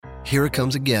here it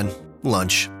comes again.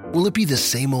 Lunch. Will it be the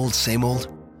same old, same old?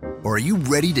 Or are you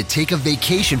ready to take a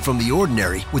vacation from the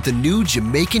ordinary with the new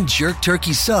Jamaican Jerk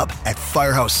Turkey Sub at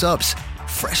Firehouse Subs?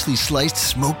 Freshly sliced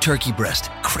smoked turkey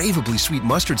breast, craveably sweet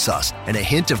mustard sauce, and a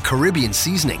hint of Caribbean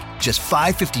seasoning. Just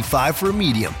 $5.55 for a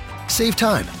medium. Save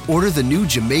time. Order the new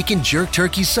Jamaican Jerk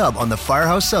Turkey Sub on the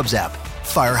Firehouse Subs app.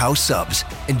 Firehouse Subs.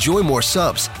 Enjoy more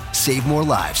subs. Save more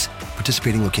lives.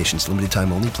 Participating locations. Limited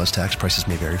time only, plus tax. Prices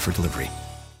may vary for delivery.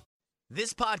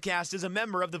 This podcast is a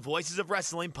member of the Voices of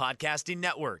Wrestling Podcasting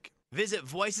Network. Visit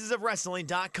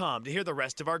voicesofwrestling.com to hear the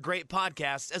rest of our great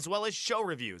podcasts, as well as show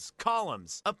reviews,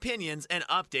 columns, opinions, and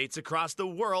updates across the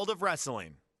world of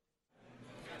wrestling.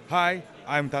 Hi,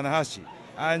 I'm Tanahashi,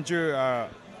 and you are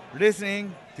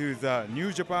listening to the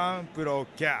New Japan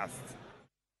Broadcast.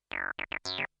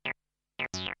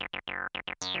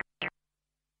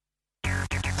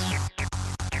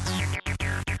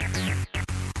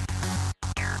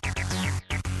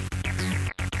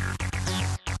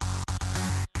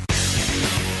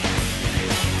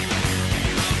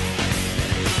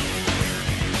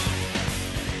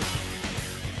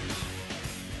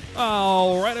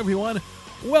 All right, everyone.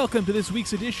 Welcome to this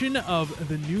week's edition of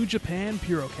the New Japan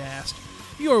Purocast,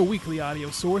 your weekly audio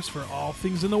source for all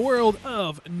things in the world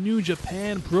of New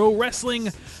Japan Pro Wrestling.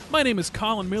 My name is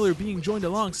Colin Miller, being joined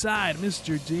alongside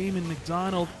Mr. Damon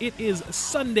McDonald. It is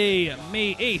Sunday,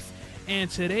 May 8th,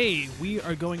 and today we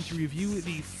are going to review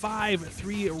the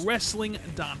 5-3 Wrestling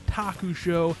Dontaku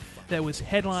show that was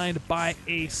headlined by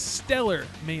a stellar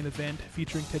main event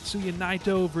featuring Tetsuya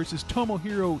Naito versus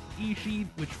Tomohiro Ishii,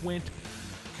 which went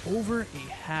over a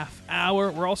half hour.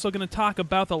 We're also going to talk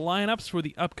about the lineups for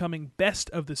the upcoming Best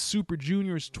of the Super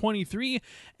Juniors 23,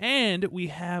 and we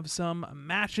have some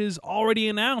matches already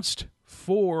announced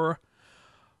for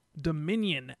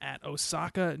Dominion at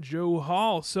Osaka-jo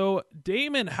Hall. So,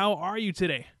 Damon, how are you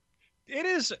today? It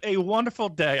is a wonderful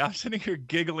day. I'm sitting here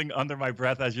giggling under my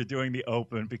breath as you're doing the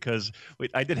open because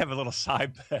I did have a little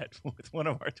side bet with one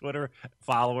of our Twitter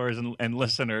followers and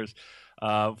listeners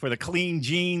for the Clean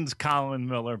Jeans Colin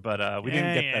Miller, but we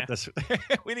didn't get that this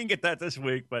we didn't get that this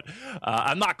week. But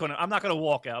I'm not gonna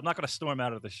walk out. I'm not gonna storm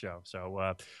out of the show.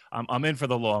 So I'm in for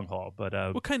the long haul. But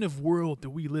what kind of world do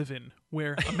we live in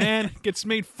where a man gets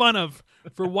made fun of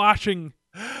for washing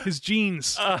his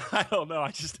jeans? I don't know.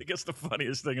 I just think it's the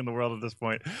funniest thing in the world at this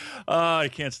point. I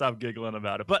can't stop giggling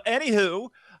about it. But anywho,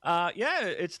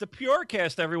 it's the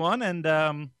Purocast, everyone,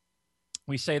 and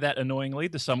we say that annoyingly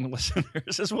to some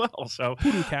listeners as well. So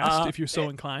Purocast, if you're so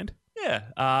inclined.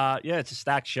 Yeah, it's a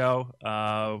stacked show.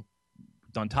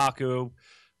 Dontaku,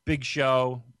 big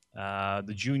show.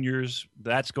 The juniors.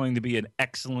 That's going to be an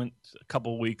excellent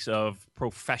couple weeks of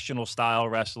professional style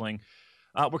wrestling.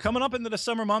 We're coming up into the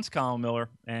summer months, Colin Miller,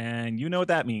 and you know what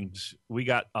that means. We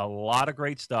got a lot of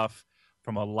great stuff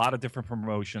from a lot of different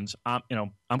promotions.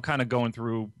 I'm kind of going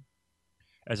through,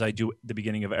 as I do at the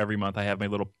beginning of every month, I have my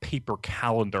little paper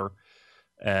calendar,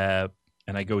 and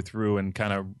I go through and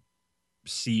kind of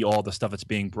see all the stuff that's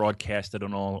being broadcasted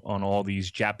on all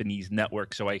these Japanese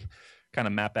networks. So I kind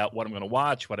of map out what I'm going to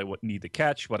watch, what I need to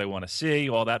catch, what I want to see,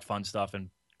 all that fun stuff. And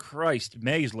Christ,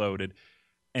 May's loaded.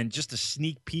 And just a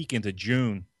sneak peek into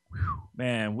June,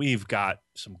 man, we've got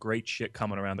some great shit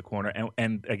coming around the corner.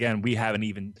 And again, we haven't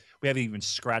even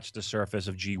scratched the surface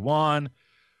of G1,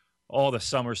 all the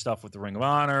summer stuff with the Ring of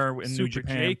Honor in New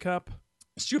Japan.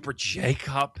 Super J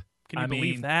Cup. Can you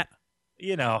believe that?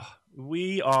 We're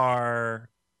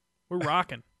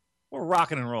rocking. We're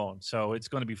rocking and rolling. So it's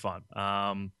going to be fun.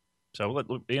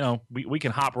 We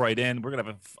can hop right in. We're going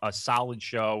to have a solid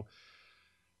show.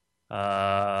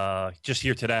 Just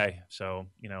here today, so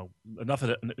enough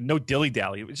of no dilly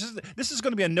dally. This is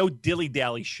going to be a no dilly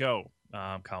dally show,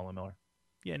 Colin Miller.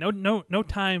 Yeah, no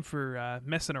time for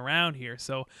messing around here.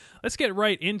 So let's get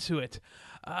right into it.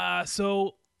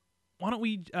 So why don't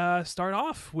we start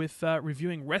off with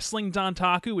reviewing Wrestling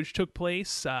Dontaku, which took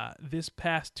place this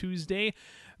past Tuesday,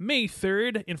 May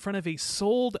 3rd, in front of a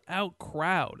sold-out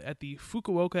crowd at the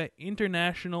Fukuoka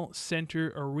International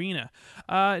Center Arena.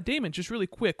 Damon, just really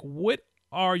quick, what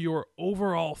are your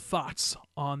overall thoughts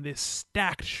on this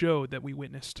stacked show that we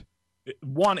witnessed?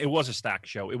 One, it was a stacked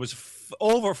show. It was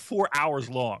over 4 hours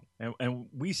long, and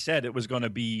we said it was going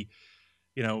to be,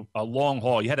 a long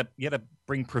haul. You had to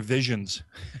bring provisions,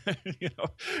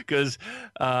 because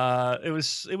it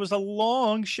was a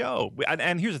long show.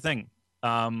 And here's the thing.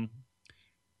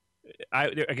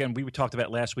 We talked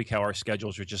about last week how our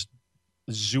schedules were just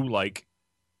zoo-like,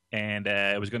 and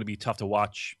it was going to be tough to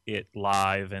watch it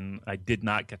live, and I did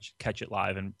not catch it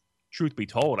live. And truth be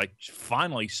told, I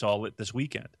finally saw it this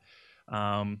weekend.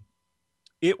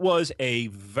 It was a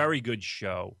very good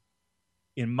show.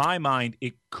 in my mind,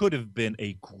 it could have been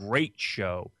a great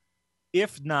show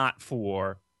if not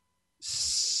for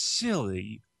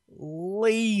silly,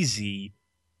 lazy,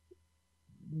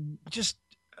 just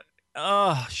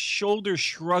shoulder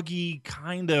shruggy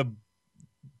kind of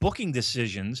booking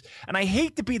decisions. And I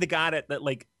hate to be the guy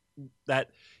that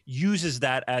uses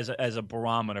that as a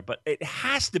barometer, but it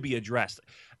has to be addressed.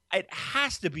 It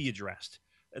has to be addressed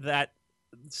that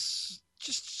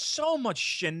just so much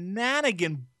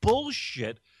shenanigan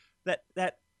bullshit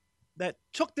that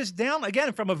took this down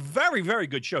again from a very, very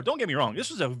good show. Don't get me wrong. This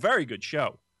was a very good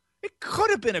show. It could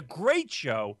have been a great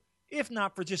show if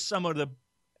not for just some of the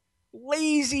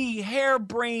lazy,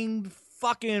 harebrained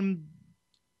fucking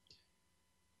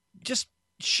just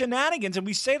shenanigans. And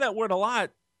we say that word a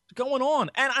lot going on.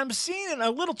 And I'm seeing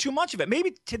a little too much of it.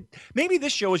 Maybe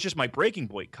this show is just my breaking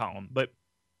point column, but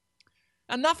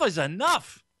enough is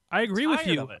enough. I agree with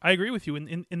you. I agree with you.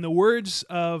 In the words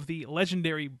of the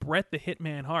legendary Bret the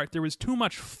Hitman Hart, there was too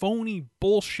much phony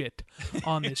bullshit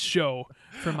on this show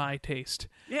for my taste.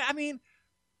 Yeah, I mean,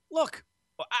 look,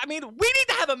 we need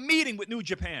to have a meeting with New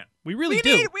Japan. We really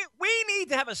do. We need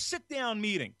to have a sit-down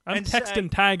meeting. I'm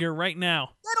texting Tiger right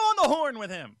now. Get on the horn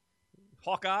with him.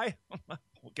 Hawkeye.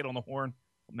 We'll get on the horn.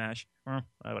 Mash.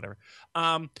 Whatever.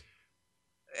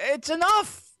 It's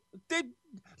enough.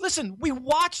 Listen, we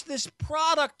watch this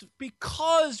product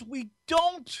because we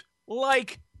don't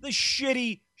like the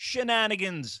shitty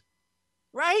shenanigans,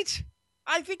 right?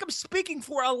 I think I'm speaking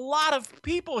for a lot of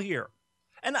people here.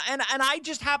 And I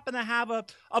just happen to have a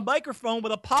microphone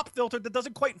with a pop filter that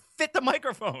doesn't quite fit the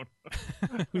microphone.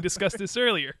 We discussed this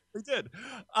earlier. We did.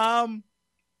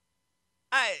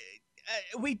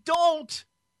 We don't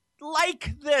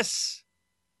like this.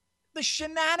 The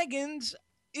shenanigans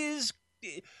is...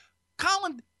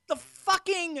 Colin, the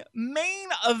fucking main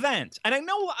event, and I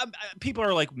know people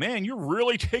are like, man, you're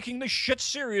really taking this shit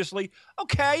seriously.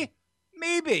 Okay,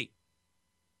 maybe.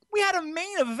 We had a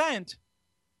main event.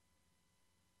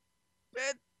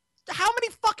 How many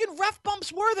fucking ref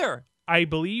bumps were there? I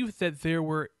believe that there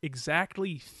were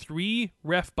exactly 3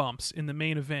 ref bumps in the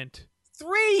main event.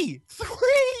 3!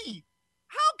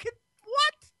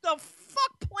 What the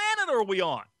fuck planet are we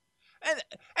on?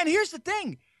 And here's the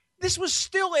thing. This was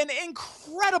still an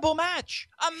incredible match.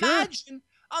 Imagine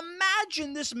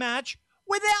this match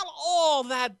without all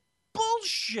that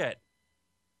bullshit.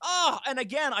 Oh, and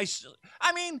again, I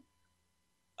mean,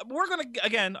 we're going to,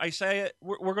 again, I say it,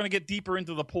 we're going to get deeper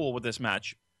into the pool with this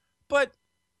match. But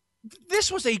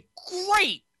this was a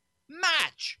great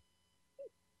match.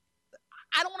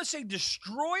 I don't want to say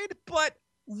destroyed, but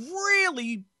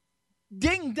really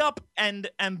dinged up and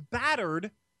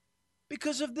battered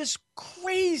because of this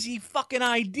crazy fucking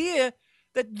idea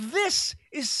that this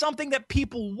is something that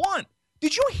people want.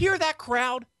 Did you hear that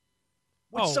crowd?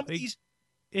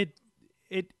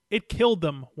 It killed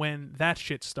them when that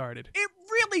shit started. It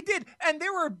really did. And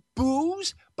there were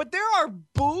boos, but there are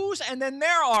boos, and then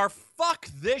there are fuck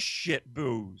this shit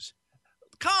boos.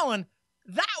 Colin,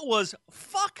 that was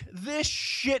fuck this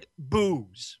shit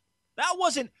boos. That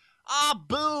wasn't,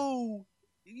 boo,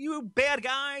 you bad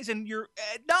guys, and you're...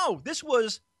 no, this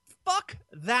was fuck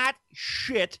that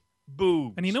shit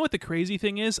boos. And you know what the crazy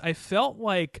thing is? I felt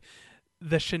like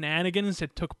the shenanigans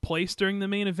that took place during the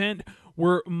main event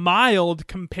were mild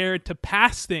compared to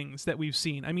past things that we've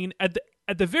seen. I mean, at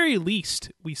the very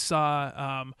least, we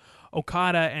saw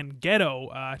Okada and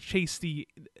Geto chase the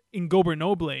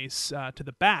Ingobernables to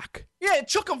the back. Yeah, it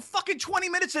took him fucking 20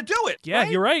 minutes to do it. Yeah,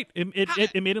 right? You're right.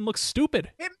 It made him look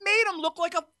stupid. It made him look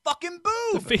like a fucking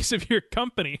boob. The face of your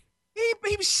company.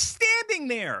 He was standing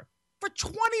there for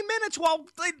 20 minutes while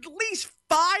at least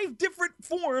 5 different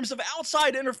forms of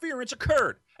outside interference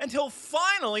occurred until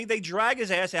finally they drag his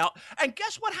ass out. And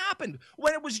guess what happened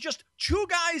when it was just 2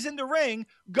 guys in the ring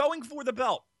going for the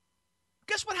belt?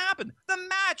 Guess what happened? The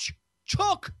match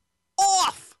took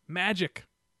off. Magic.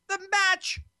 The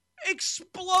match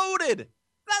exploded.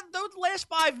 Those last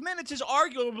 5 minutes is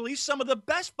arguably some of the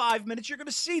best 5 minutes you're going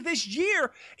to see this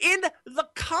year in the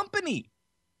company.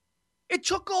 It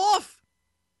took off.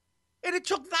 And it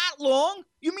took that long?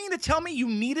 You mean to tell me you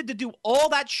needed to do all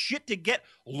that shit to get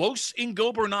Los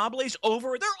Ingobernables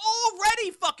over? They're already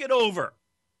fucking over.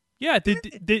 Yeah,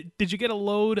 did you get a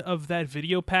load of that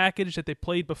video package that they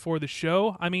played before the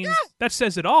show? I mean, That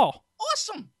says it all.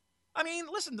 Awesome. I mean,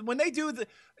 listen, when they do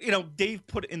Dave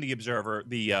put in the Observer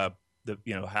the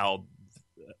how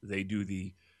they do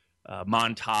the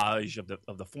montage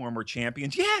of the former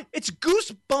champions. Yeah, it's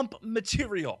goosebump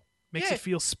material. Makes it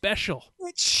feel special.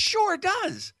 It sure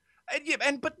does.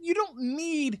 But you don't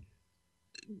need.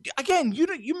 Again,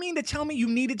 you mean to tell me you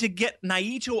needed to get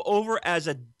Naito over as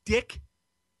a dick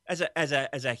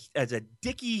as a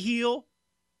dicky heel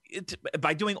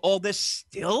by doing all this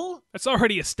still? It's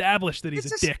already established that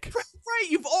he's a dick. Right,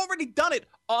 you've already done it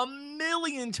a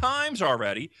million times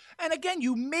already. And again,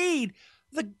 you made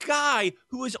the guy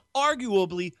who is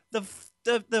arguably the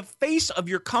face of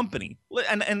your company.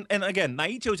 And again,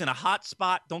 Naito's in a hot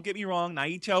spot. Don't get me wrong.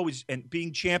 Naito and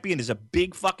being champion is a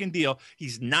big fucking deal.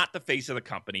 He's not the face of the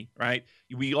company, right?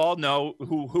 We all know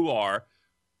who are.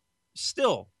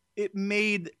 Still, it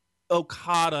made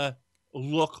Okada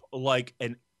look like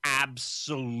an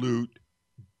absolute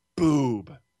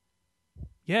boob.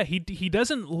 Yeah, he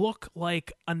doesn't look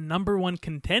like a number one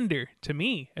contender to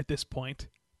me at this point.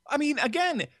 I mean,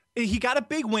 again, he got a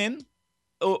big win.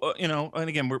 And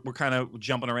again, we're kind of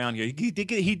jumping around here. He did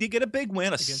get a big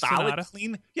win, a solid,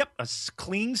 Sonata.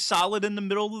 Clean, solid in the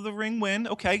middle of the ring win.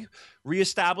 Okay,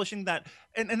 reestablishing that,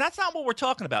 and that's not what we're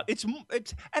talking about. Is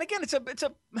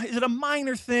it a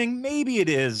minor thing? Maybe it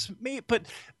is. But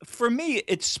for me,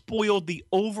 it spoiled the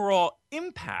overall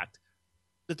impact,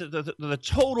 the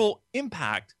total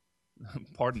impact.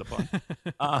 Pardon the pun.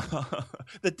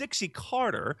 The Dixie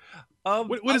Carter.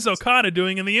 What is Okada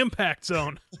doing in the Impact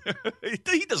Zone?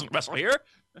 He doesn't wrestle here.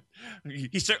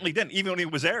 He certainly didn't. Even when he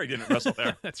was there, he didn't wrestle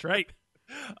there. That's right.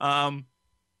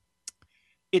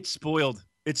 It spoiled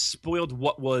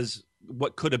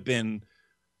what could have been.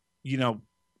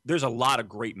 There's a lot of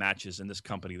great matches in this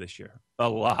company this year. A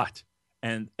lot,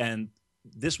 and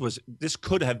this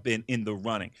could have been in the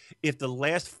running if the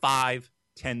last 5-10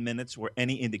 minutes were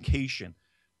any indication.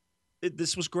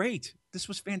 This was great. This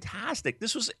was fantastic.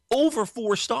 This was over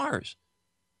 4 stars.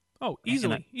 Oh,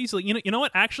 easily. You know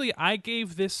what? Actually, I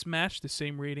gave this match the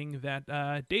same rating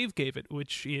that Dave gave it,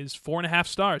 which is 4.5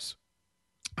 stars.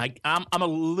 I'm a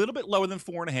little bit lower than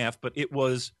 4.5, but it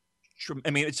was.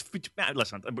 I mean,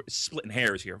 listen, I'm splitting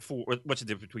hairs here. What's the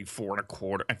difference between 4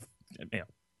 1/4?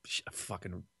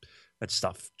 Fucking. That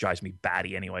stuff drives me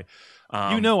batty anyway.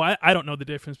 I don't know the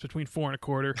difference between 4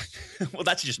 1/4. Well,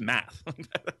 that's just math.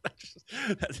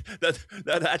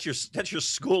 That's your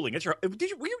schooling. You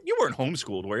weren't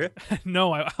homeschooled, were you?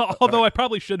 No, although I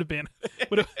probably should have been.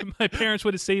 My parents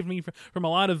would have saved me from a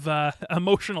lot of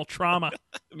emotional trauma.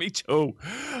 Me too.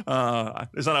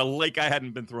 There's not a lake I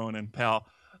hadn't been thrown in, pal.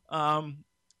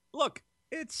 Look,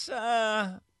 it's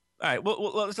all right.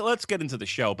 Well, let's get into the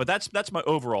show. But that's my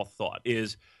overall thought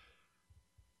is.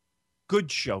 Good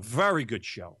show, very good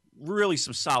show. Really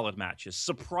some solid matches.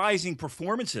 Surprising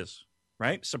performances,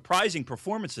 right? Surprising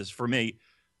performances for me.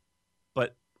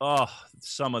 But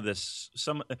some of this,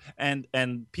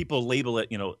 and people label it,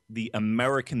 the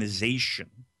Americanization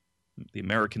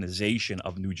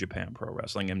of New Japan Pro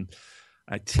Wrestling, and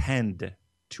I tend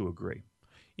to agree.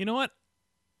 You know what?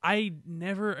 I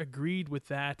never agreed with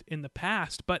that in the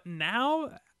past, but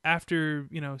now after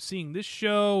seeing this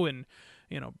show and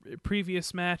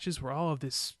previous matches where all of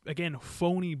this, again,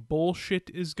 phony bullshit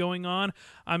is going on,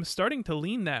 I'm starting to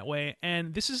lean that way,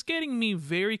 and this is getting me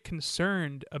very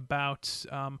concerned about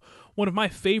one of my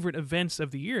favorite events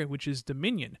of the year, which is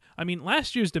Dominion. I mean,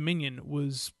 last year's Dominion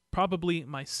was probably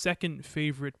my second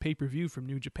favorite pay-per-view from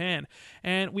New Japan,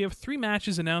 and we have 3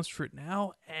 matches announced for it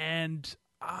now, and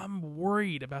I'm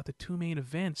worried about the 2 main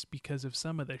events because of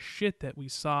some of the shit that we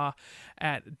saw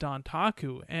at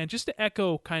Dontaku. And just to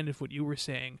echo kind of what you were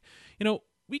saying,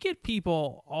 we get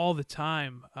people all the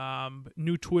time,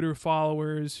 new Twitter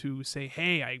followers who say,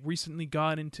 hey, I recently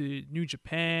got into New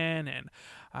Japan and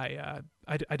I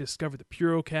discovered the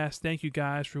Purocast. Thank you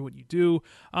guys for what you do.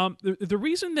 The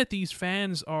reason that these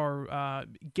fans are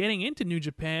getting into New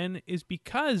Japan is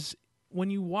because when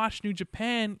you watch New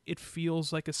Japan, it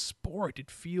feels like a sport.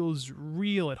 It feels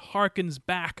real. It harkens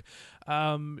back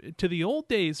to the old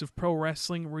days of pro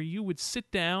wrestling where you would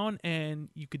sit down and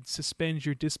you could suspend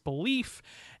your disbelief,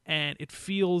 and it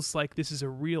feels like this is a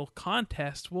real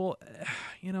contest. Well,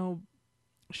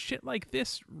 shit like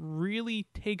this really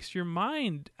takes your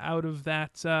mind out of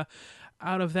that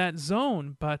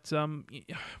zone. But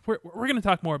we're going to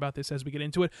talk more about this as we get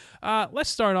into it. Let's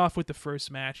start off with the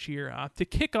first match here. To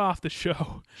kick off the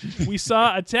show, we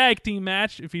saw a tag team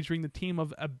match featuring the team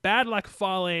of Bad Luck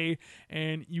Fale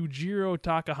and Yujiro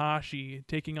Takahashi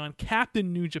taking on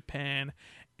Captain New Japan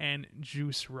and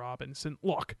Juice Robinson.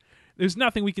 Look, there's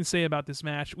nothing we can say about this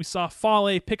match. We saw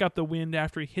Fale pick up the win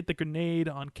after he hit the grenade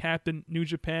on Captain New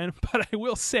Japan, but I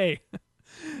will say one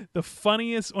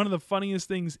of the funniest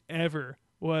things ever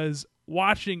was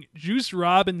watching Juice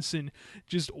Robinson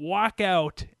just walk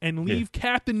out and leave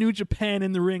Captain New Japan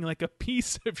in the ring like a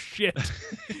piece of shit.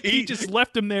 He just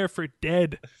left him there for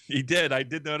dead. He did. I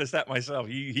did notice that myself.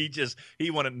 He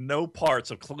wanted no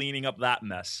parts of cleaning up that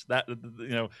mess. That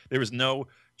there was no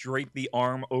drape the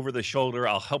arm over the shoulder.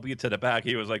 I'll help you to the back.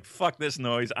 He was like, fuck this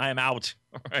noise. I am out.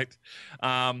 All right.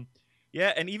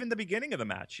 Yeah, and even the beginning of the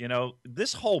match,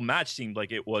 this whole match seemed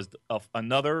like it was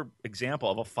another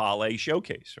example of a Fale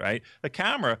showcase, right? The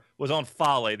camera was on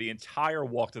Fale the entire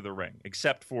walk to the ring,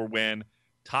 except for when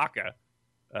Taka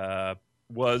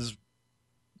was,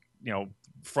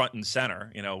 front and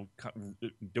center,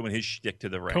 doing his shtick to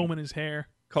the ring. Combing his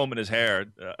hair.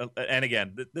 And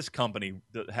again, this company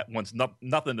wants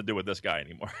nothing to do with this guy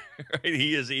anymore. Right?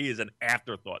 He is an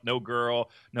afterthought. No girl,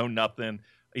 no nothing.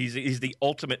 He's the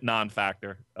ultimate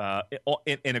non-factor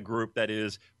in a group that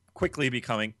is quickly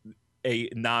becoming a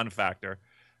non-factor.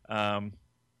 What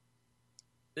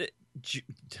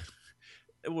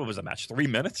was the match? 3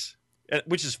 minutes?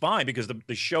 Which is fine because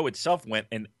the show itself went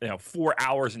in 4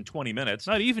 hours and 20 minutes.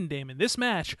 Not even, Damon. This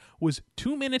match was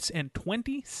 2 minutes and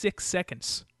 26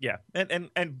 seconds. Yeah, and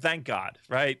thank God,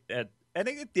 right? I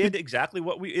think it did exactly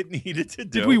what it needed to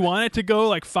do. Did we want it to go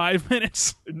like 5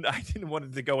 minutes? I didn't want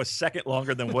it to go a second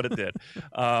longer than what it did.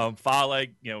 Fale,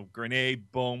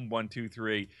 grenade, boom, 1, 2,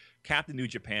 3. Captain New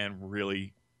Japan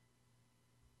really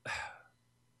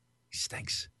he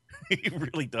stinks. He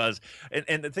really does.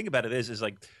 And the thing about it is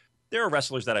like there are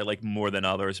wrestlers that I like more than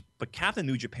others, but Captain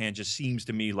New Japan just seems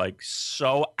to me like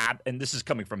and this is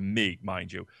coming from me,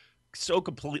 mind you, so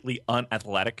completely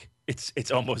unathletic.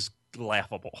 It's almost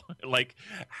laughable, like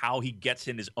how he gets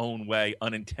in his own way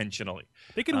unintentionally.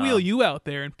 They could wheel you out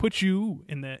there and put you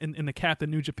in the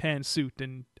Captain New Japan suit,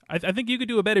 and I think you could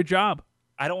do a better job.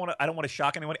 I don't want to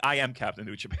shock anyone. I am Captain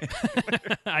New Japan.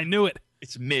 I knew it.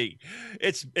 It's me.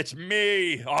 It's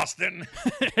me, Austin.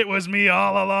 It was me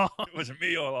all along. It was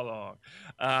me all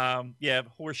along. Yeah,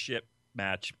 horseshit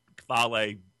match.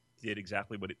 Fale did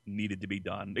exactly what it needed to be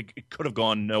done. It could have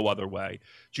gone no other way.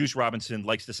 Juice Robinson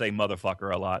likes to say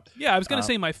motherfucker a lot. Yeah, I was going to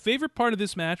say my favorite part of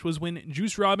this match was when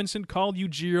Juice Robinson called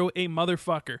Yujiro a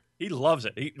motherfucker. He loves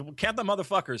it. Count the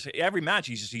motherfuckers. Every match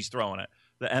he's throwing it.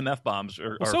 The MF bombs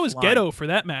are so is flying. Gedo for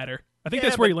that matter. I think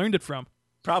that's where he learned it from.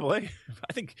 Probably.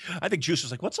 I think Juice was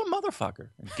like, what's a motherfucker?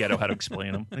 And Gedo had to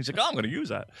explain him. And he's like, I'm going to use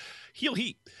that. Heel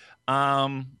heat.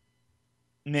 Nah.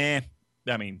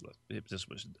 I mean, this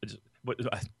was...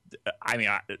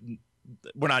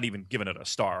 we're not even giving it a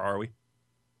star, are we?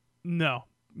 No.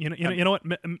 You know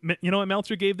what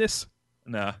Meltzer gave this?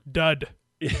 Nah. Dud.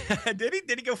 Did he?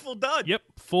 Did he go full dud? Yep,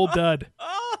 full dud.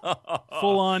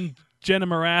 Full on Jenna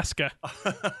Maraska.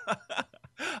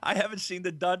 I haven't seen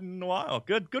the dud in a while.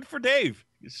 Good for Dave.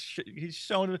 He's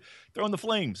throwing the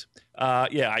flames.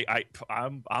 Yeah,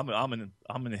 I'm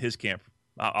in his camp.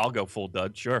 I'll go full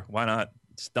dud. Sure, why not?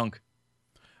 It stunk.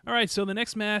 All right, so the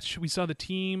next match, we saw the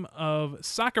team of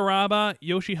Sakuraba,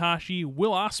 Yoshihashi,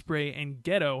 Will Ospreay, and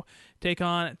Gedo take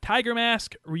on Tiger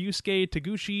Mask, Ryusuke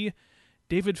Taguchi,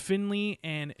 David Finlay,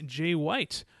 and Jay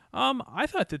White. I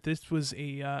thought that this was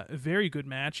a very good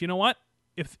match. You know what?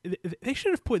 If they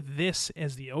should have put this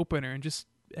as the opener and just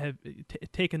have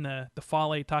taken the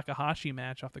Fale Takahashi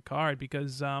match off the card,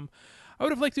 because I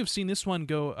would have liked to have seen this one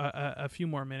go a few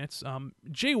more minutes.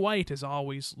 Jay White has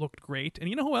always looked great. And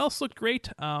you know who else looked great,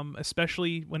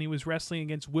 especially when he was wrestling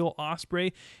against Will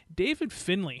Ospreay? David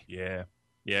Finlay.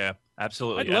 Yeah,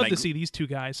 absolutely. I'd love to see these two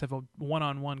guys have a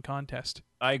one-on-one contest.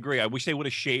 I agree. I wish they would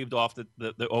have shaved off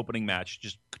the opening match,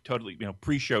 just totally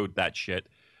pre-showed that shit.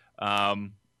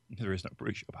 There is no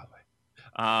pre-show, by the way.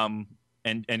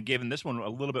 And given this one a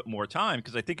little bit more time,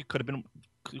 because I think it could have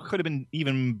been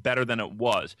even better than it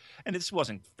was. And this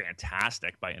wasn't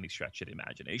fantastic by any stretch of the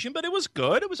imagination, but it was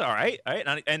good. It was all right. All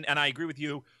right? And I agree with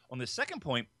you on the second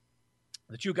point.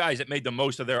 The two guys that made the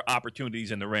most of their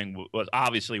opportunities in the ring was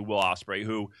obviously Will Ospreay,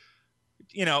 who,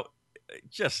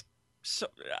 just so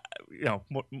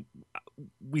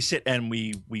we sit and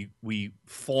we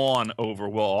fawn over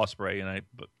Will Ospreay,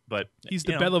 but he's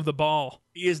the belle of the ball.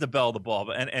 He is the belle of the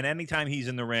ball, and anytime he's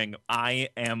in the ring, I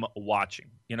am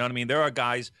watching. You know what I mean? There are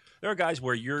guys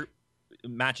where your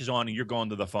match is on and you're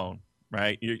going to the phone,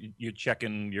 right? You're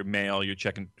checking your mail, you're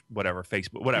checking whatever,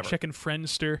 Facebook, whatever. You're checking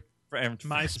Friendster,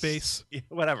 MySpace, yeah,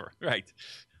 whatever. Right?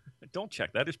 Don't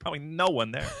check that. There's probably no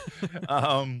one there.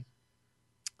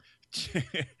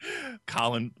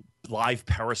 Colin live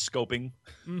periscoping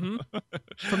from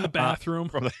the bathroom.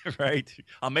 Right.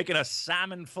 I'm making a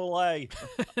salmon fillet.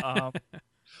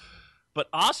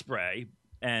 But Ospreay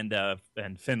and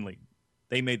Finlay,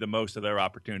 they made the most of their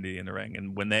opportunity in the ring,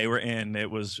 and when they were in, it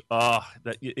was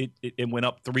it went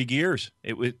up 3 gears.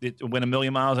 It went a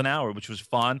million miles an hour, which was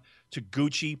fun.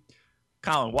 Taguchi,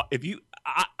 Colin, you're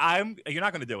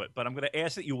not going to do it, but I'm going to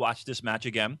ask that you watch this match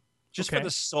again, just for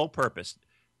the sole purpose.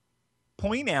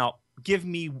 Point out,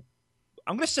 I'm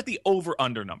going to set the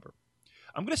over-under number.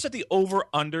 I'm going to set the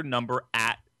over-under number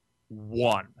at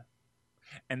 1.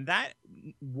 And that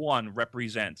 1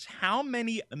 represents how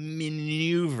many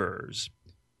maneuvers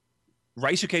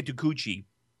Ryusuke Taguchi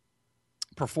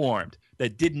performed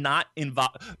that did not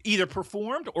involve either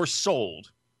performed or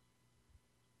sold,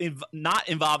 not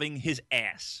involving his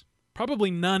ass.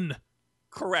 Probably none.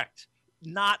 Correct.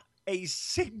 Not a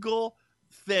single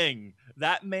thing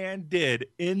that man did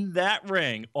in that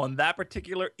ring on that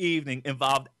particular evening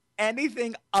involved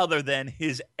anything other than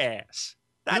his ass.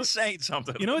 That's saying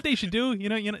something. You know what they should do?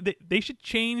 They should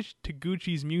change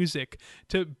Taguchi's music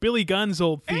to Billy Gunn's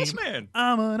old theme. Ass man.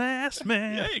 I'm an ass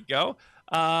man. There you go.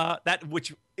 That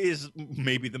which is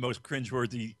maybe the most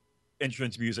cringeworthy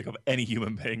entrance music of any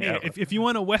human being ever. If you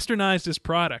want to westernize this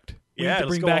product, we have to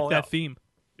bring let's go back all that out. theme.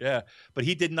 Yeah, but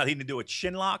he did not. He didn't do a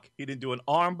chin lock. He didn't do an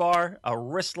arm bar, a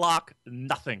wrist lock,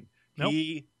 nothing. Nope.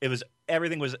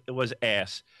 Everything was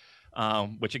ass,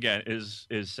 which again is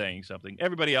saying something.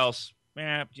 Everybody else,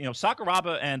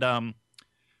 Sakuraba and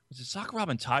was it Sakuraba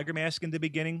and Tiger Mask in the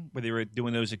beginning where they were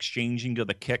doing those exchanging of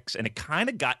the kicks, and it kind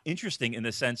of got interesting in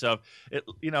the sense of it.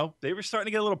 They were starting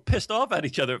to get a little pissed off at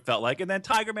each other. It felt like, and then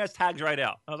Tiger Mask tags right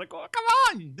out. I was like, oh, come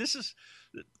on, this is.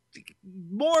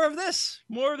 More of this.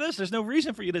 There's no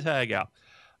reason for you to tag out.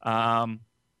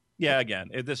 Again,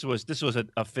 this was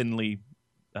a Finley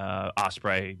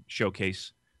Ospreay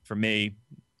showcase for me.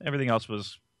 Everything else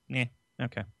was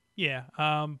okay. Yeah.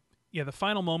 The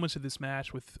final moments of this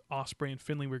match with Ospreay and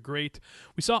Finley were great.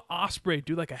 We saw Ospreay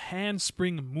do like a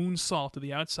handspring moonsault to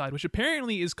the outside, which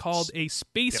apparently is called a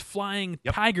space flying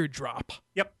tiger drop.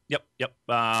 Yep.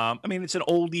 It's an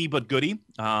oldie but goodie.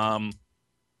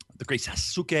 The great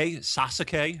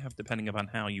Sasuke, depending upon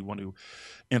how you want to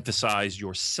emphasize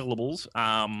your syllables.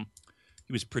 He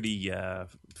was pretty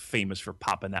famous for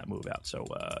popping that move out. So,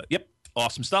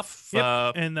 awesome stuff.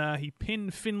 Yep. And he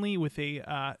pinned Finley with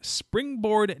a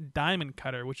springboard diamond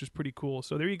cutter, which was pretty cool.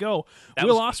 So there you go.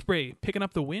 Will Ospreay picking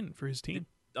up the win for his team.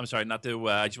 I'm sorry, not to.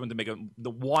 I just wanted to make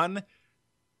the one.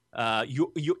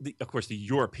 Of course, the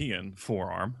European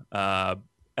forearm.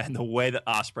 And the way that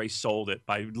Ospreay sold it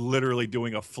by literally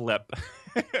doing a flip.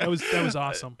 That was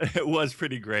awesome. It was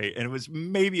pretty great. And it was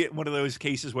maybe one of those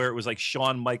cases where it was like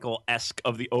Shawn Michael-esque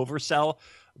of the oversell.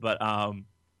 But that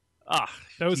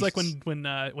was like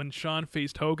when Shawn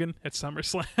faced Hogan at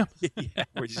SummerSlam. Yeah,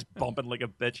 we're just bumping like a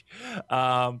bitch.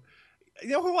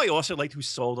 Who I also liked, who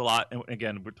sold a lot, and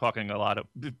again, we're talking a lot of,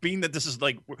 being that this is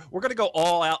like, we're going to go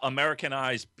all out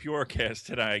Americanized Purecast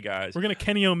today, guys. We're going to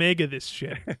Kenny Omega this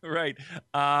shit. Right.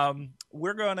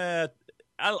 We're going to,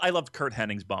 I loved Kurt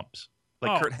Hennig's bumps.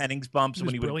 Kurt Hennig's bumps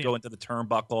when he would go into the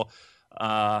turnbuckle.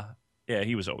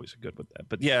 He was always good with that.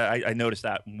 But yeah, I noticed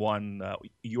that one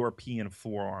European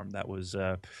forearm that was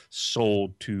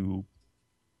sold to,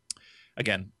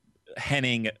 again,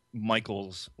 Hennig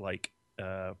Michaels,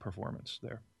 performance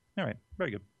there. All right, very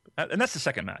good. And that's the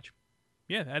second match.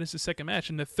 Yeah, that is the second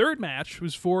match. And the third match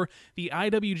was for the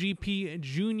IWGP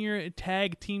Junior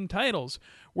Tag Team titles,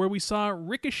 where we saw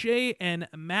Ricochet and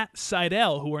Matt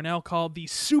Sydal, who are now called the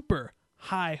Super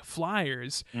High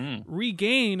Flyers,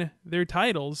 regain their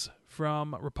titles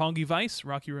from Roppongi Vice,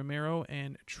 Rocky Romero,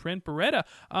 and Trent Beretta.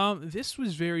 This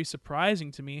was very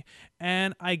surprising to me,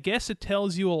 and I guess it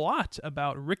tells you a lot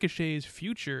about Ricochet's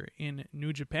future in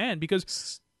New Japan,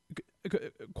 because,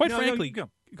 quite frankly,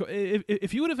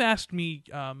 if you would have asked me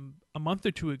a month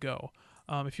or two ago,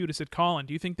 if you would have said, Colin,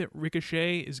 do you think that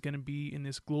Ricochet is going to be in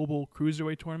this global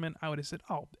cruiserweight tournament? I would have said,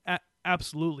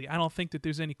 absolutely. I don't think that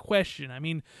there's any question. I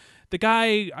mean, the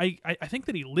guy, I think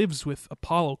that he lives with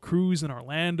Apollo Crews in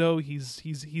Orlando. He's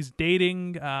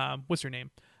dating, what's her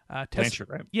name? Blanchard,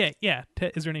 right? Yeah.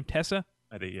 Is her name Tessa?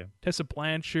 I think, yeah. Tessa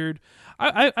Blanchard.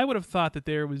 I would have thought that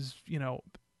there was,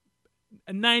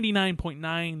 a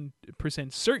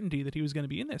 99.9% certainty that he was going to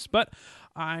be in this. But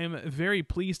I'm very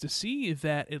pleased to see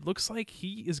that it looks like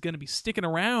he is going to be sticking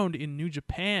around in New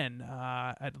Japan,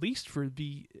 at least for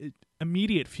the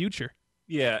immediate future.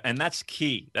 Yeah, and that's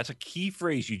key. That's a key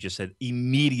phrase you just said,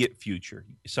 immediate future.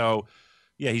 So,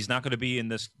 yeah, he's not going to be in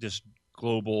this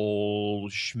global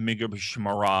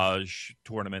schmirage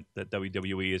tournament that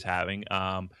WWE is having.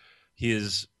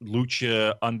 His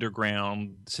Lucha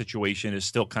Underground situation is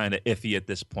still kind of iffy at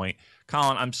this point.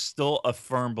 Colin, I'm still a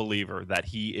firm believer that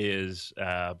he is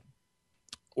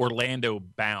Orlando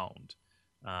bound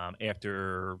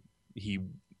after he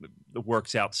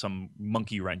works out some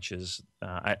monkey wrenches.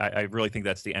 I really think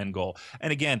that's the end goal.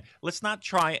 And again, let's not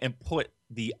try and put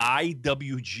the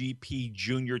IWGP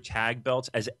Junior Tag Belts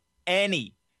as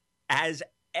any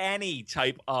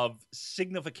type of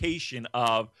signification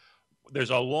of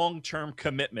there's a long-term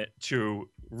commitment to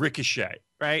Ricochet,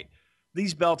 right?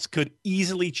 these belts could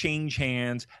easily change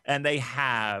hands, and they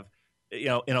have,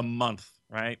 in a month,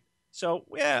 right? So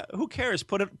yeah, who cares?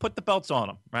 Put the belts on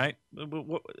them, right?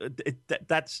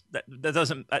 That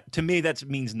doesn't to me that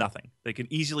means nothing. They can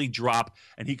easily drop,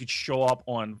 and he could show up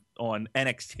on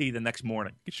NXT the next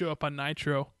morning. He could show up on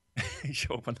Nitro.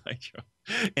 Show up on Nitro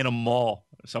in a mall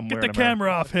somewhere. Get the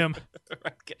camera off him.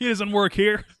 He doesn't work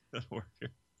here. Doesn't work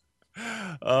here.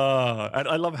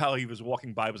 I love how he was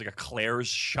walking by. It was like a Claire's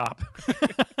shop.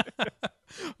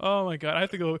 Oh my God, I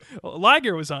have to go.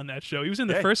 Liger was on that show. He was in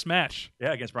the first match.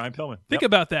 Yeah, against Brian Pillman. Think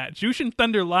about that. Jushin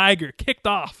Thunder Liger kicked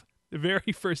off the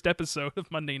very first episode of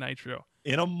Monday Nitro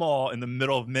in a mall in the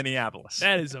middle of Minneapolis.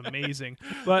 That is amazing.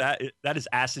 But that is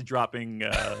acid dropping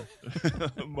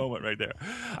moment right there.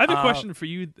 I have a question for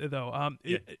you though.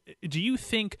 Do you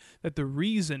think that the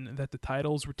reason that the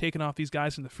titles were taken off these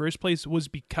guys in the first place was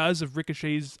because of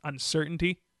Ricochet's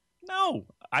uncertainty? No,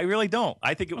 I really don't.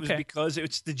 I think it was because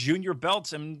it's the junior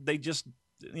belts, and they just,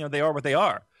 they are what they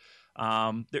are.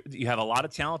 You have a lot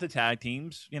of talented tag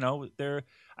teams. I want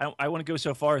to go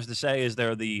so far as to say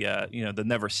they're the the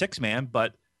never six man,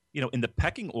 but in the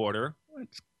pecking order,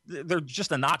 they're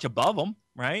just a notch above them,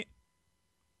 right?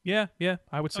 Yeah,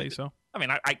 I would say so. I mean,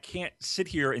 I can't sit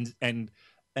here and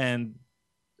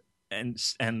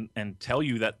tell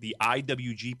you that the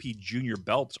IWGP Junior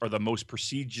belts are the most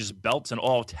prestigious belts in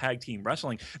all of tag team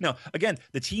wrestling. Now, again,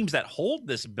 the teams that hold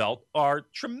this belt are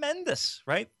tremendous,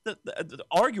 right?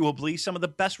 Arguably some of the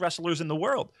best wrestlers in the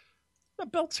world. The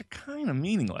belts are kind of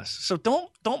meaningless. So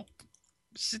don't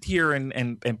sit here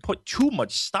and put too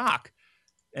much stock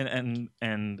and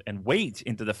weight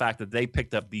into the fact that they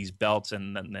picked up these belts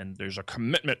and then there's a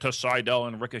commitment to Seidel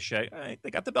and Ricochet. Right,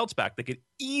 they got the belts back. They could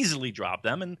easily drop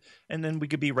them and then we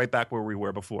could be right back where we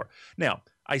were before. Now,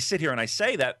 I sit here and I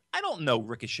say that I don't know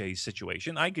Ricochet's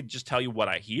situation. I could just tell you what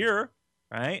I hear,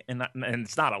 right? And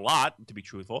it's not a lot, to be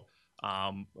truthful,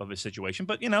 of his situation.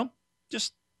 But,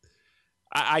 just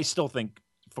I still think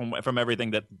from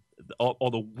everything that all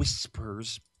the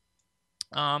whispers,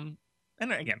 and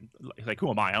again, like who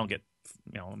am I? I don't get,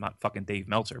 I'm not fucking Dave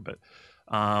Meltzer, but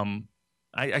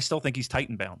I still think he's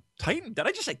Titan bound. Titan? Did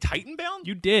I just say Titan bound?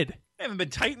 You did. I haven't been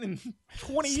Titan in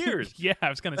 20 years. Yeah, I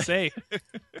was gonna say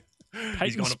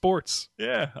Titan Sports.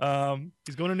 Yeah,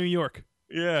 he's going to New York.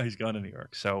 Yeah, he's going to New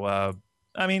York. So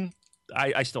I mean,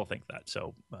 I still think that.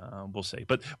 So we'll see.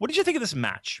 But what did you think of this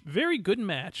match? Very good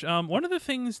match. One of the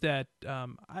things that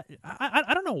I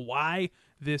don't know why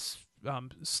this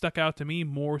stuck out to me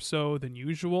more so than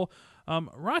usual.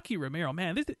 Rocky Romero,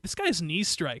 man, this guy's knee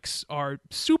strikes are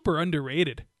super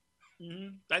underrated.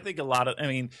 I think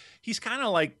he's kind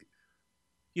of like,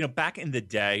 back in the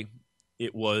day,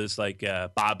 it was like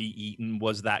Bobby Eaton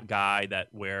was that guy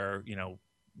where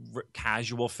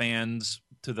casual fans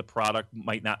to the product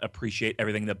might not appreciate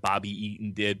everything that Bobby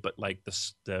Eaton did, but like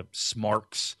the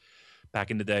Smarks back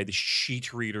in the day, the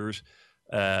sheet readers,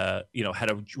 had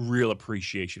a real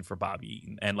appreciation for Bobby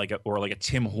Eaton, and like a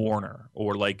Tim Horner,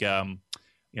 or like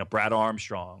Brad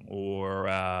Armstrong, or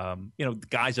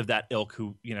guys of that ilk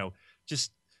who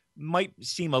just might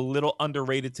seem a little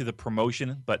underrated to the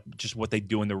promotion, but just what they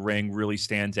do in the ring really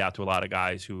stands out to a lot of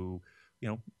guys who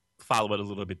follow it a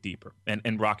little bit deeper,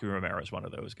 and Rocky Romero is one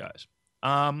of those guys.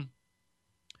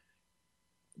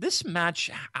 This match,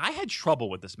 I had trouble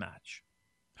with this match.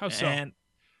 How so? And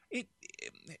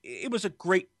it was a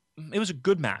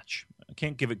good match. I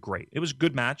can't give it great. It was a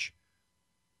good match.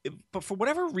 But for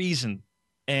whatever reason,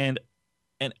 and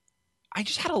I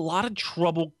just had a lot of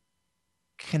trouble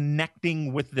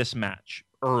connecting with this match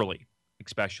early,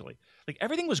 especially. Like,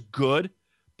 everything was good,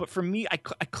 but for me, I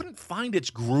couldn't find its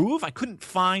groove. I couldn't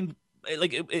find,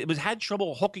 like, it had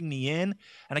trouble hooking me in,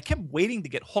 and I kept waiting to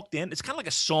get hooked in. It's kind of like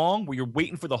a song where you're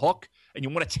waiting for the hook and you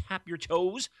want to tap your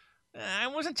toes. I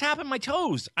wasn't tapping my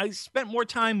toes. I spent more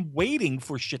time waiting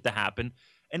for shit to happen,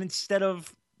 and instead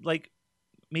of like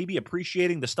maybe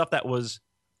appreciating the stuff that was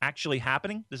actually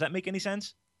happening. Does that make any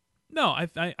sense? No, I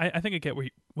think I get where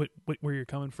you're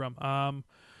coming from. Do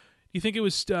you think it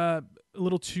was a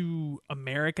little too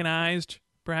Americanized,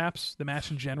 perhaps, the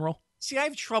match in general? See, I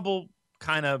have trouble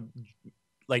kind of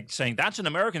like saying that's an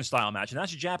American style match and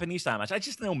that's a Japanese style match. I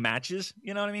just know matches.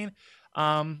 You know what I mean?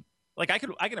 Like I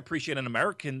can appreciate an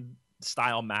American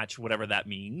style match, whatever that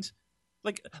means.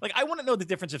 Like I wouldn't know the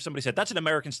difference if somebody said that's an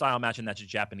American style match and that's a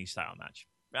Japanese style match.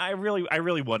 I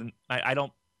really wouldn't. I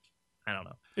don't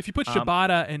know. If you put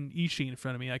Shibata and Ishii in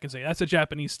front of me, I can say that's a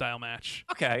Japanese style match.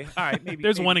 Okay, all right. Maybe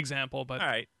there's one example, but all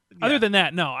right. Yeah. Other than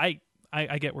that, no. I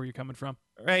get where you're coming from.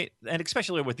 Right, and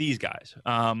especially with these guys,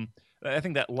 I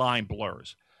think that line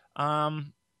blurs.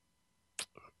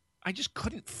 I just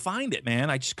couldn't find it, man.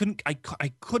 I just couldn't. I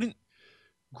couldn't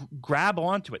grab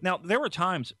onto it. Now there were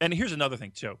times, and here's another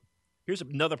thing too. Here's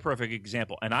another perfect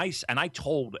example, and I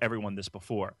told everyone this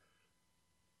before.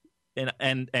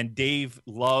 And Dave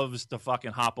loves to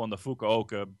fucking hop on the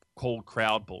Fukuoka cold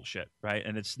crowd bullshit, right?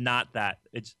 And it's not that.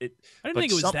 I didn't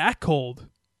think it was that cold.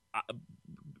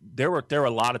 There were a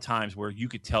lot of times where you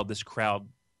could tell this crowd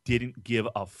didn't give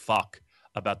a fuck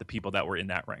about the people that were in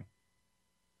that ring.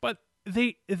 But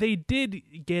they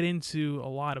did get into a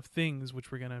lot of things,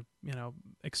 which we're gonna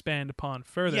expand upon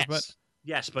further.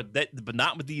 Yes, but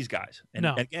not with these guys. And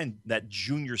no. Again, that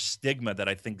junior stigma that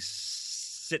I think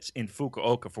sits in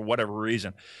Fukuoka for whatever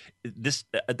reason. That's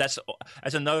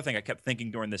another thing I kept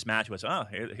thinking during this match was, oh,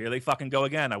 here they fucking go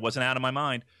again. I wasn't out of my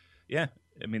mind. Yeah,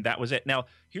 I mean that was it. Now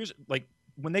here's like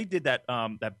when they did that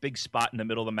big spot in the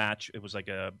middle of the match. It was like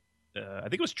I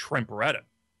think it was Trent Beretta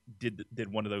did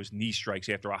one of those knee strikes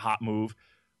after a hot move.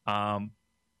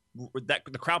 That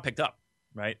the crowd picked up,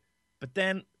 right? But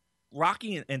then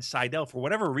Rocky and Seidel, for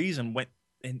whatever reason, went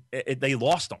and they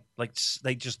lost them. Like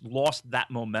they just lost that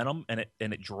momentum, and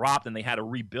it dropped, and they had to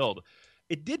rebuild.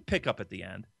 It did pick up at the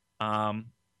end, and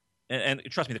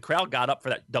trust me, the crowd got up for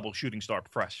that double shooting star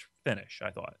fresh finish.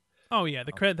 I thought. Oh yeah,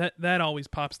 the crowd that always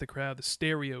pops the crowd. The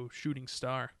stereo shooting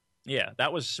star. Yeah,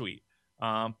 that was sweet.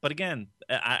 But again,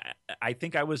 I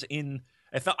think I was in.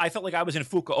 I felt like I was in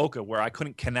Fukuoka where I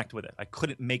couldn't connect with it. I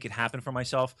couldn't make it happen for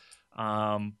myself.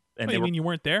 And you mean you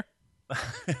weren't there?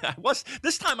 I was.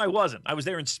 This time I wasn't. I was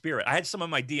there in spirit. I had some of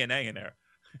my DNA in there.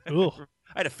 Ooh.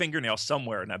 I had a fingernail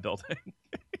somewhere in that building.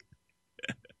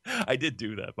 I did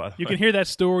do that, by the way. You can hear that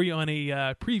story on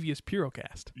a previous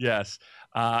Purocast. Yes.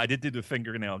 I did do the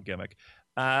fingernail gimmick.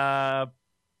 Yeah,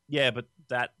 but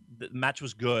the match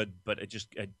was good, but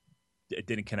it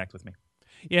didn't connect with me.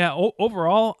 Yeah,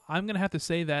 overall, I'm going to have to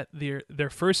say that their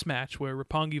first match where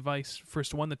Roppongi Vice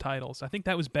first won the titles, I think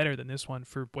that was better than this one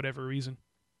for whatever reason.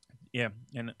 Yeah,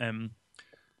 and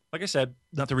like I said,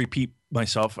 not to repeat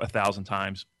myself 1,000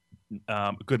 times,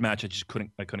 a good match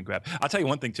I couldn't grab. I'll tell you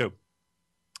one thing too.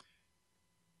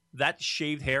 That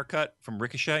shaved haircut from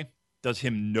Ricochet does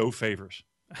him no favors.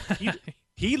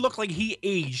 He looked like he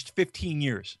aged 15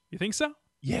 years. You think so?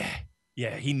 Yeah,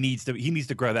 he needs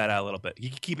to grow that out a little bit. He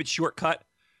can keep it shortcut,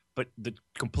 but the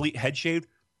complete head shave,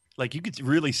 like you could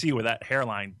really see where that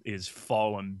hairline is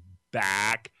falling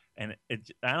back. And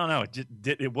I don't know.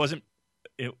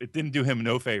 It didn't do him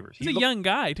no favors. He's a young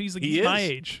guy. He's my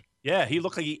age. Yeah, he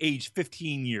looked like he aged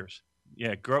 15 years.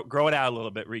 Yeah, grow it out a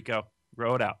little bit, Rico.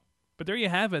 Grow it out. But there you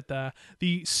have it.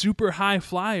 The Super High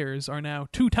Flyers are now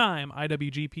 2-time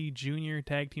IWGP Junior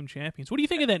Tag Team Champions. What do you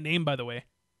think of that name, by the way?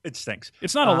 It stinks.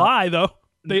 It's not a lie, though.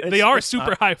 They are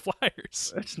Super High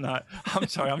Flyers. It's not. I'm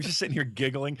sorry. I'm just sitting here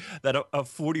giggling that a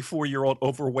 44-year-old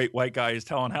overweight white guy is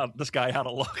telling this guy how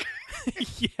to look.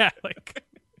 Yeah,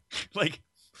 like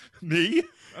me.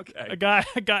 Okay. A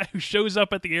guy who shows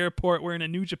up at the airport wearing a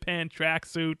New Japan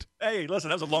tracksuit. Hey, listen,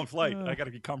 that was a long flight. I got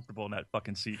to get comfortable in that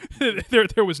fucking seat.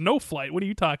 There was no flight. What are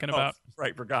you talking about?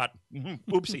 Right, forgot.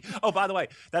 Oopsie. Oh, by the way,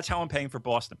 that's how I'm paying for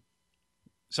Boston.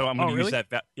 So I'm going to use that.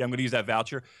 I'm going to use that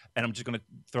voucher, and I'm just going to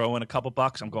throw in a couple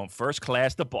bucks. I'm going first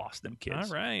class to Boston, kids.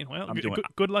 All right. Well,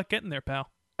 good luck getting there, pal.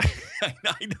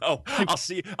 I know. I'll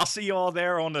see you all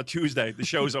there on the Tuesday. The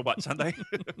show's on what, Sunday?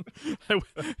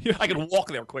 I can walk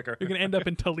there quicker. You're gonna end up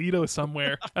in Toledo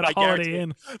somewhere at a Holiday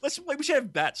Inn. We should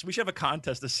have bets. We should have a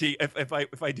contest to see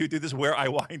if I do this, where I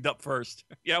wind up first.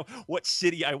 What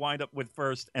city I wind up with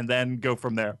first, and then go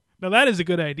from there. Now that is a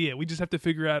good idea. We just have to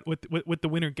figure out what the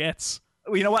winner gets.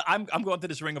 Well, you know what? I'm going to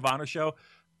this Ring of Honor show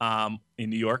in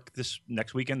New York this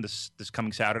next weekend. This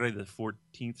coming Saturday, the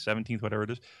 14th, 17th, whatever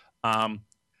it is.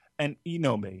 And you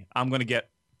know me, I'm going to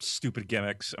get stupid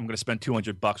gimmicks. I'm going to spend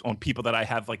 $200 on people that I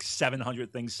have like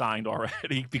 700 things signed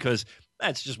already because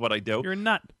that's just what I do. You're a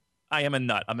nut. I am a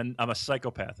nut. I'm a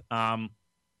psychopath.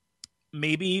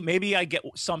 Maybe I get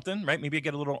something, right? Maybe I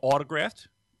get a little autograph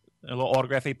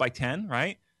 8x10,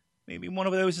 right? Maybe one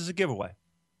of those is a giveaway.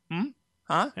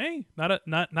 Huh? Hey, not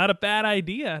a bad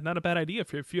idea. Not a bad idea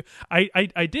for you.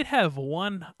 I did have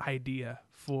one idea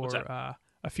for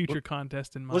a future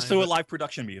contest in mind. Let's do a live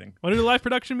production meeting. Want to do a live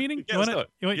production meeting? Yeah, you want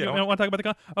to talk about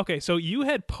the Okay, so you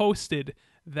had posted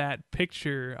that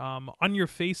picture on your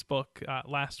Facebook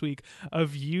last week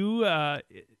of you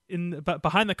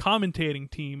behind the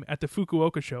commentating team at the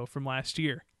Fukuoka show from last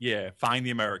year. Yeah, Find the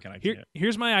American.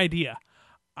 Here's my idea.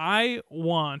 I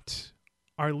want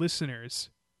our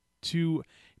listeners to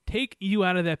take you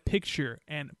out of that picture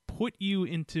and put you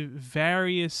into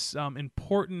various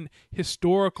important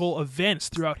historical events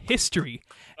throughout history.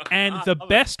 And the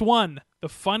best one, the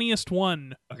funniest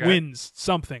one, wins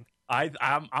something.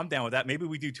 I'm down with that. Maybe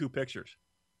we do 2 pictures.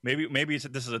 Maybe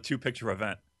this is a 2-picture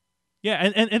event.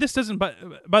 Yeah, and this doesn't.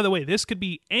 By the way, this could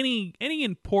be any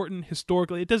important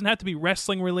historical. It doesn't have to be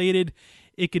wrestling related.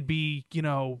 It could be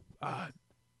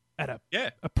at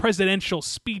a presidential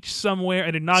speech somewhere,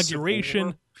 an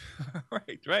inauguration.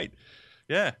 Right.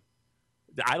 Yeah,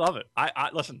 I love it.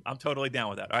 I listen. I'm totally down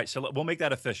with that. All right, so we'll make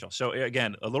that official. So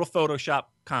again, a little Photoshop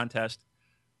contest.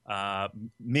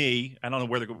 Me, I don't know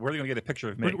where they're going to get a picture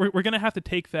of me. We're going to have to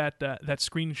take that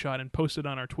screenshot and post it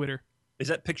on our Twitter. Is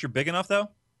that picture big enough though?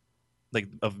 Like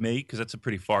of me, because that's a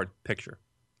pretty far picture.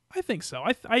 I think so.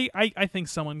 I think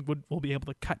someone will be able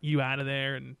to cut you out of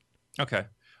there. And okay.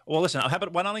 Well, listen.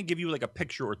 Why don't I give you like a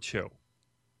picture or 2? All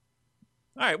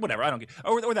right, whatever. I don't get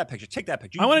or that picture. Take that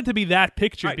picture. I want it to be that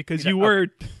picture because you were.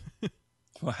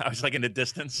 I was like in the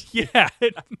distance. Yeah,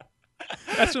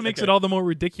 that's what makes it all the more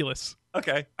ridiculous.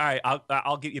 Okay, all right.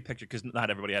 I'll get you a picture because not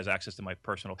everybody has access to my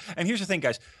personal. And here's the thing,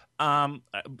 guys.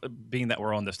 Being that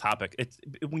we're on this topic, it's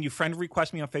when you friend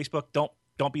request me on Facebook, don't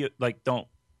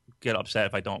get upset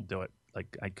if I don't do it,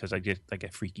 because I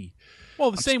get freaky.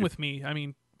 Well, same with me. I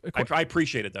mean, I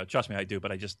appreciate it though. Trust me, I do.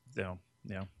 But I just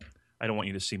I don't want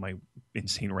you to see my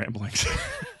insane ramblings.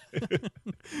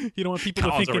 You don't want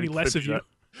people to think any less of you.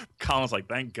 Colin's like,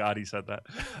 thank God he said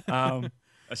that.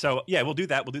 So yeah, we'll do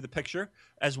that. We'll do the picture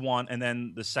as one, and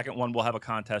then the second one we'll have a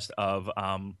contest of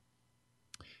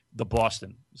the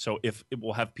Boston. So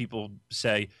we'll have people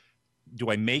say, do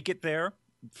I make it there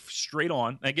straight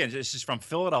on? Again, this is from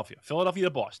Philadelphia to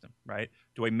Boston, right?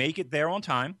 Do I make it there on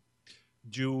time?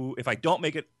 If I don't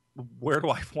make it, where do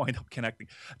I wind up connecting?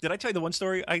 Did I tell you the one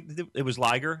story? It was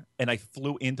Liger, and I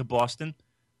flew into Boston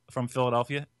from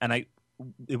Philadelphia, and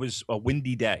it was a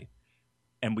windy day,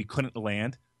 and we couldn't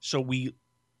land. So we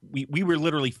were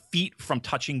literally feet from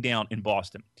touching down in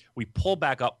Boston. We pull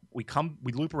back up, we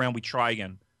loop around, we try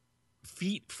again.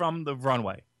 Feet from the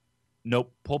runway.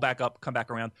 Nope, pull back up, come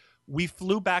back around. We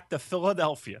flew back to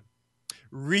Philadelphia,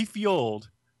 refueled,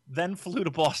 then flew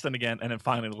to Boston again, and then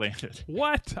finally landed.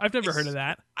 What? I've never heard of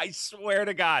that. I swear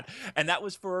to God. And that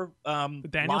was for the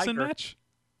Danielson Liger. match?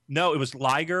 No, it was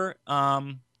Liger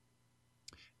and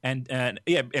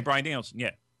Brian Danielson,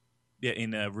 yeah. Yeah,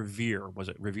 in Revere. Was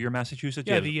it Revere, Massachusetts?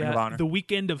 Yeah, the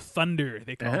Weekend of Thunder,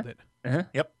 they called it.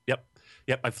 Yep.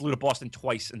 I flew to Boston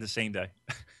twice in the same day.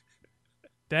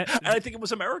 And I think it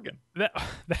was American. That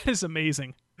is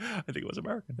amazing. I think it was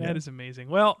American. That is amazing.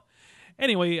 Well,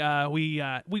 anyway,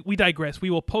 we digress. We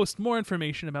will post more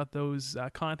information about those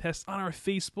contests on our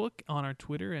Facebook, on our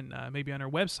Twitter, and maybe on our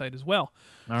website as well.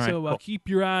 All right, so cool. Keep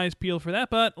your eyes peeled for that.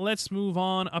 But let's move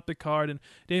on up the card. And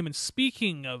Damon,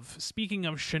 speaking of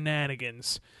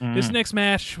shenanigans, this next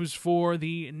match was for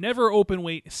the never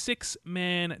openweight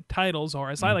 6-man titles, or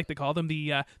as I like to call them,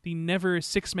 the never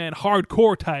 6-man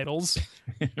hardcore titles.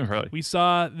 Right. We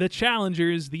saw the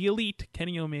challengers, the Elite,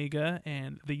 Kenny Omega,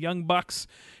 and the Young Bucks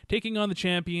taking on the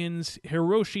champions,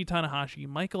 Hiroshi Tanahashi,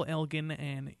 Michael Elgin,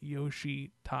 and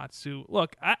Yoshi Tatsu.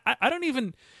 Look, I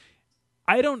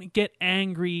don't get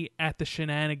angry at the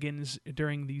shenanigans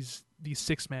during these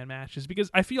 6-man matches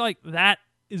because I feel like that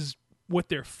is what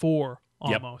they're for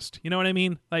almost. Yep. You know what I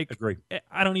mean? Like, agree.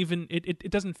 I don't even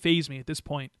it doesn't faze me at this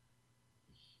point.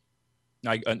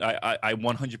 I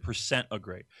 100%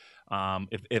 agree.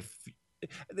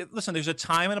 Listen, there's a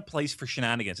time and a place for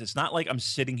shenanigans. It's not like I'm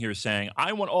sitting here saying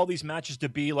I want all these matches to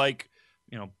be like,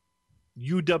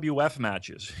 UWF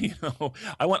matches.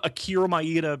 I want Akira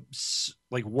Maeda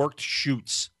like worked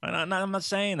shoots. I'm not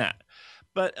saying that,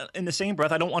 but in the same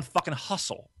breath, I don't want fucking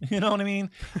hustle. You know what I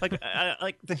mean? Like,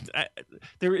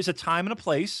 there is a time and a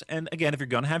place. And again, if you're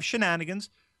gonna have shenanigans,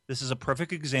 this is a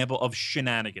perfect example of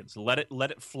shenanigans. Let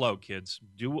it flow, kids.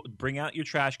 Bring out your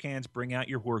trash cans. Bring out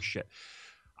your horse shit.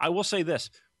 I will say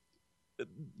this.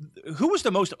 Who was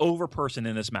the most over person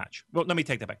in this match? Well, let me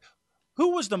take that back.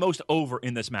 Who was the most over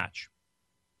in this match?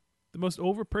 The most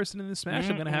over person in this match?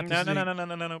 I'm going to have to say...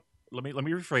 No. Let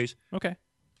me rephrase. Okay.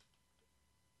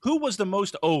 Who was the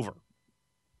most over?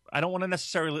 I don't want to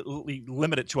necessarily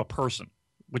limit it to a person,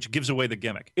 which gives away the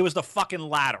gimmick. It was the fucking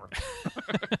ladder.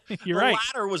 You're right.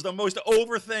 The ladder was the most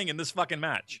over thing in this fucking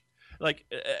match. Like,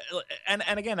 and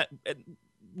again...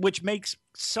 which makes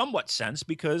somewhat sense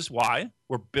because why?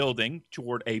 We're building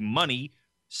toward a money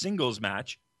singles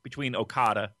match between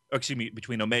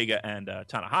between Omega and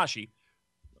Tanahashi.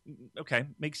 Okay,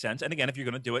 makes sense. And again, if you're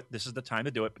going to do it, this is the time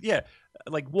to do it. But yeah,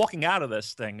 like walking out of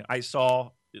this thing, I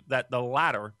saw that the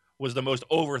ladder was the most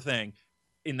over thing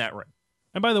in that ring.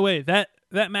 And by the way, that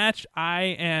match, I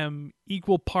am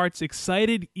equal parts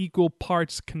excited, equal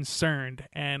parts concerned,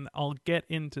 and I'll get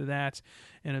into that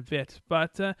in a bit.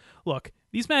 But look,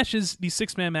 these matches, these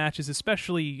 6-man matches,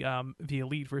 especially the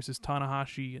Elite versus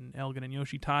Tanahashi and Elgin and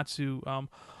Yoshitatsu,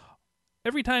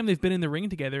 every time they've been in the ring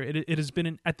together, it has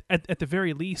been, at the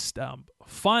very least,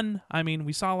 fun. I mean,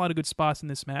 we saw a lot of good spots in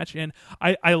this match, and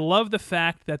I love the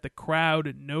fact that the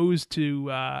crowd knows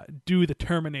to do the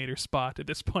Terminator spot at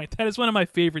this point. That is one of my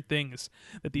favorite things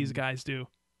that these guys do.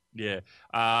 Yeah.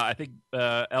 I think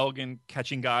Elgin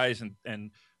catching guys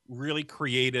and really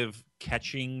creative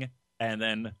catching, and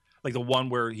then like the one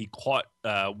where he caught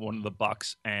one of the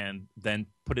Bucks and then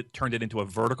turned it into a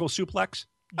vertical suplex.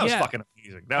 That was fucking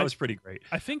amazing. That was pretty great.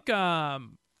 I think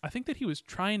that he was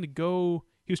trying to go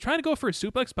for a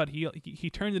suplex, but he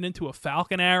turned it into a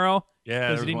Falcon Arrow. Yeah,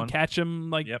 because he didn't catch him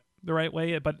the right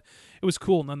way. But it was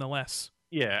cool nonetheless.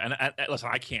 Yeah, and listen,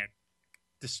 I can't.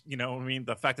 You know what I mean?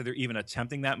 The fact that they're even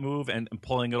attempting that move and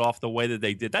pulling it off the way that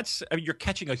they did, you're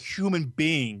catching a human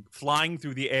being flying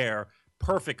through the air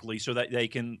perfectly so that they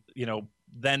can,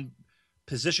 then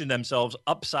position themselves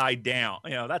upside down.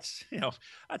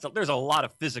 There's a lot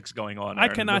of physics going on there. I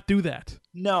cannot do that.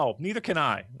 No, neither can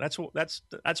I. That's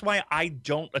why I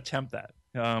don't attempt that.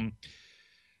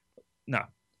 No.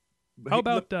 How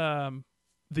about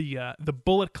the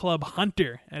Bullet Club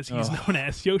Hunter, as he's known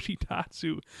as,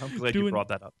 Yoshitatsu? I'm glad you brought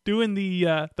that up. Doing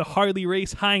the Harley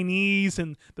Race high knees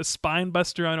and the spine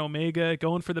buster on Omega,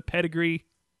 going for the pedigree.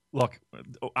 Look,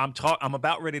 I'm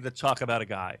about ready to talk about a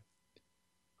guy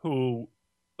who,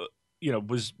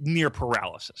 was near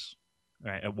paralysis,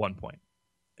 right, at one point,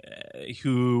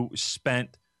 who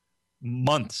spent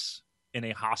months in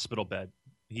a hospital bed.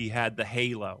 He had the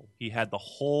halo. He had the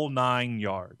whole 9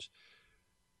 yards.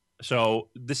 So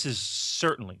this is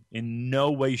certainly in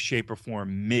no way, shape, or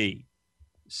form me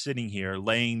sitting here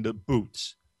laying the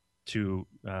boots to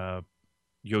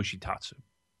Yoshitatsu.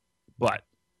 But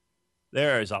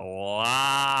there is a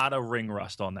lot of ring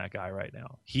rust on that guy right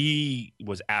now. He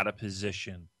was out of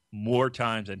position more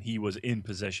times than he was in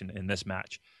position in this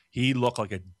match. He looked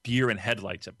like a deer in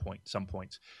headlights at some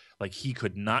points. Like he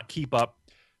could not keep up.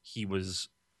 He looked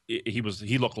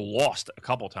lost a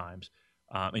couple times.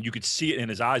 And you could see it in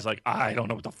his eyes, like, I don't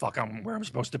know what the fuck where I'm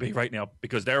supposed to be right now,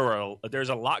 because there's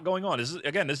a lot going on. This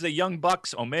is a Young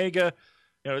Bucks, Omega,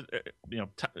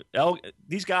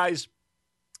 these guys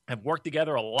have worked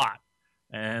together a lot,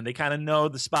 and they kind of know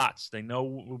the spots. They know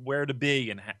where to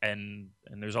be, and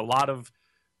there's a lot of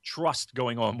trust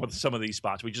going on with some of these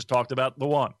spots. We just talked about the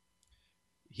one.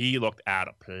 He looked out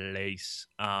of place,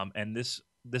 and this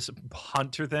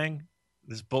Hunter thing.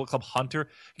 This Bullet Club Hunter.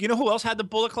 You know who else had the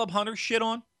Bullet Club Hunter shit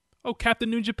on? Oh, Captain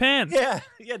New Japan. Yeah.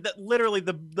 Literally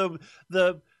the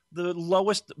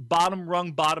lowest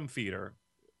bottom feeder,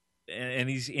 and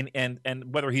he's in,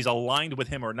 and whether he's aligned with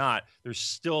him or not, there's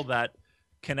still that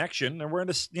connection. And we're in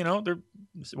this, they're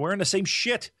wearing the same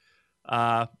shit.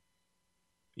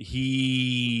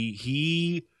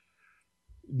 He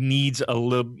needs a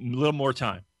little more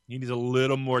time. He needs a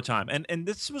little more time. And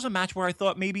this was a match where I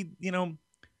thought maybe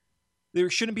there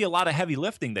shouldn't be a lot of heavy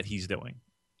lifting that he's doing.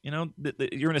 You're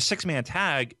in a 6-man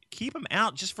tag. Keep him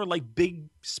out just for like big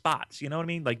spots. You know what I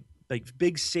mean? Like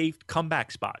big, safe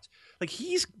comeback spots. Like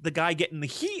he's the guy getting the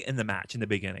heat in the match in the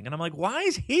beginning, and I'm like, why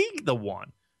is he the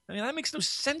one? I mean, that makes no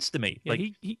sense to me. Yeah,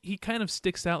 like he kind of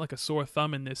sticks out like a sore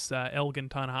thumb in this Elgin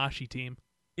Tanahashi team.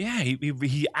 Yeah,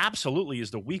 he absolutely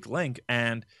is the weak link.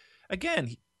 And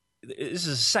again, this is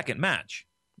a second match.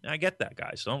 I get that,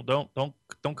 guys. So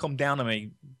don't come down to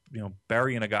me,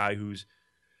 burying a guy who's,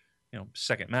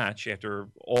 second match after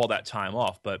all that time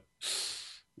off. But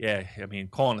yeah, I mean,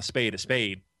 calling a spade,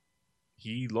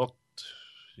 he looked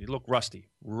rusty.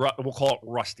 We'll call it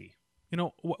rusty.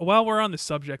 While we're on the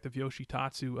subject of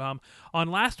Yoshitatsu,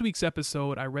 on last week's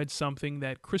episode, I read something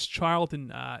that Chris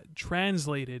Charlton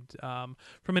translated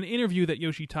from an interview that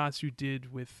Yoshitatsu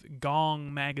did with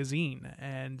Gong Magazine.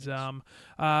 And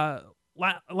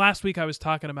last week I was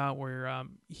talking about where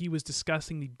he was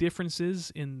discussing the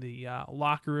differences in the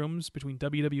locker rooms between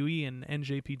WWE and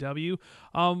NJPW.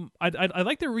 I'd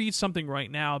like to read something right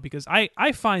now because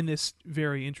I find this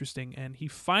very interesting, and he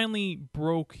finally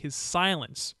broke his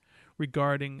silence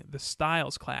regarding the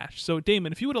Styles Clash. So,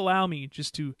 Damon, if you would allow me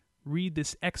just to read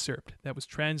this excerpt that was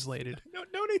translated.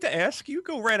 No need to ask. You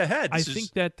go right ahead. I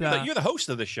think that you're the host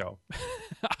of the show.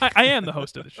 I am the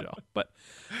host of the show. But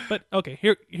okay,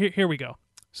 here we go.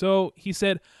 So he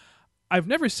said, "I've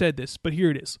never said this, but here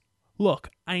it is. Look,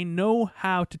 I know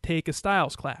how to take a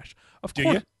Styles Clash. Of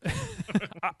course,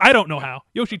 I don't know how.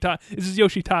 This is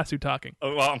Yoshitatsu talking.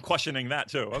 Oh, well, I'm questioning that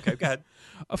too. Okay, go ahead.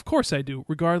 Of course I do,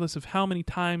 regardless of how many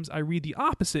times I read the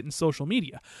opposite in social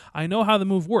media. I know how the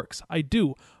move works. I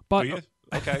do, but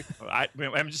Okay,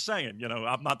 I'm just saying. You know,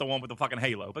 I'm not the one with the fucking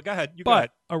halo. But go ahead. Go ahead.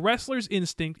 But a wrestler's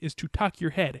instinct is to tuck your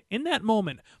head. In that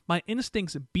moment, my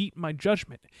instincts beat my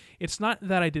judgment. It's not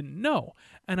that I didn't know,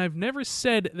 and I've never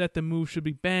said that the move should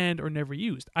be banned or never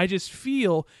used. I just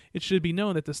feel it should be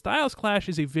known that the Styles Clash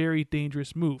is a very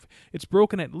dangerous move. It's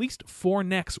broken at least 4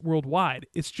 necks worldwide.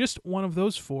 It's just one of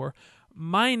those 4.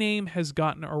 My name has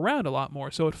gotten around a lot more,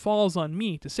 so it falls on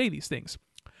me to say these things.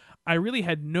 I really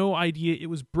had no idea it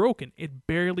was broken. It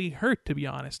barely hurt, to be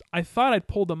honest. I thought I'd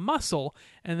pulled a muscle,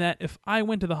 and that if I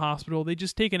went to the hospital, they'd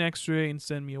just take an x-ray and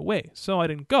send me away. So I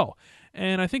didn't go.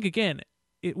 And I think, again,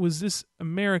 it was this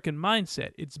American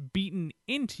mindset. It's beaten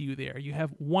into you there. You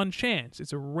have one chance.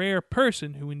 It's a rare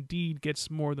person who indeed gets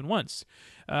more than once.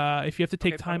 If you have to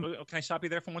take time... Can I stop you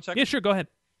there for 1 second? Yeah, sure, go ahead.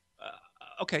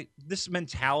 Okay, this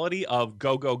mentality of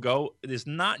go, go, go is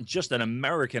not just an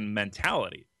American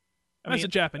mentality. That's a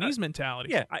Japanese mentality.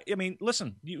 Yeah, I mean,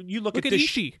 listen, you look at this.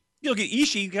 Ishii. You look at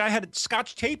Ishii. The guy had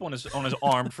Scotch tape on his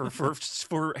arm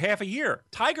for half a year.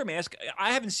 Tiger Mask.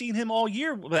 I haven't seen him all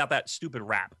year without that stupid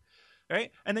rap,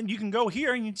 right? And then you can go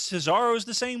here, and Cesaro's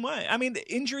the same way. I mean,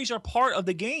 the injuries are part of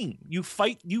the game. You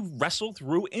fight, you wrestle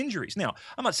through injuries. Now,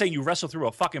 I'm not saying you wrestle through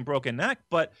a fucking broken neck,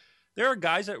 but there are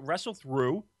guys that wrestle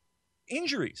through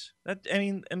injuries.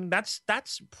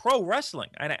 That's pro wrestling,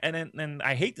 and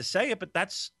I hate to say it, but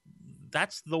that's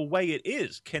the way it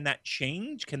is. Can that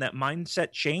change? Can that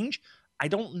mindset change? I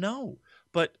don't know.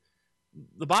 But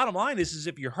the bottom line is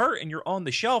if you're hurt and you're on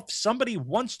the shelf, somebody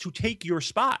wants to take your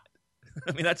spot.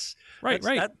 I mean, that's right.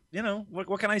 That,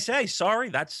 what can I say? Sorry,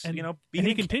 that's and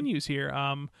he continues here.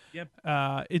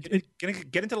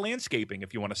 Get into landscaping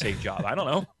if you want a safe job. I don't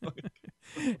know.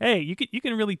 Hey, you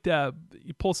can really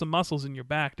you pull some muscles in your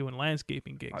back doing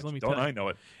landscaping gigs. Let me tell you. I know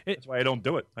it. That's why I don't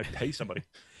do it. I pay somebody.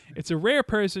 It's a rare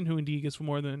person who indeed gets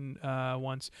more than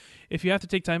once. If you have to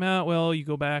take time out, well, you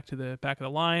go back to the back of the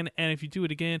line, and if you do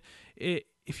it again,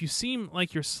 if you seem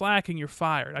like you're slacking, you're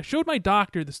fired. I showed my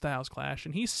doctor the Styles Clash,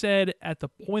 and he said at the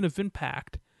point of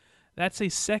impact, that's a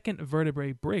second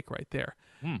vertebrae break right there.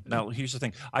 Now, here's the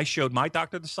thing. I showed my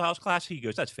doctor the Styles Clash. He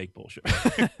goes, that's fake bullshit.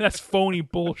 That's phony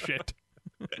bullshit.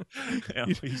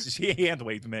 He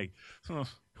hand-waved me.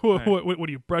 What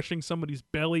are you, brushing somebody's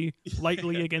belly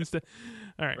lightly against it?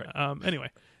 All right. Anyway.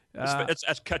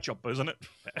 That's ketchup, isn't it?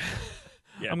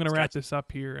 Yeah, I'm going to wrap this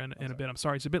up here in a bit. I'm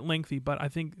sorry. It's a bit lengthy, but I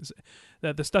think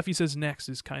that the stuff he says next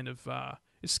is kind of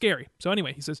is scary. So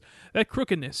anyway, he says, that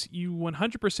crookedness, you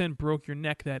 100% broke your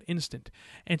neck that instant.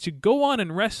 And to go on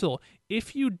and wrestle,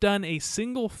 if you'd done a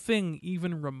single thing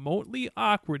even remotely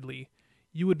awkwardly,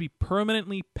 you would be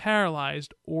permanently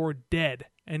paralyzed or dead.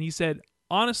 And he said,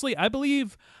 honestly, I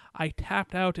believe I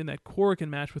tapped out in that Korakuen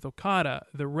match with Okada,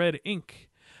 the Red Ink.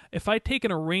 If I'd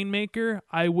taken a Rainmaker,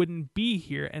 I wouldn't be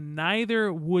here, and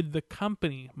neither would the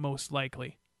company, most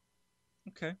likely.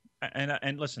 Okay.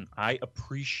 And listen, I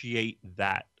appreciate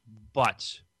that.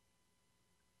 But,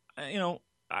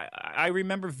 I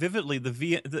remember vividly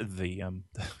I'm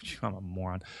a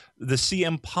moron. The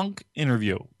CM Punk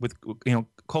interview with,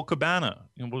 Colt Cabana.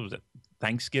 What was it?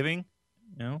 Thanksgiving?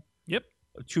 Yep.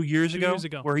 2 years ago,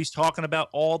 where he's talking about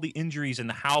all the injuries and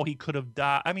how he could have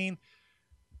died. I mean,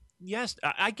 yes,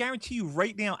 I guarantee you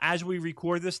right now, as we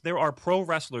record this, there are pro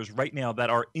wrestlers right now that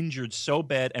are injured so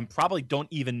bad and probably don't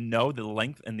even know the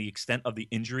length and the extent of the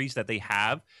injuries that they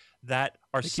have that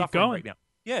are suffering right now.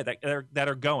 Yeah, that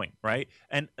are going, right?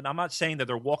 And I'm not saying that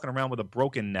they're walking around with a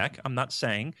broken neck. I'm not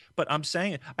saying, but I'm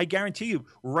saying I guarantee you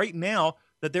right now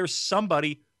that there's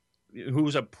somebody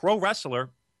who's a pro wrestler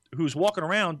who's walking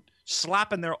around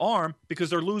slapping their arm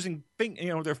because they're losing,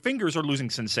 their fingers are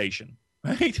losing sensation,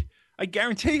 right? I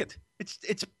guarantee it.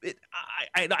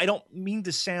 I don't mean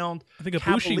to sound. I think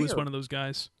Ibushi was one of those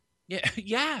guys.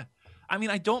 Yeah. I mean,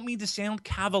 I don't mean to sound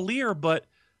cavalier, but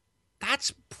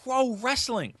that's pro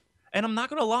wrestling, and I'm not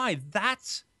going to lie.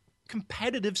 That's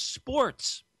competitive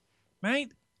sports, right?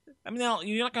 I mean, now,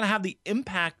 you're not going to have the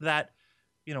impact that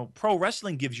pro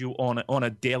wrestling gives you on a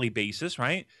daily basis,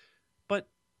 right? But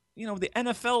the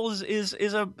NFL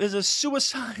is a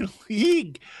suicide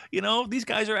league. These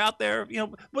guys are out there.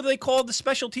 What do they call the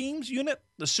special teams unit?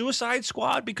 The Suicide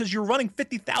Squad, because you're running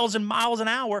 50,000 miles an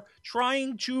hour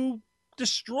trying to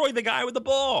destroy the guy with the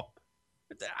ball.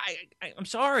 I'm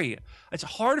sorry. It's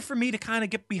hard for me to kind of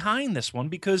get behind this one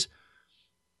because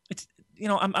it's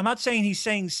I'm not saying he's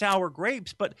saying sour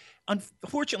grapes, but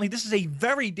unfortunately, this is a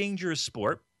very dangerous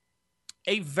sport.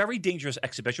 A very dangerous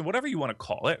exhibition, whatever you want to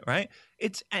call it, right?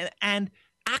 It's and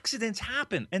accidents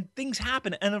happen and things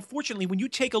happen. And unfortunately, when you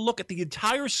take a look at the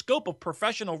entire scope of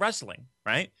professional wrestling,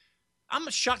 right? I'm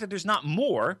shocked that there's not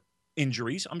more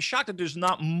injuries. I'm shocked that there's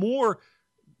not more,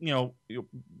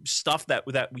 stuff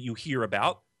that you hear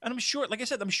about. And I'm sure, like I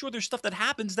said, I'm sure there's stuff that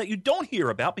happens that you don't hear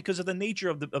about because of the nature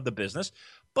of the business.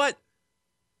 But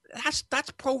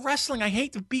that's pro wrestling. I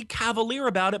hate to be cavalier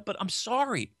about it, but I'm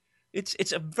sorry.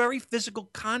 It's a very physical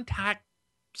contact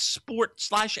sport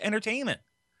 / entertainment.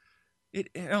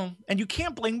 And you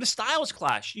can't blame the Styles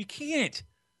Clash. You can't.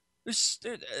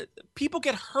 People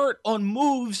get hurt on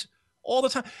moves all the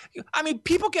time. I mean,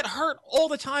 people get hurt all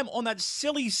the time on that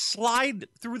silly slide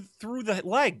through the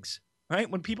legs, right?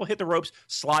 When people hit the ropes,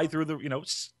 slide through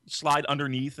slide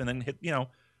underneath and then hit,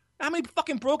 how many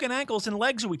fucking broken ankles and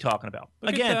legs are we talking about?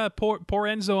 Look at poor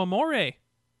Enzo Amore.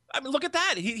 I mean, look at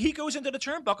that. He goes into the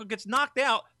turnbuckle, gets knocked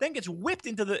out, then gets whipped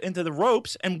into the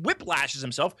ropes and whiplashes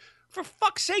himself. For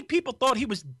fuck's sake, people thought he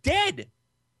was dead.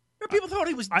 People thought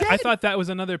he was dead. I thought that was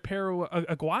another Perro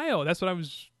Aguayo. That's what I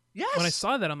was. Yes. When I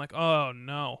saw that, I'm like, oh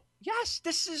no. Yes,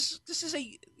 this is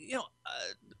a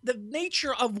the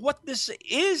nature of what this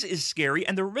is scary,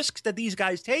 and the risks that these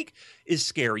guys take is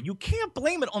scary. You can't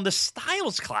blame it on the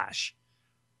Styles Clash.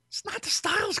 It's not the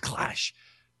Styles Clash.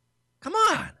 Come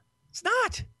on, it's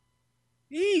not.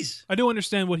 Jeez. I do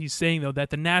understand what he's saying, though, that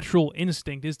the natural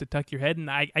instinct is to tuck your head,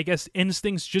 and I guess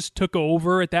instincts just took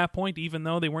over at that point, even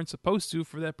though they weren't supposed to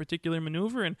for that particular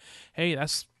maneuver, and hey,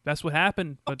 that's what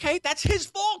happened. But okay, that's his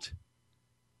fault.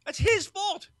 That's his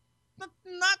fault.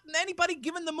 Not anybody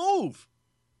given the move.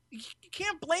 You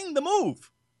can't blame the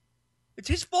move. It's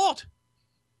his fault.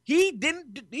 He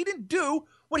didn't do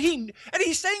what and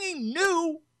he's saying he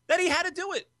knew that he had to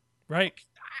do it. Right.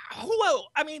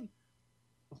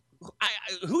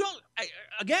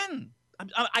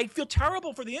 I feel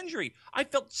terrible for the injury. I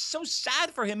felt so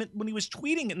sad for him when he was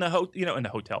tweeting in the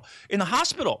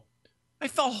hospital. I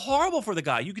felt horrible for the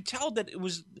guy. You could tell that it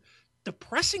was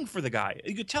depressing for the guy.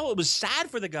 You could tell it was sad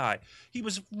for the guy. He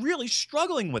was really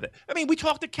struggling with it. I mean, we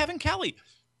talked to Kevin Kelly.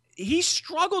 He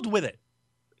struggled with it.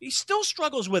 He still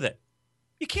struggles with it.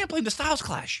 You can't blame the Styles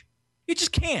Clash. You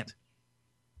just can't.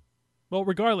 Well,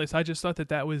 regardless, I just thought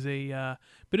that was a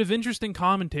bit of interesting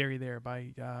commentary there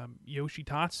by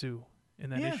Yoshitatsu in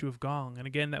that issue of Gong. And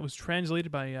again, that was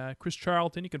translated by Chris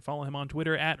Charlton. You can follow him on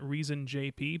Twitter at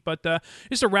ReasonJP. But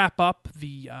just to wrap up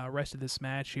the rest of this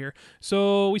match here.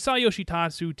 So we saw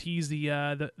Yoshitatsu tease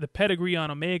the pedigree on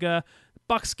Omega.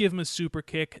 Bucks give him a super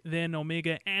kick. Then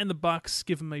Omega and the Bucks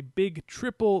give him a big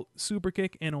triple super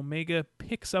kick, and Omega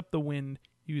picks up the win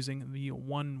using the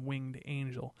one-winged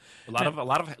angel. A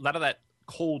lot of that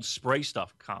cold spray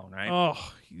stuff, Colin, right?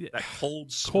 Oh, that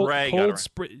cold spray, cold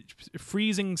spray,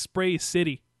 freezing spray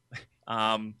city.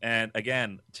 And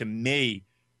again, to me,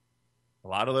 a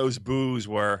lot of those boos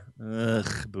were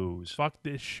boos. Fuck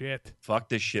this shit. Fuck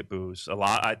this shit boos. A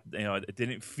lot. It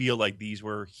didn't feel like these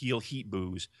were heel heat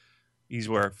boos. These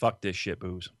were fuck this shit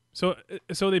boos. So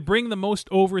they bring the most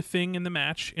over thing in the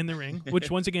match in the ring,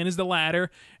 which once again is the ladder,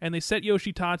 and they set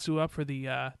Yoshitatsu up for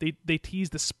the they tease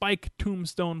the spike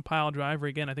tombstone pile driver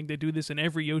again. I think they do this in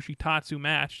every Yoshitatsu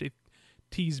match. They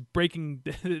tease breaking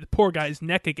the poor guy's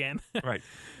neck again. Right.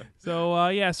 So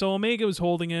Omega was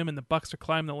holding him, and the Bucks are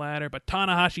climbing the ladder, but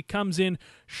Tanahashi comes in,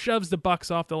 shoves the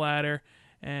Bucks off the ladder,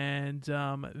 and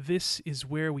this is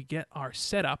where we get our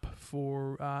setup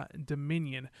for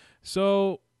Dominion.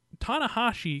 So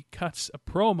Tanahashi cuts a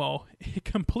promo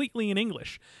completely in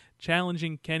English,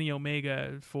 challenging Kenny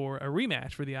Omega for a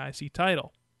rematch for the IC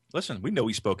title. Listen, we know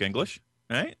he spoke English,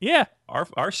 right? Yeah.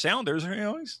 Our sounders,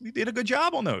 he did a good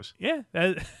job on those. Yeah,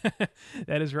 that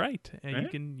is right. And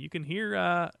right? you can hear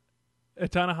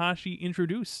Tanahashi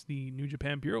introduce the New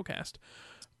Japan Bureaucast.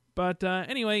 But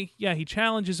anyway, yeah, he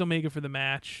challenges Omega for the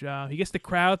match. He gets the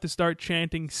crowd to start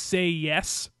chanting, "Say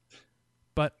yes."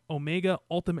 But Omega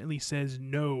ultimately says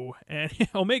no. And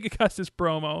Omega cuts this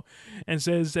promo and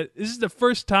says that this is the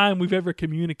first time we've ever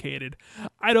communicated.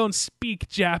 I don't speak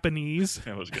Japanese.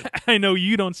 That was good. I know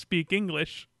you don't speak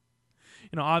English.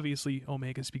 Obviously,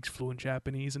 Omega speaks fluent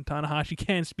Japanese, and Tanahashi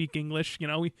can speak English.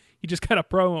 He just cut a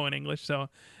promo in English, so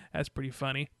that's pretty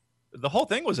funny. The whole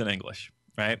thing was in English,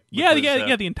 right? Yeah,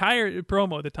 the entire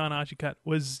promo that Tanahashi cut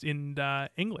was in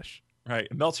English. Right.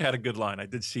 Meltzer had a good line. I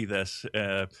did see this.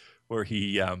 Where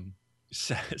he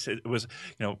says it was,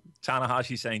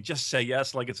 Tanahashi saying, "Just say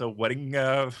yes," like it's a wedding.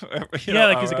 Like he's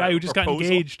a guy who just proposal. got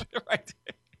engaged. Right.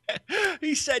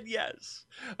 He said yes.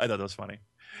 I thought that was funny.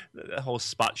 That whole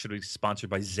spot should be sponsored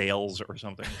by Zales or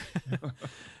something.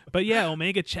 But yeah,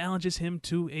 Omega challenges him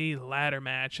to a ladder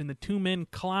match, and the two men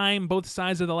climb both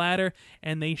sides of the ladder,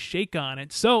 and they shake on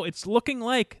it. So it's looking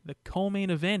like the co-main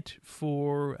event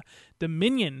for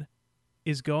Dominion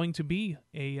is going to be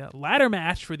a ladder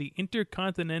match for the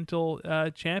Intercontinental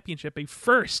Championship, a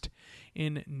first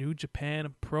in New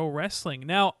Japan Pro Wrestling.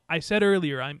 Now, I said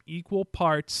earlier, I'm equal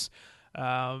parts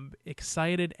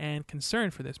excited and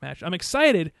concerned for this match. I'm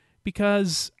excited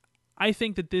because I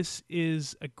think that this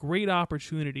is a great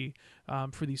opportunity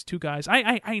for these two guys.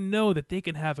 I know that they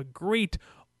can have a great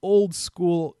old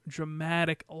school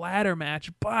dramatic ladder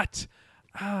match, but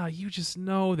you just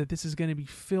know that this is going to be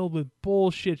filled with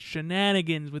bullshit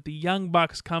shenanigans with the Young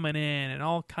Bucks coming in and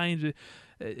all kinds of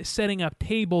setting up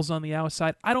tables on the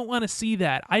outside. I don't want to see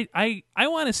that. I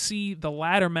want to see the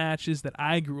ladder matches that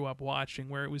I grew up watching,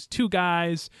 where it was two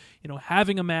guys,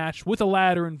 having a match with a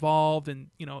ladder involved, and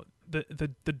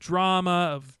the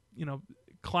drama of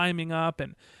climbing up,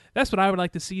 and that's what I would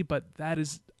like to see. But that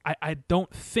is, I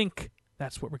don't think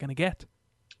that's what we're going to get.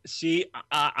 See,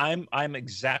 I'm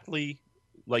exactly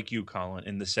like you, Colin,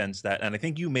 in the sense that, and I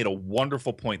think you made a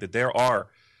wonderful point, that there are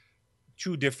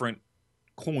two different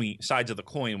sides of the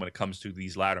coin when it comes to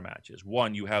these ladder matches.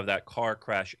 One, you have that car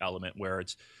crash element where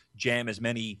it's jam as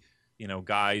many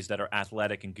guys that are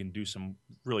athletic and can do some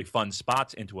really fun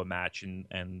spots into a match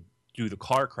and do the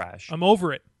car crash. I'm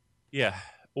over it. Yeah.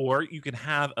 Or you can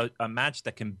have a match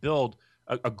that can build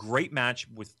a great match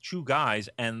with two guys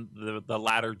and the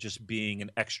ladder just being an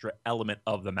extra element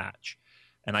of the match.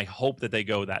 And I hope that they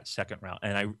go that second round.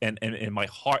 And my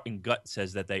heart and gut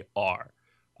says that they are.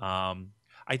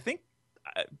 I think,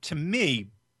 to me,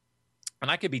 and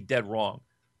I could be dead wrong,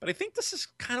 but I think this is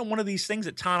kind of one of these things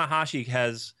that Tanahashi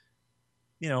has,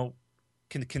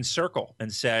 can circle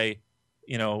and say,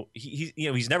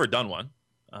 he's never done one,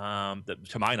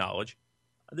 to my knowledge.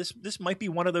 This might be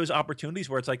one of those opportunities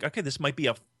where it's like, okay, this might be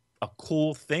a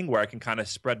cool thing where I can kind of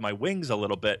spread my wings a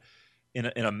little bit in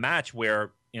a match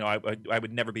where I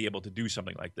would never be able to do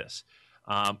something like this.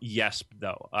 Yes,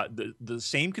 though, the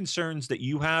same concerns that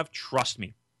you have, trust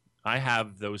me, I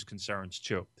have those concerns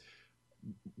too.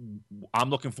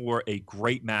 I'm looking for a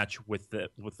great match with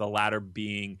the ladder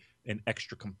being an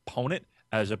extra component,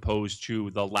 as opposed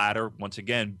to the ladder once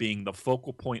again being the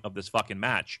focal point of this fucking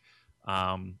match.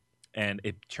 And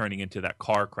it turning into that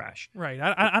car crash. Right.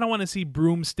 I don't want to see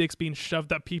broomsticks being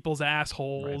shoved up people's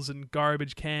assholes, right, and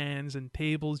garbage cans and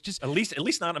tables. Just at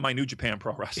least not in my New Japan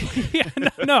Pro Wrestling. Yeah,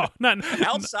 no, not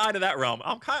outside of that realm.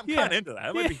 I'm kind of into that.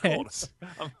 That might be cool.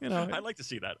 I'd like to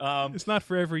see that. It's not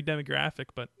for every demographic,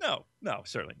 but no,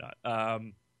 certainly not.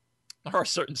 There are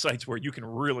certain sites where you can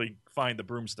really find the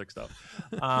broomstick stuff.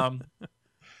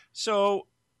 So.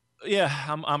 Yeah,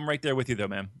 I'm right there with you though,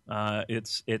 man.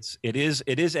 It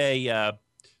is a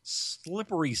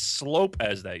slippery slope,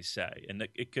 as they say, and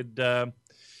it could. I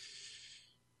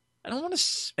don't want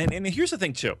to. And here's the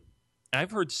thing too. I've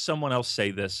heard someone else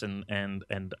say this, and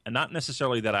not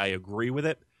necessarily that I agree with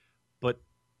it, but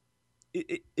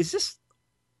is this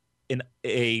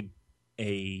a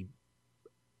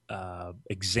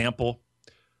example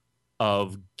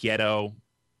of Gedo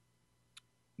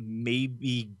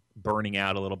maybe burning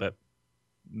out a little bit,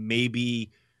 maybe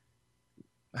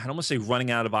I don't want to say running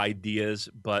out of ideas,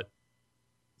 but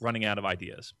running out of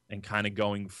ideas and kind of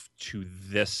going to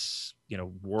this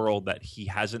world that he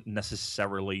hasn't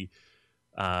necessarily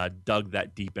dug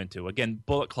that deep into. Again,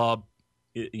 Bullet Club,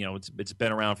 it's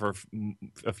been around for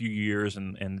a few years,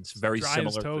 and it's very dry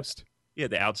similar. As toast.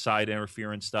 The outside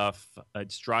interference stuff.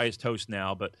 It's dry as toast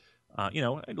now, but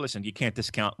listen, you can't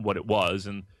discount what it was,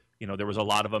 and there was a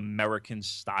lot of American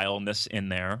styleness in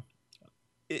there.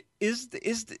 Is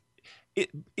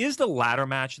the ladder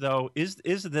match though? Is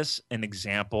this an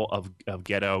example of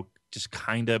Gedo just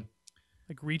kind of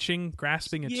like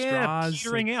grasping at straws,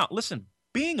 peering out? Listen,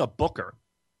 being a booker,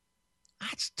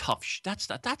 that's tough. That's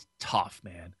tough,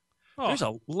 man. Oh.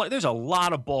 There's a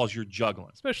lot of balls you're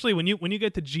juggling, especially when you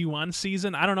get to G1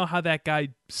 season. I don't know how that guy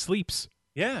sleeps.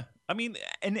 Yeah. I mean,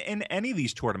 in any of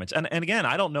these tournaments, and again,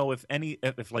 I don't know if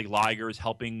like Liger is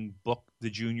helping book the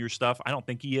junior stuff. I don't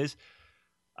think he is.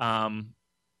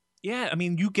 Yeah, I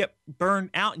mean, you get burned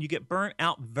out, and you get burnt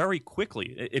out very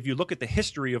quickly. If you look at the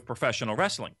history of professional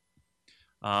wrestling,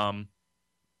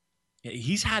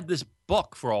 he's had this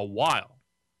book for a while.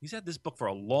 He's had this book for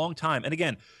a long time. And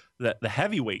again, the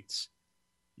heavyweights,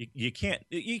 you can't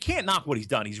knock what he's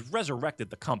done. He's resurrected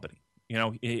the company.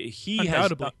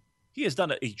 He has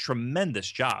done a tremendous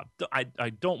job. I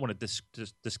don't want to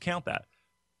discount that.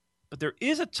 But there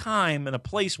is a time and a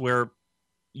place where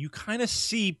you kind of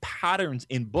see patterns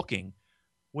in booking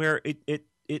where it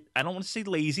I don't want to say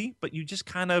lazy, but you just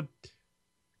kind of,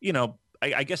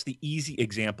 I guess the easy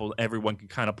example everyone can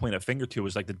kind of point a finger to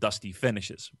is like the Dusty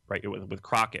finishes, right, with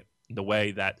Crockett. The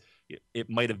way that, it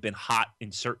might have been hot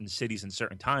in certain cities and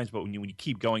certain times, but when you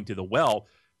keep going to the well,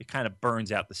 it kind of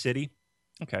burns out the city.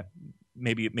 Okay,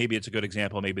 maybe it's a good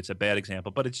example, maybe it's a bad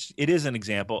example, but it is an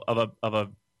example of a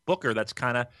booker that's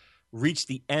kind of reached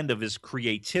the end of his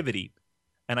creativity.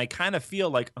 And I kind of feel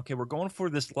like, okay, we're going for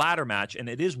this ladder match, and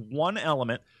it is one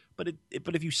element, but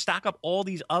if you stack up all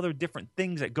these other different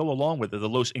things that go along with it, the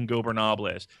Los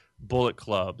Ingobernables, Bullet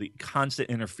Club, the constant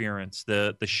interference,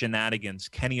 the shenanigans,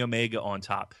 Kenny Omega on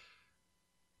top,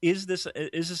 is this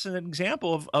an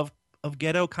example of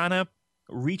Gedo kind of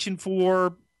reaching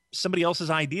for somebody else's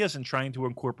ideas and trying to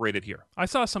incorporate it here? I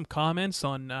saw some comments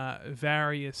on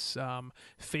various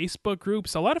Facebook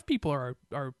groups. A lot of people are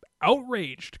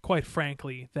outraged, quite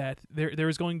frankly, that there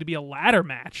is going to be a ladder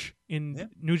match in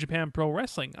New Japan Pro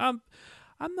Wrestling. I'm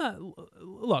not.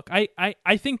 Look,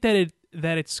 I think that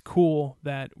it's cool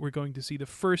that we're going to see the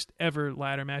first ever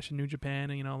ladder match in New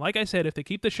Japan. And, like I said, if they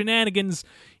keep the shenanigans,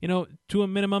 to a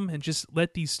minimum and just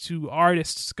let these two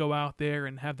artists go out there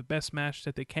and have the best match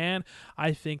that they can,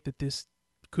 I think that this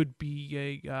could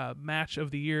be a match of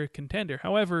the year contender.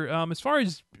 However, as far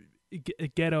as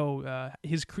Gedo,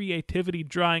 his creativity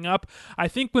drying up, I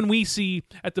think when we see,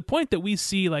 at the point that we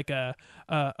see like a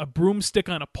broomstick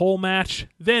on a pole match,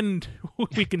 then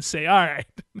we can say, all right,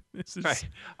 this is right.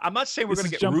 I'm not saying we're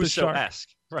going to get Russo-esque.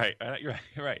 Right. You're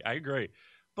right. I agree.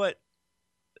 But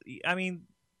I mean,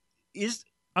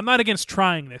 I'm not against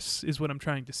trying this, is what I'm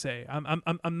trying to say.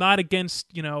 I'm not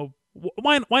against,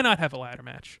 why not have a ladder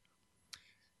match?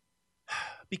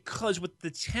 Because with the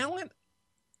talent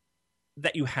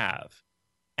that you have,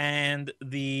 and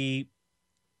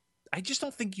I just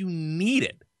don't think you need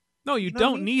it. No, you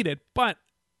don't need it. But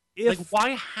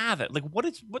why have it? What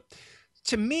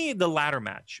to me, the ladder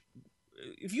match.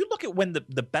 If you look at when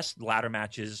the best ladder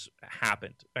matches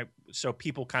happened, right? So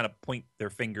people kind of point their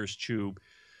fingers to,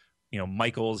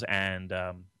 Michaels and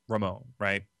Ramon,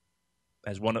 right,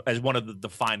 as one of the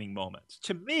defining moments.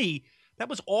 To me, that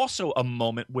was also a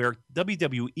moment where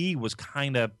WWE was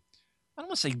kind of, I don't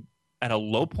want to say at a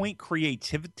low point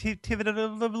creativity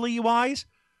wise,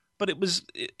 but it was,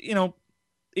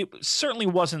 it certainly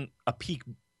wasn't a peak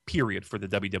period for the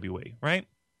WWE, right?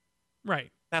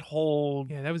 Right. That whole...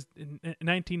 Yeah, that was in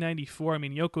 1994. I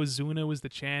mean, Yokozuna was the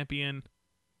champion.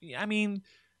 I mean,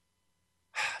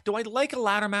 do I like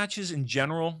ladder matches in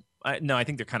general? No, I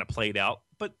think they're kind of played out.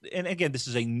 But, and again, this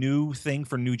is a new thing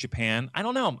for New Japan. I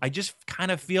don't know. I just kind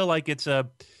of feel like it's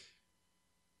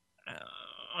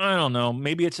I don't know.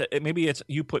 Maybe it's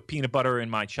you put peanut butter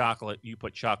in my chocolate, you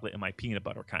put chocolate in my peanut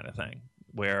butter kind of thing,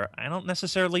 where I don't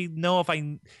necessarily know if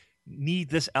I need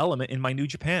this element in my New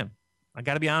Japan. I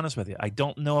got to be honest with you. I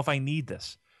don't know if I need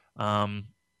this. I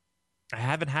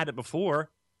haven't had it before.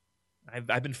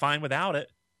 I've been fine without it.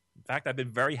 In fact, I've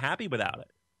been very happy without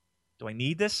it. Do I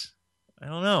need this? I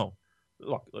don't know.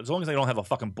 Look, as long as I don't have a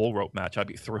fucking bull rope match, I'd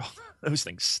be thrilled. Those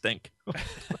things stink.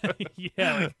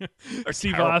 Yeah, like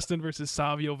Steve Austin versus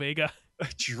Savio Vega.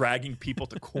 Dragging people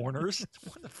to corners.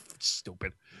 What the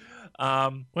stupid.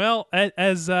 Well,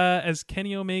 as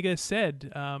Kenny Omega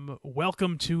said,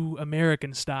 welcome to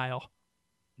American style.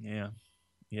 Yeah.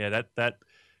 That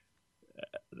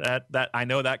I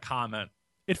know that comment.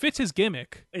 It fits his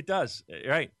gimmick. It does,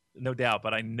 right? No doubt.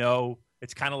 But I know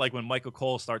it's kind of like when Michael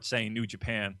Cole starts saying New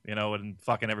Japan, and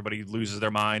fucking everybody loses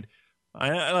their mind.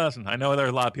 Listen, I know there are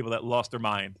a lot of people that lost their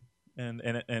mind, and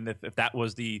if that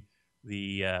was the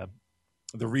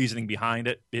reasoning behind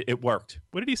it, it worked.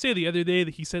 What did he say the other day?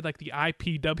 That he said like the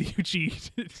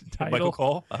IPWG title. Michael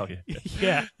Cole? Oh yeah.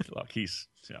 Yeah. Look, he's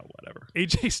whatever.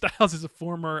 AJ Styles is a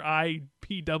former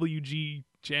IPWG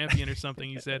champion or something.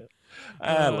 He said.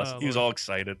 Listen, he was all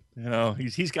excited.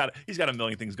 He's got a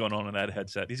million things going on in that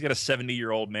headset. He's got a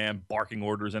 70-year-old man barking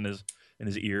orders in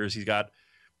his ears. He's got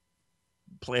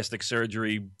plastic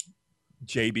surgery,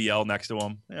 JBL next to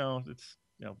him. It's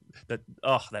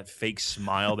that fake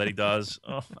smile that he does.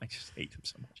 Oh, I just hate him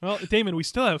so much. Well, Damon, we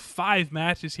still have 5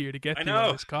 matches here to get through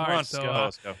on this card. Come on, so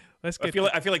let's go.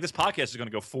 I feel like this podcast is going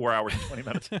to go 4 hours and 20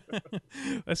 minutes.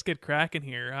 Let's get cracking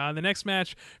here. The next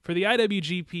match for the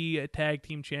IWGP Tag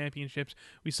Team Championships,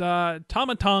 we saw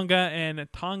Tama Tonga and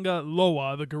Tonga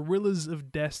Loa, the Gorillas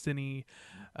of Destiny,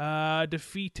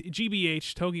 defeat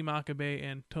GBH, Togi Makabe,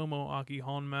 and Tomoaki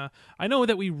Honma. I know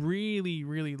that we really,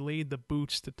 really laid the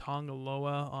boots to Tonga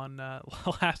Loa on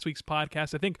last week's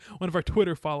podcast. I think one of our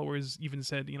Twitter followers even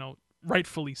said,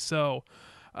 rightfully so.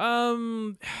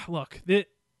 Look,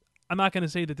 I'm not going to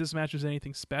say that this match was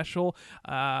anything special.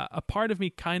 A part of me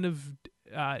kind of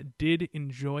did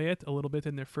enjoy it a little bit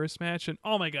in their first match. And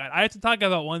oh my God, I have to talk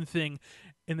about one thing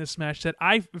in this match that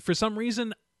for some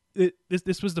reason,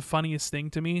 this was the funniest thing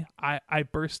to me. I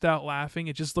burst out laughing.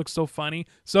 It just looks so funny.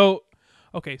 So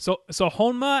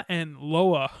Honma and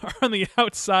Loa are on the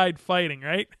outside fighting,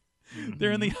 right? Mm-hmm.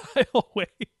 They're in the aisleway,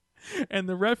 and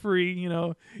the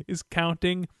referee, is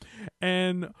counting,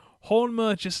 and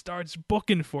Honma just starts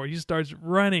booking for it. He just starts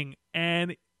running,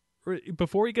 and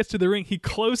before he gets to the ring, he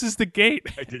closes the gate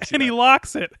and he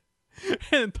locks it.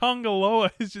 And Tonga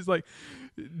Loa is just like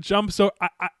jumps. So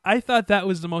I thought that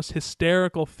was the most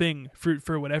hysterical thing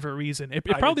for whatever reason. It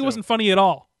probably wasn't funny at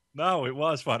all. No, it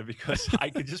was funny because I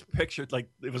could just picture, like,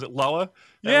 was it Loa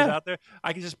that was out there?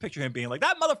 I could just picture him being like,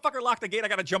 that motherfucker locked the gate. I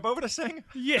got to jump over this thing.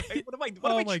 Yeah. Hey,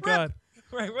 oh my God.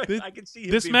 Right. I can see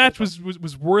him. This match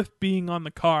was worth being on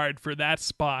the card for that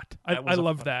spot. I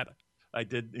love that. I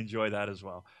did enjoy that as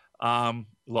well.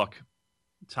 Look,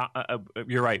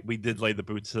 you're right. We did lay the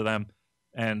boots to them,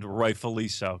 and rightfully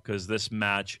so, because this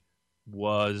match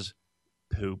was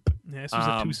poop. Yeah, this was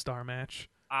a 2-star match.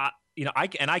 I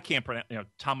can't pronounce,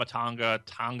 Tonga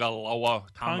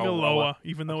Loa,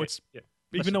 even though it's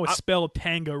spelled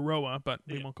Tangaroa, but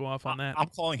we won't go off on that. I'm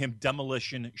calling him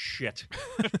Demolition Shit.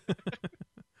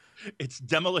 It's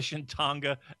Demolition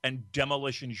Tonga and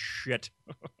Demolition Shit.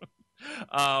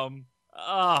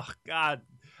 Oh God.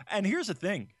 And here's the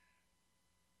thing.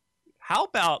 How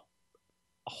about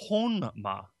Honma?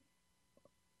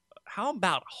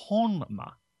 Honma,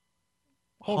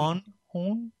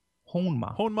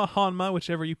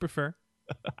 whichever you prefer.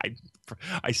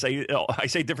 I say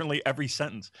differently every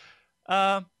sentence.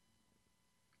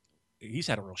 He's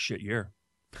had a real shit year.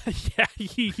 Yeah,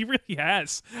 he really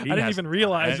has. I didn't even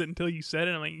realize it until you said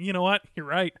it. I'm like, you know what? You're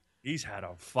right. He's had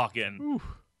a fucking.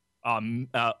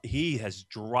 He has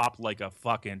dropped like a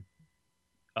fucking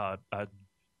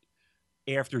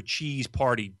after cheese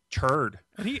party turd.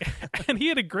 And he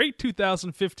had a great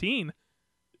 2015.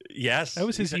 Yes, that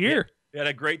was his year. He had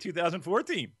a great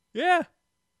 2014. Yeah.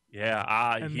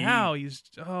 Yeah. Now he's,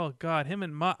 oh God, him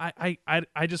and I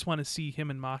just want to see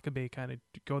him and Makabe kind of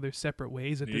go their separate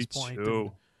ways at this point.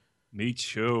 Me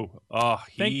too. Oh,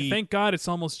 thank God it's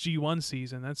almost G1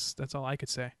 season. That's all I could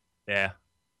say. Yeah.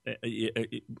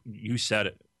 You said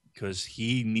it, because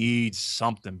he needs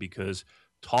something, because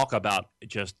talk about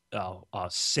just a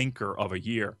sinker of a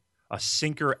year, a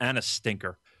sinker and a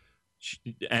stinker.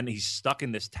 And he's stuck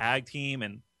in this tag team,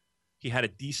 and he had a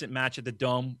decent match at the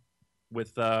Dome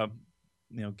with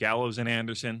Gallows and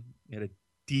Anderson. He had a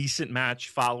decent match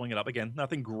following it up. Again,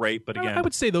 nothing great, but again, I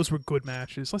would say those were good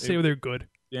matches. Let's say they're good.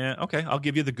 Yeah, okay. I'll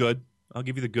give you the good.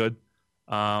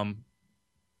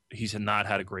 He's not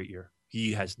had a great year.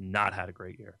 He has not had a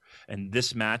great year. And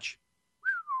this match,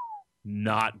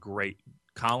 not great.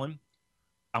 Colin,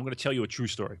 I'm going to tell you a true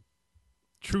story.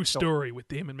 True story with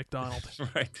Damon McDonald.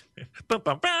 Right.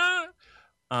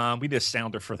 We need a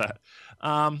sounder for that.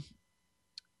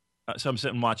 So I'm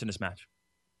sitting watching this match,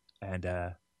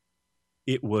 and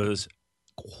it was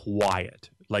quiet.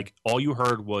 Like, all you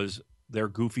heard was their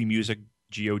goofy music,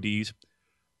 GODs,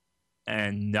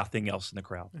 and nothing else in the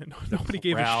crowd. Nobody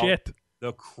gave a shit.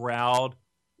 The crowd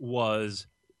was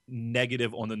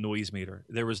negative on the noise meter.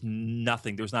 There was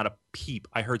nothing. There was not a peep.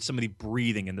 I heard somebody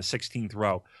breathing in the 16th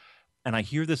row, and I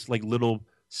hear this like little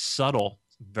subtle,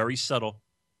 very subtle,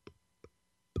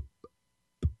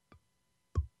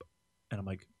 and I'm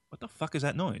like, what the fuck is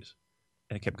that noise?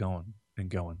 And it kept going and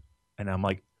going. And I'm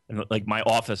like, my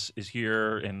office is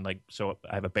here, and like, so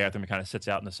I have a bathroom that kind of sits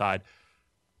out on the side.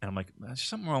 And I'm like, there's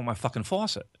something wrong with my fucking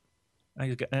faucet. And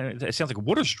it sounds like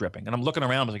water's dripping. And I'm looking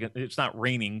around. I was like, it's not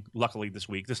raining, luckily, this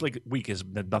week. This week is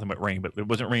nothing but rain, but it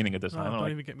wasn't raining at this time.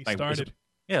 Don't even get me started.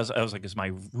 I was like, is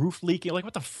my roof leaking? Like,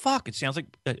 what the fuck? It sounds like...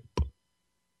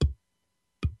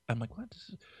 I'm like, what?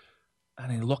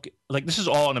 And I look, like, this is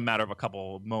all in a matter of a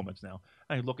couple of moments now.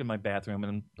 I look in my bathroom,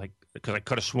 and like, because I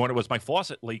could have sworn it was my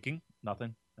faucet leaking.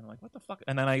 Nothing. And I'm like, what the fuck?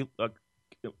 And then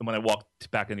when I walked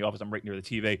back in the office, I'm right near the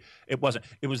TV. It wasn't.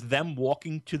 It was them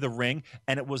walking to the ring,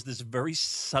 and it was this very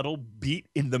subtle beat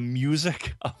in the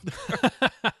music.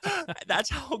 That's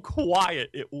how quiet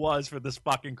it was for this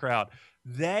fucking crowd.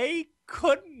 They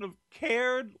couldn't have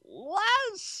cared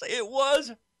less. It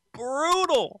was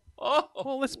brutal. Oh.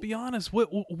 Well, let's be honest.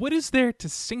 What is there to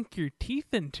sink your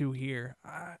teeth into here?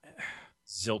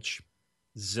 Zilch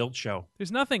show.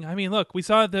 There's nothing. I mean, look, we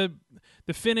saw the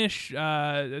finish.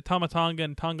 Tama Tonga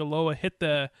and Tonga Loa hit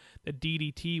the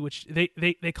DDT, which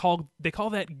they call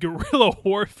that guerrilla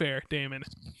warfare. Damon,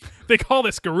 they call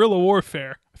this guerrilla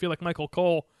warfare. I feel like Michael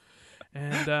Cole,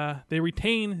 and they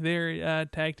retain their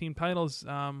tag team titles.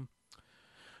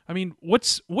 I mean,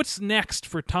 what's next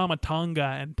for Tama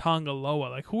Tonga and Tonga Loa?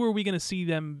 Like, who are we going to see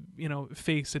them,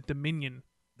 face at Dominion?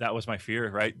 That was my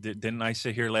fear, right? Didn't I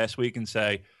sit here last week and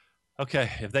say, okay,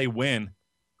 if they win,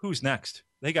 who's next?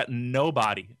 They got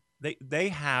nobody. They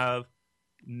have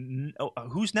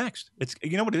who's next? It's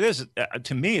you know what it is.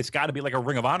 To me, it's got to be like a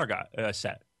Ring of Honor guy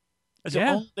set. Those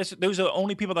are the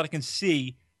only people that I can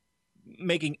see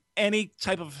making any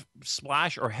type of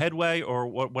splash or headway or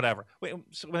whatever. Wait,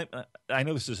 I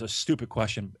know this is a stupid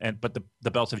question, but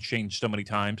the belts have changed so many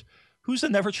times. Who's the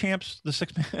Never Champs? The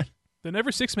 6-man. The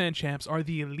Never 6-man champs are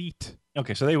the Elite.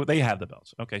 Okay, so they have the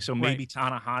belts. Okay, so maybe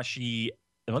Tanahashi.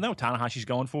 Well, no, Tanahashi's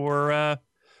going for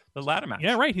the ladder match.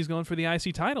 Yeah, right. He's going for the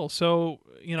IC title. So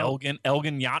Elgin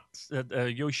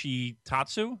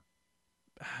Yoshitatsu.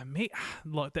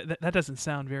 Look, that doesn't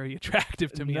sound very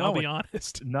attractive to me. No, I'll be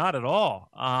honest. Not at all.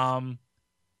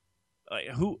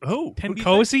 Who?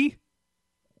 Tenkosi?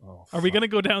 Oh, are we going to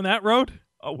go down that road?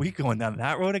 Are we going down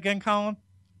that road again, Colin?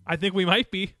 I think we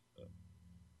might be.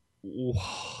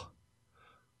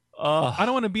 I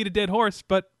don't want to beat a dead horse,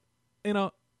 but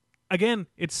again,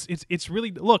 it's really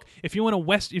look. If you want to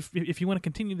if you want to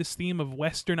continue this theme of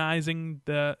westernizing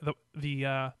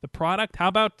the product, how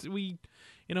about we,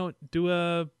 do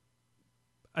a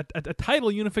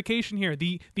title unification here?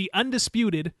 The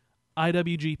undisputed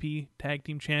IWGP Tag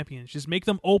Team Champions. Just make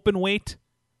them open weight,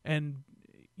 and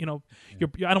I don't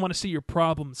want to see your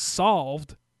problems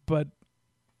solved, but.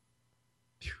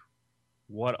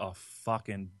 What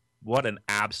an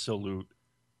absolute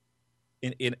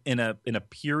in a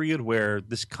period where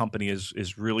this company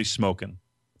is really smoking.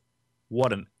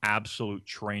 What an absolute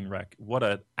train wreck. What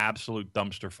an absolute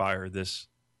dumpster fire this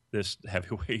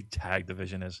heavyweight tag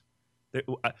division is.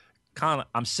 Colin,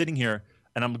 I'm sitting here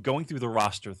and I'm going through the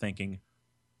roster thinking,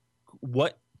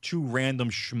 what two random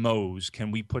schmoes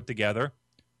can we put together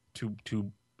to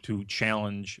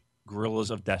challenge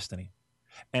Guerrillas of Destiny?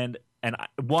 And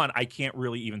I can't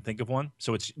really even think of one.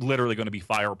 So it's literally going to be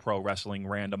Fire Pro Wrestling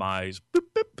randomized. Boop,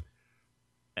 boop.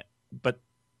 But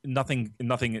nothing.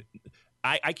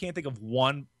 I can't think of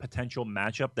one potential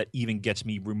matchup that even gets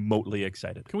me remotely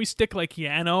excited. Can we stick like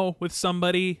Yano with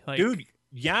somebody? Dude,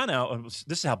 Yano,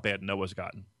 this is how bad Noah's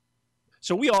gotten.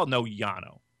 So we all know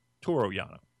Yano, Toru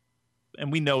Yano.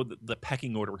 And we know the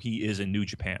pecking order he is in New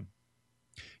Japan.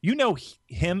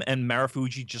 Him and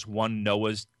Marufuji just won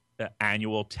Noah's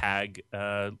annual tag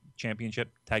league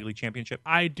championship.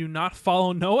 I do not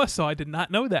follow Noah, so I did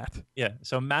not know that. Yeah,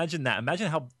 so imagine that.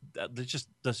 Imagine how just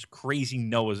this crazy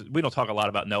Noah's. We don't talk a lot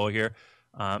about Noah here,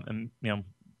 and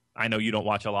I know you don't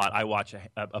watch a lot. I watch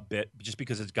a bit just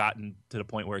because it's gotten to the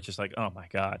point where it's just like, oh my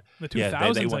god. The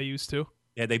 2000s I used to.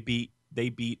 Yeah, they beat KES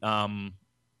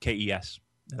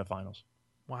in the finals.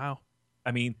 Wow.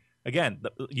 I mean, again,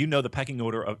 the pecking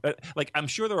order of I'm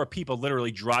sure there are people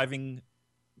literally driving.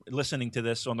 Listening to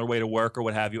this on their way to work or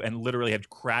what have you, and literally have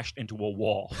crashed into a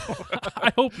wall.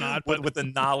 I hope not. But with the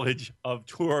knowledge of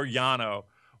Toru Yano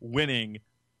winning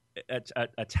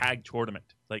a tag tournament,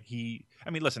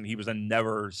 listen, he was a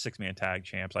never 6-man tag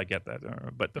champs. I get that,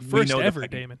 but the first ever,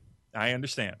 Damon. I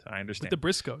understand. With the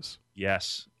Briscoes.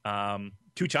 Yes,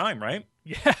 2-time, right?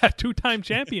 Yeah, 2-time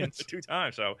champions. 2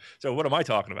 times. So what am I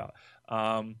talking about?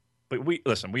 But we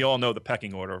all know the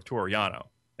pecking order of Toru Yano.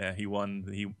 Yeah, he won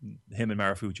him and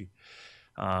Marufuji,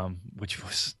 which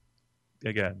was,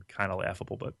 again, kind of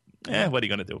laughable. But what are you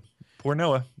going to do? Poor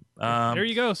Noah. There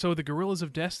you go. So the Guerrillas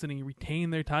of Destiny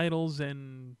retain their titles,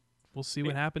 and we'll see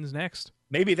what happens next.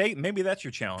 Maybe that's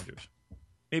your challengers.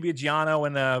 Maybe it's Yano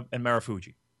and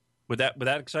Marufuji. Would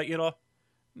that excite you at all?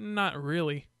 Not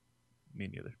really. Me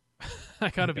neither. I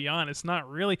gotta be honest, not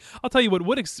really. I'll tell you what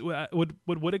would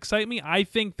excite me. I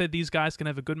think that these guys can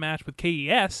have a good match with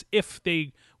KES if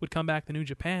they would come back to New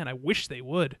Japan. I wish they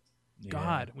would. Yeah.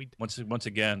 God, once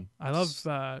again. I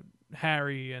love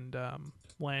Harry and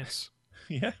Lance.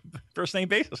 Yeah, first name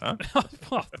basis, huh?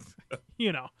 Well,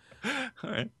 All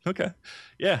right. Okay.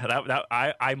 Yeah, that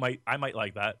I might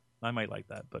like that. I might like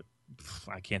that, but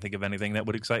I can't think of anything that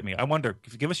would excite me. I wonder.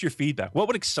 Give us your feedback. What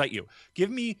would excite you?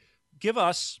 Give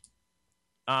us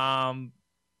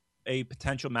a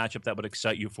potential matchup that would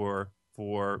excite you for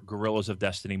Guerrillas of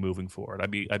Destiny moving forward.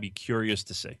 I'd be curious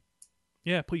to see.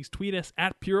 Yeah, please tweet us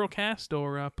at Purocast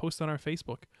or post on our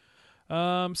Facebook.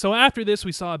 So after this,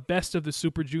 we saw a Best of the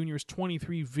Super Juniors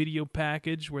 23 video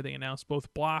package where they announced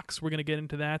both blocks. We're going to get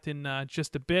into that in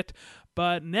just a bit.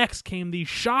 But next came the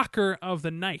shocker of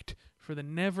the night for the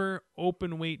Never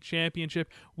Openweight Championship.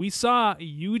 We saw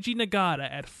Yuji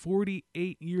Nagata at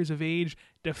 48 years of age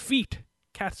defeat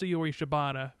Katsuyori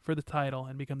Shibata for the title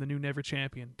and become the new Never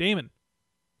champion. Damon,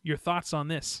 your thoughts on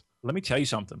this? Let me tell you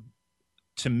something.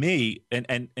 To me,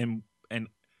 and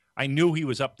I knew he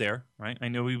was up there, right? I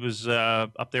knew he was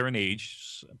up there in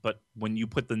age, but when you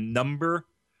put the number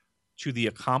to the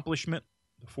accomplishment,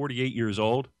 48 years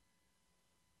old,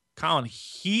 Colin,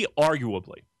 he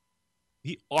arguably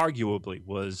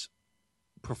was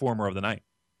performer of the night.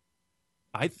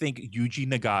 I think Yuji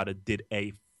Nagata did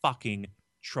a fucking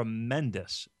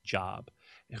tremendous job.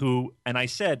 And I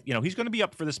said, he's going to be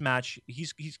up for this match.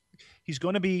 He's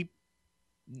going to be,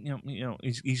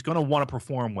 he's going to want to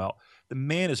perform well. The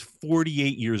man is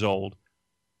 48 years old.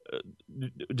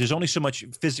 There's only so much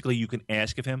physically you can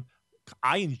ask of him.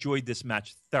 I enjoyed this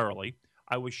match thoroughly.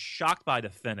 I was shocked by the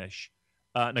finish.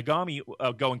 Nagami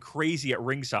going crazy at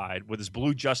ringside with his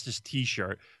Blue Justice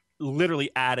T-shirt literally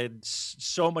added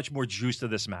so much more juice to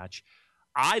this match.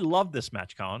 I loved this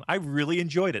match, Colin. I really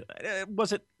enjoyed it.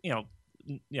 Was it,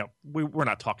 we're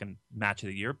not talking match of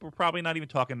the year. We're probably not even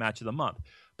talking match of the month.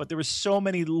 But there was so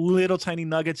many little tiny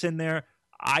nuggets in there.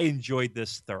 I enjoyed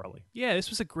this thoroughly. Yeah,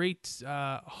 this was a great,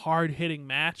 hard-hitting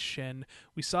match, and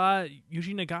we saw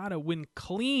Yuji Nagata win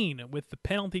clean with the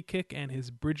penalty kick and his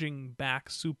bridging back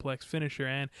suplex finisher.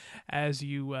 And as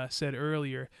you said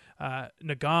earlier,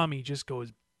 Nagami just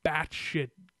goes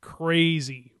batshit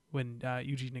crazy when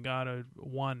Yuji Nagata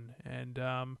won. And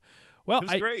it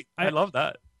was great. I love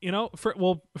that.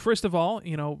 First of all,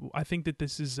 I think that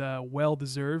this is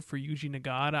well-deserved for Yuji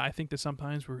Nagata. I think that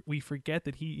sometimes we forget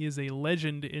that he is a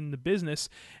legend in the business.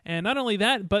 And not only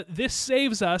that, but this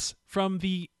saves us from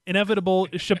the inevitable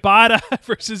Shibata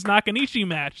versus Nakanishi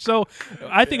match. So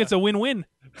I think it's a win-win.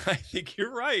 I think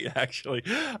you're right, actually.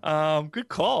 Good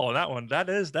call on that one. That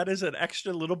is an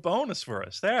extra little bonus for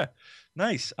us there.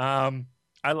 Nice.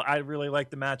 I really liked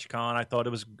the match, Colin. I thought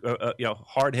it was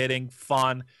hard-hitting,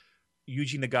 fun.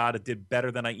 Yuji Nagata did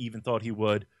better than I even thought he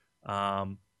would.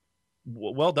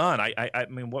 Well done. I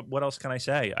mean, what else can I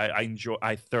say?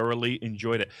 I thoroughly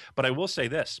enjoyed it. But I will say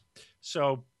this.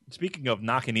 So speaking of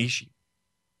Nakanishi,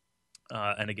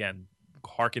 and again,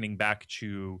 hearkening back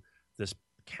to this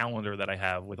calendar that I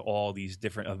have with all these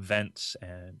different events,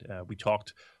 and we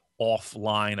talked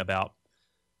offline about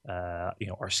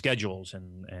our schedules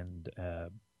and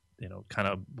kind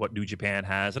of what New Japan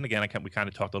has. And again, we kind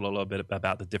of talked a little bit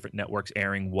about the different networks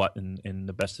airing what in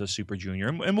the Best of Super Junior.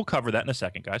 And we'll cover that in a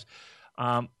second, guys.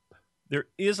 There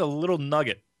is a little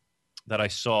nugget that I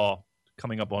saw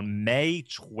coming up on May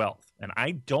 12th, and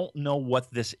I don't know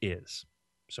what this is.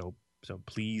 So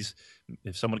please,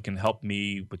 if someone can help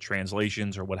me with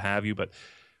translations or what have you. But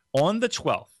on the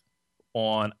 12th,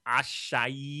 on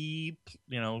Asahi,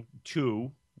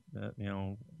 2,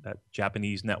 that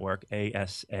Japanese network,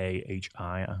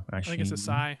 ASAHI. I think it's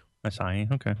Asahi.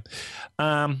 Asahi, okay.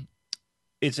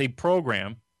 It's a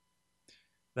program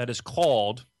that is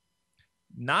called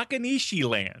Nakanishi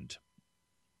Land.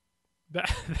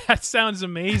 That sounds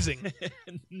amazing.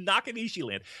 Nakanishi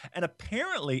Land. And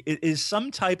apparently it is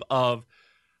some type of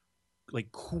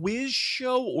like quiz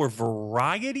show or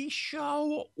variety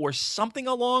show or something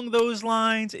along those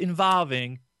lines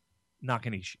involving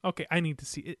Nakanishi. Okay, I need to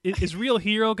see. Is Real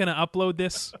Hero going to upload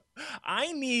this?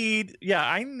 I need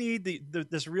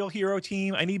this Real Hero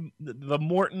team. I need the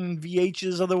Morton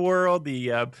VHs of the world,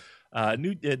 the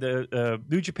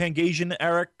New Japan Gaijin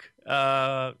Eric.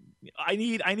 I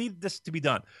need this to be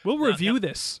done. We'll review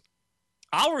this.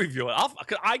 I'll review it.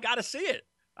 I got to see it.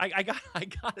 I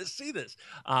got to see this.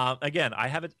 Again, I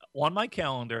have it on my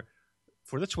calendar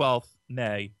for the 12th,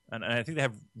 May, and I think they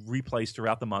have replays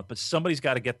throughout the month. But somebody's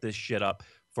got to get this shit up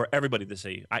for everybody to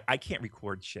see. I can't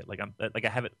record shit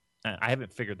I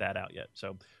haven't figured that out yet.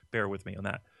 So bear with me on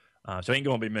that. So it ain't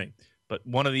going to be me. But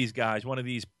one of these guys, one of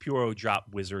these Puro Drop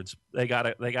wizards, they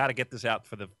gotta get this out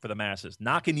for the masses.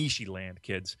 Nakanishi Land,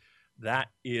 kids. That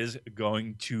is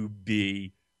going to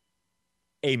be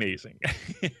amazing.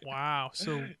 Wow.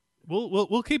 So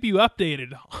we'll keep you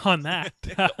updated on that.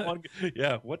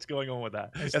 Yeah, what's going on with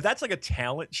that? If that's like a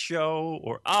talent show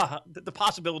or the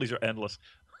possibilities are endless.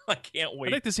 I can't wait.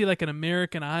 I'd like to see like an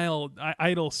American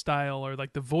Idol style or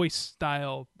like the Voice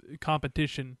style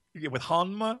competition. Yeah, with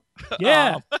Hanma?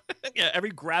 Yeah. Yeah,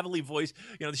 every gravelly voice,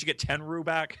 they should get Tenru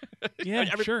back. Yeah,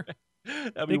 sure.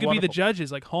 They could be the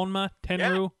judges, like Honma,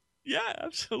 Tenru. Yeah,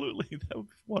 absolutely. That would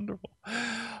be wonderful.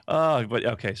 But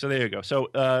okay, so there you go. So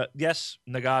yes,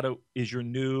 Nagata is your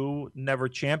new Never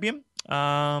champion.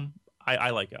 I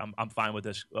like it. I'm fine with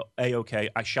this. A-okay.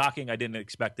 Shocking. I didn't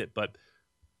expect it, but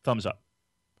thumbs up.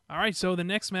 All right, so the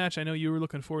next match, I know you were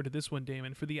looking forward to this one,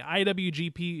 Damon. For the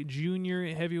IWGP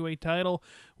Junior Heavyweight title,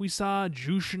 we saw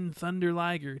Jushin Thunder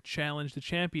Liger challenge the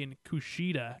champion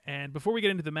Kushida. And before we get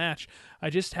into the match, I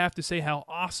just have to say how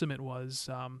awesome it was.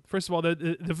 First of all,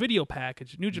 the video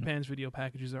package, New Japan's video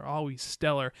packages are always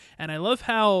stellar. And I love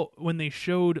how when they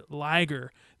showed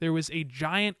Liger, there was a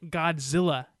giant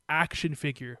Godzilla action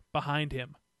figure behind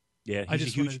him. Yeah,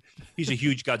 he's a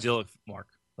huge Godzilla mark.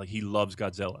 Like, he loves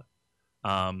Godzilla.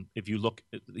 If you look,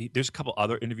 there's a couple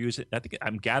other interviews. I think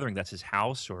I'm gathering that's his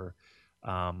house, or,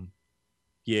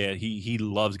 he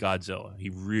loves Godzilla. He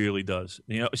really does.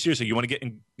 Seriously, you want to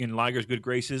get in Liger's good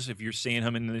graces if you're seeing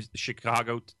him in the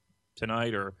Chicago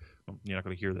tonight, or you're not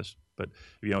going to hear this, but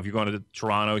if you're going to the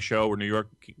Toronto show or New York,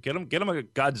 get him a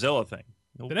Godzilla thing.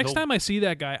 The next time I see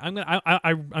that guy,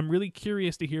 I'm really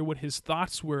curious to hear what his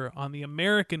thoughts were on the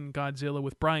American Godzilla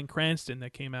with Bryan Cranston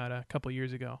that came out a couple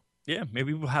years ago. Yeah,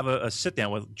 maybe we'll have a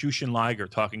sit-down with Jushin Liger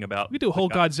talking about... We could do a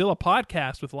whole Godzilla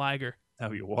podcast with Liger.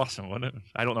 That would be awesome, wouldn't it?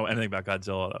 I don't know anything about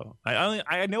Godzilla, though.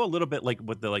 I know a little bit, like,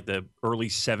 with the early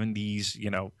 70s,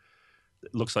 it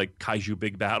looks like Kaiju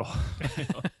Big Battle.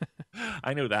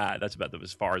 I know that. That's about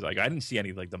as far as I go. I didn't see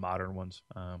any, like, the modern ones.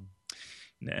 What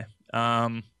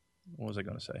was I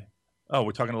going to say? Oh,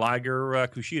 we're talking Liger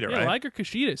Kushida, right? Yeah, Liger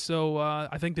Kushida. So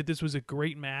I think that this was a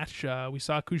great match. We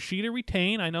saw Kushida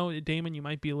retain. I know, Damon, you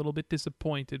might be a little bit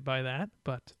disappointed by that,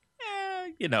 but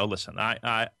listen,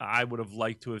 I would have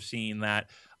liked to have seen that.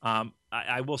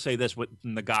 I will say this: with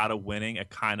Nagata winning, it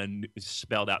kind of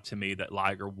spelled out to me that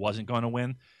Liger wasn't going to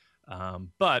win.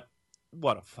 But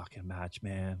what a fucking match,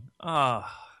 man!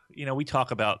 We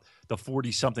talk about the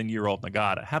 40-something-year-old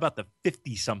Nagata. How about the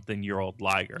 50-something-year-old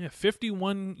Liger? Yeah,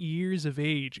 51 years of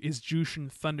age is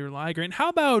Jushin Thunder Liger. And how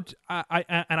about,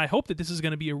 I hope that this is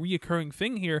going to be a reoccurring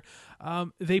thing here,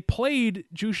 they played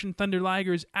Jushin Thunder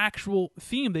Liger's actual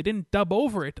theme. They didn't dub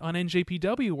over it on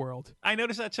NJPW World. I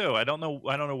noticed that too. I don't know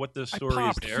what the story is there. I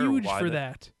popped huge for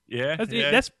that. Yeah?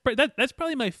 That's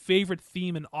probably my favorite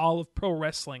theme in all of pro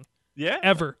wrestling. Yeah?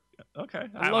 Ever. Okay.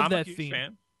 I love that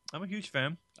theme. I'm a huge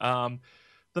fan.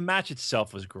 The match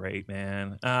itself was great,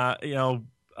 man.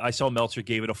 I saw Meltzer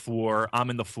gave it a 4. I'm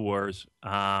in the 4s.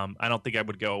 I don't think I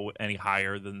would go any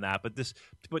higher than that. But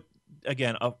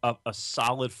again, a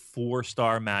solid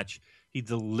 4-star match. He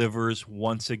delivers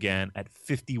once again at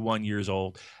 51 years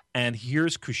old. And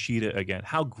here's Kushida again.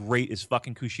 How great is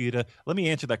fucking Kushida? Let me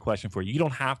answer that question for you. You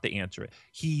don't have to answer it.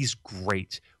 He's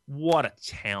great. What a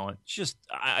talent.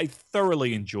 I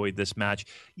thoroughly enjoyed this match.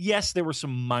 Yes, there were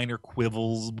some minor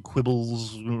quibbles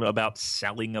about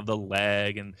selling of the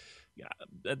leg, and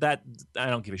that I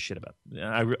don't give a shit about.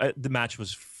 The match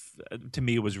was, to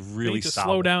me, it was really need to solid.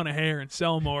 Slow down a hair and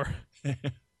sell more.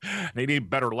 They need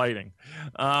better lighting.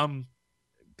 I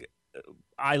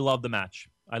love the match.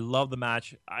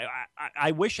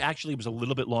 I wish actually it was a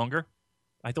little bit longer.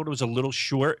 I thought it was a little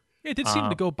short. Yeah, it did seem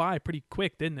to go by pretty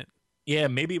quick, didn't it? Yeah,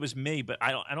 maybe it was me, but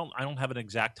I don't have an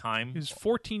exact time. It was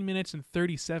 14 minutes and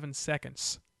 37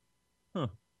 seconds. Huh.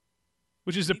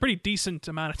 Which is a pretty decent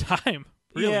amount of time.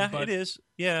 Really, yeah, it is.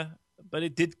 Yeah, but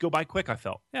it did go by quick, I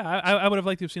felt. Yeah, I would have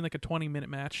liked to have seen like a 20-minute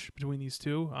match between these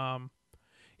two.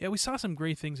 Yeah, we saw some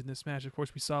great things in this match. Of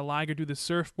course, we saw Liger do the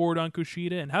surfboard on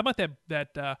Kushida. And how about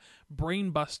that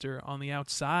brain buster on the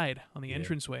outside, on the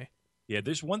entranceway? Yeah,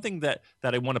 there's one thing that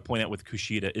I want to point out with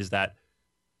Kushida is that,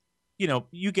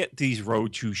 you get these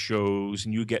Road to shows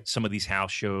and you get some of these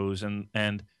house shows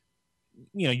and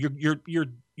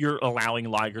you're allowing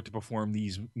Liger to perform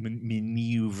these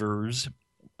maneuvers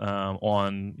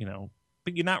on,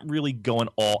 but you're not really going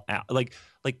all out. Like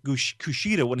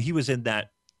Kushida, when he was in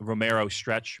that Romero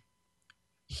stretch,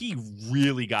 he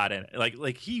really got in it.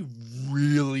 Like he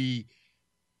really,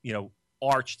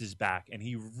 arched his back and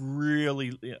he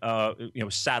really,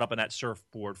 sat up on that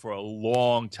surfboard for a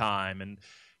long time. And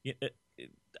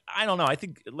I don't know. I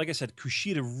think, like I said,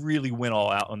 Kushida really went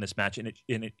all out on this match, and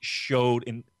it showed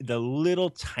in the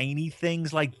little tiny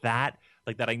things like that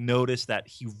I noticed that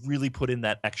he really put in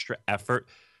that extra effort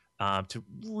to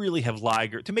really have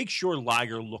Liger, to make sure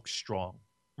Liger looks strong,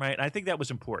 right? And I think that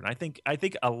was important. I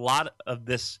think a lot of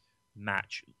this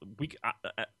match,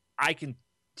 I can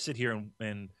sit here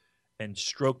and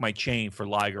stroke my chain for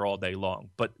Liger all day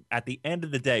long. But at the end of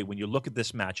the day, when you look at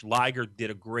this match, Liger did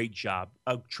a great job,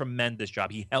 a tremendous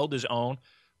job. He held his own,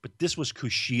 but this was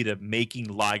Kushida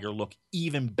making Liger look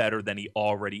even better than he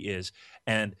already is.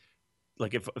 And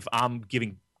like if I'm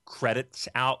giving credits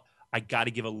out, I got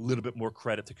to give a little bit more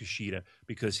credit to Kushida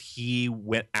because he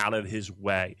went out of his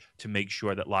way to make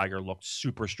sure that Liger looked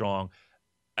super strong.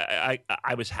 I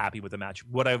was happy with the match.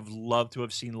 Would I've loved to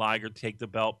have seen Liger take the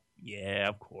belt? Yeah,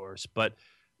 of course. But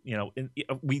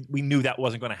we knew that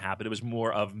wasn't going to happen. It was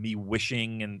more of me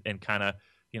wishing and kind of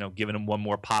giving him one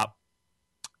more pop.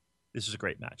 This is a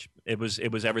great match. It was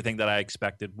everything that I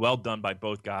expected. Well done by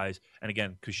both guys, and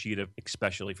again, Kushida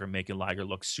especially for making Liger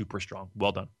look super strong.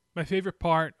 Well done. My favorite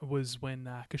part was when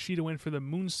Kushida went for the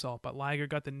moonsault, but Liger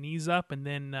got the knees up and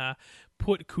then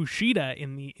put Kushida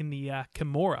in the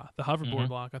Kimura, the hoverboard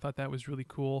lock. I thought that was really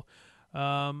cool.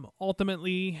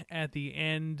 Ultimately, at the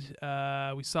end,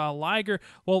 we saw Liger.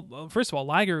 Well, first of all,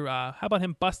 Liger. How about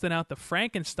him busting out the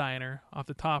Frankensteiner off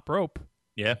the top rope?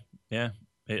 Yeah.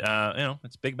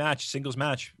 It's a big match, singles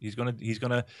match. He's gonna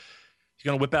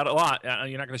whip out a lot.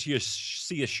 You're not gonna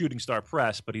see a shooting star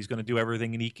press, but he's gonna do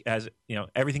everything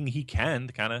everything he can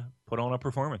to kind of put on a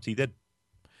performance. He did.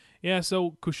 Yeah,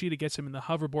 so Kushida gets him in the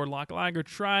hoverboard lock. Liger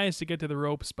tries to get to the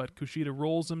ropes, but Kushida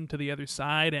rolls him to the other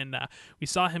side, and we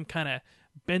saw him kind of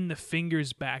bend the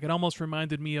fingers back. It almost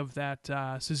reminded me of that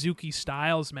Suzuki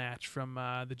Styles match from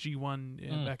the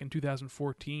G1 back in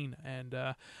 2014. And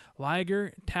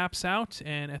Liger taps out,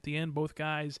 and at the end, both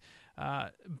guys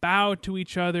bow to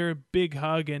each other, big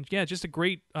hug, and yeah, just a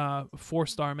great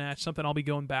 4-star match, something I'll be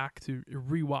going back to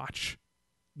rewatch.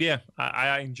 Yeah,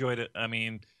 I enjoyed it. I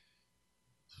mean,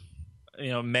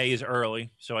 May is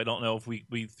early, so I don't know if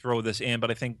we throw this in,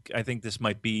 but I think this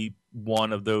might be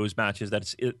one of those matches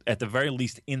that's at the very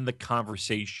least in the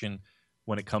conversation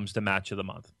when it comes to match of the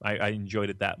month. I enjoyed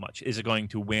it that much. Is it going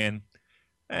to win?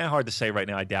 Hard to say right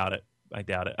now. I doubt it.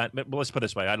 But let's put it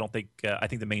this way. I don't think I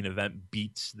think the main event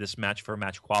beats this match for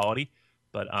match quality,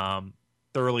 but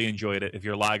thoroughly enjoyed it. If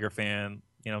you're a Liger fan,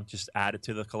 just add it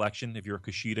to the collection. If you're a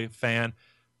Kushida fan,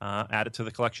 add it to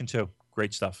the collection too.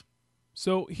 Great stuff.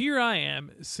 So here I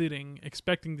am sitting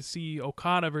expecting to see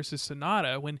Okada versus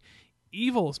Sonata when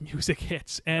Evil's music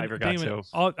hits. And I forgot Damon,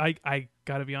 I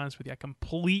got to be honest with you, I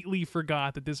completely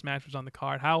forgot that this match was on the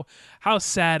card. How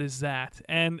sad is that?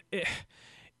 And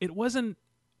it wasn't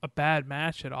a bad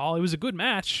match at all. It was a good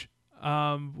match.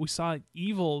 We saw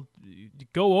Evil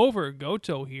go over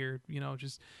Goto here,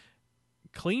 just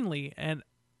cleanly. And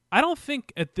I don't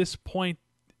think at this point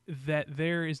that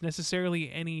there is necessarily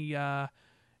any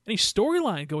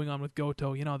storyline going on with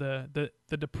Goto, the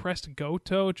depressed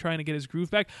Goto trying to get his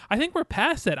groove back. I think we're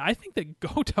past that. I think that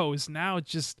Goto is now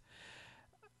just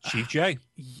Chief J.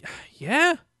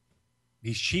 Yeah.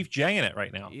 He's Chief J in it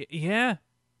right now. Yeah.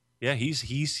 Yeah,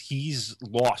 he's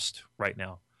lost right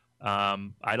now.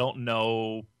 I don't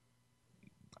know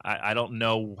I don't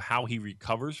know how he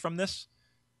recovers from this.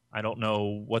 I don't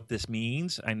know what this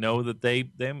means. I know that they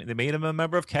made him a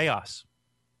member of Chaos.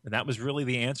 And that was really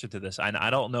the answer to this. And I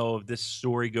don't know if this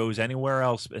story goes anywhere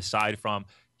else aside from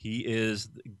he is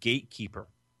the gatekeeper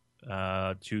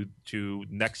to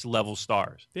next level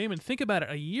stars. Damon, think about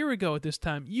it. A year ago at this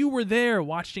time, you were there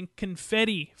watching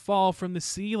confetti fall from the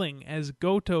ceiling as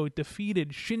Goto defeated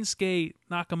Shinsuke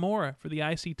Nakamura for the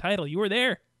IC title. You were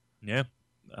there. Yeah.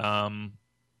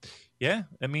 Yeah,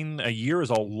 I mean, a year is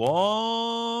a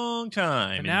long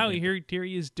time. And now here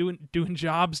he is doing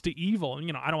jobs to Evil.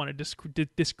 I don't want to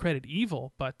discredit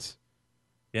Evil, but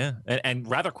yeah, and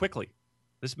rather quickly.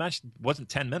 This match wasn't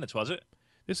 10 minutes, was it?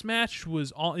 This match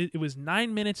was it was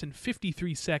 9 minutes and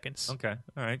 53 seconds. Okay,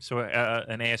 all right. So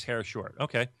an ass hair short.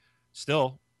 Okay,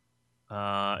 still,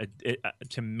 to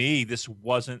me this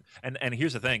wasn't. And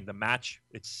here's the thing: the match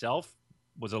itself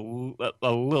was a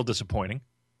little disappointing,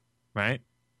 right?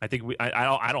 I think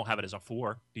I don't have it as a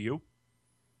 4. Do you?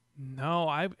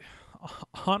 No,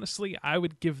 honestly I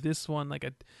would give this one like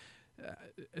a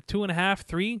 2.5,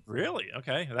 3. Really?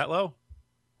 Okay, that low?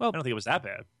 Well, I don't think it was that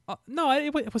bad. No,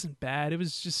 it wasn't bad. It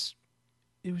was just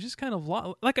kind of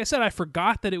like I said. I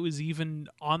forgot that it was even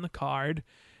on the card,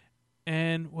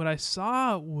 and what I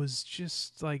saw was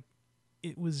just like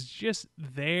it was just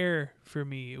there for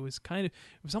me. It was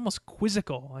almost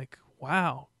quizzical. Like,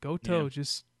 wow, Goto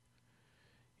just.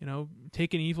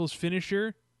 Taking Evil's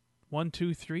finisher, 1,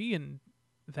 2, 3, and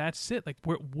that's it. Like,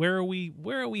 where are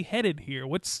we headed here?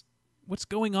 What's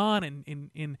going on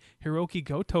in Hiroki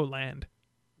Goto land?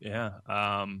 Yeah,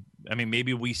 I mean,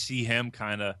 maybe we see him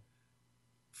kind of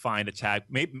find a tag.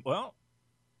 Maybe. Well,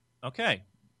 okay.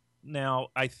 Now,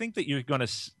 I think that you're going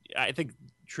to. I think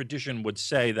tradition would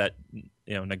say that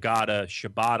Nagata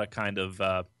Shibata kind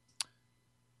of.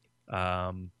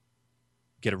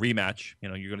 Get a rematch. You're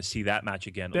going to see that match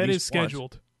again. That is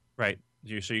scheduled. Right.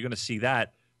 So you're going to see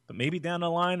that. But maybe down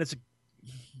the line,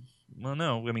 well,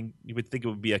 no. I mean, you would think it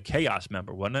would be a Chaos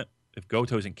member, wouldn't it? If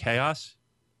Goto's in Chaos,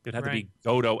 it'd have to be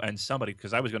Goto and somebody,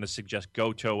 because I was going to suggest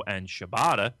Goto and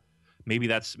Shibata. Maybe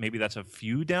that's a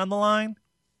feud down the line.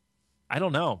 I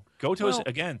don't know.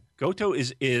 Goto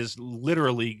is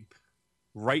literally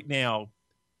right now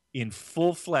in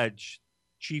full-fledged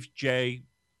Chief J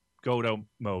Goto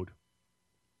mode.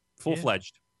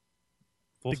 Full-fledged.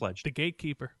 Full-fledged. The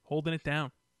gatekeeper holding it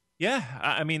down.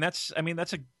 Yeah, that's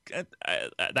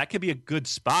that could be a good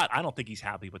spot. I don't think he's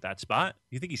happy with that spot.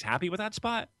 You think he's happy with that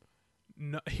spot?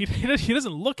 No, he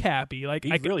doesn't look happy. Like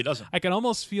He really doesn't. I can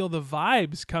almost feel the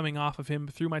vibes coming off of him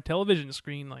through my television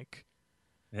screen. Like,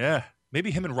 yeah,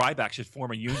 maybe him and Ryback should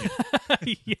form a union.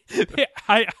 yeah,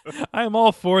 I am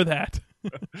all for that.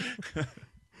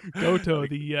 Goto,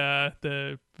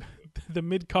 the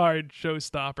mid card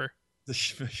showstopper. The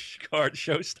card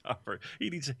showstopper. He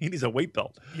needs a weight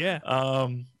belt. Yeah.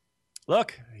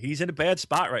 Look, he's in a bad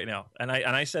spot right now, and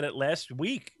I said it last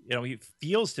week. You know, he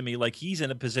feels to me like he's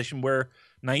in a position where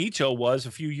Naito was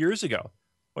a few years ago,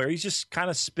 where he's just kind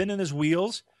of spinning his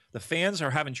wheels. The fans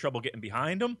are having trouble getting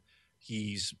behind him.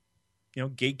 He's,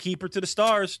 gatekeeper to the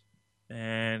stars,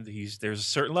 and there's a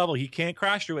certain level he can't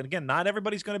crash through. And again, not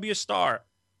everybody's going to be a star.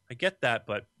 I get that,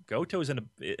 but Goto's in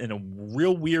a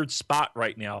real weird spot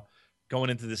right now going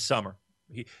into this summer.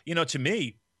 To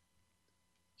me,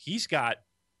 he's got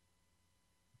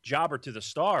Jobber to the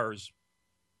stars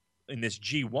in this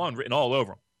G1 written all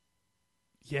over him.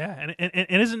 Yeah, and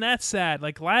isn't that sad?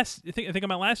 Like I think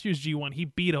about last year's G1, he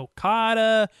beat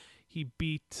Okada. He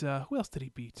beat who else did he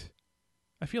beat?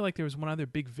 I feel like there was one other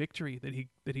big victory that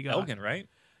he got. Elgin, right?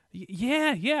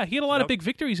 Yeah. He had a lot of big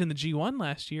victories in the G1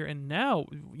 last year, and now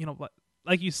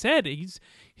like you said, he's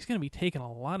going to be taking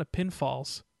a lot of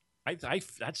pinfalls.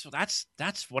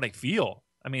 That's what I feel.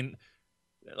 I mean,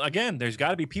 again, there's got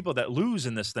to be people that lose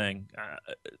in this thing.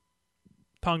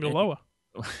 Tonga Loa.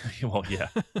 Well, yeah,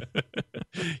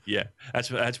 yeah.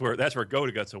 That's where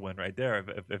Goto gets a win right there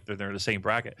if they're in the same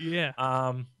bracket. Yeah.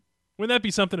 Wouldn't that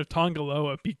be something if Tonga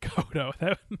Loa beat Goto?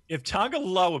 If Tonga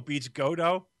Loa beats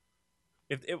Goto,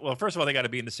 well, first of all, they got to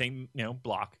be in the same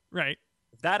block, right?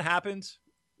 If that happens,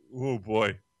 oh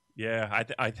boy, yeah.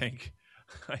 I think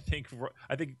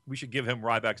we should give him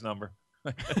Ryback's number.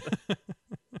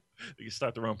 They can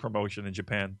start their own promotion in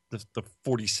Japan. The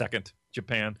 42nd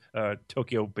Japan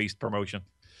Tokyo-based promotion.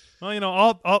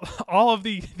 Well, all of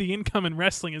the income in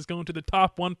wrestling is going to the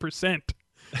top 1%.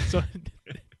 So,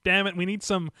 damn it, we need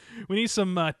some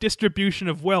distribution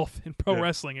of wealth in pro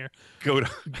wrestling here.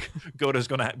 Goto's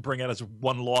going to bring out his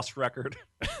one-loss record.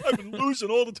 I've been losing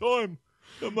all the time.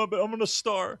 I'm a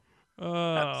star.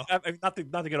 Not to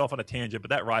get off on a tangent, but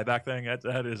that Ryback thing,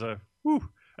 that is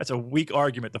that's a weak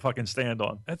argument to fucking stand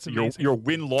on. That's amazing. Your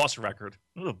win-loss record.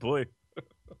 Oh, boy.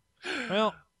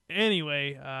 Well,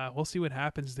 anyway, we'll see what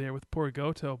happens there with poor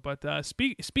Goto. But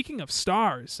speaking of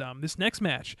stars, this next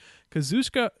match,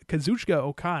 Kazuchika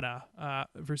Okada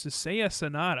versus Seiya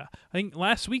Sanada. I think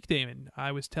last week, Damon,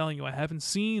 I was telling you I haven't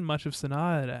seen much of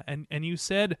Sanada, and you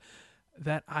said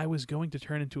that I was going to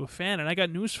turn into a fan, and I got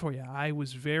news for you. I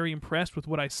was very impressed with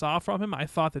what I saw from him. I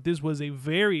thought that this was a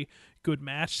very good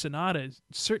match. Sanada is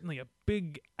certainly a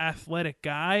big athletic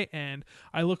guy, and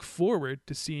I look forward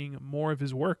to seeing more of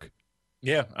his work.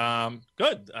 Yeah,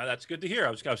 good. That's good to hear. I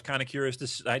was kind of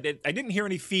curious. I didn't hear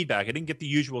any feedback. I didn't get the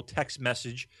usual text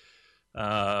message,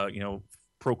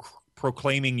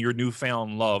 proclaiming your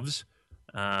newfound loves.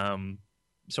 So I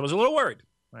was a little worried.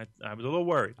 I was a little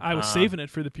worried. I was saving it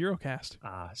for the Purocast.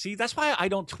 See, that's why I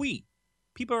don't tweet.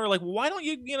 People are like, why don't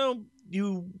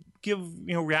you give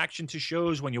reaction to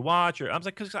shows when you watch? Or I was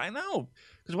like, because I know,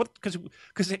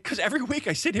 because every week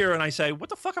I sit here and I say, what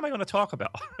the fuck am I going to talk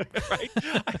about, right?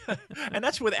 And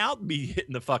that's without me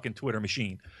hitting the fucking Twitter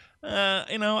machine.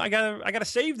 I gotta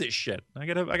save this shit. I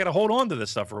gotta hold on to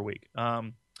this stuff for a week.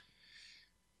 Yeah,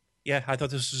 I thought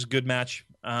this was a good match.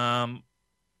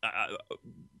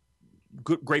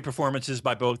 Great performances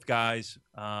by both guys.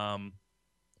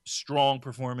 Strong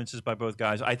performances by both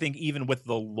guys. I think even with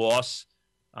the loss,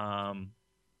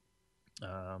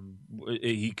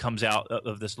 he comes out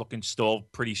of this looking still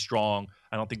pretty strong.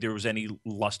 I don't think there was any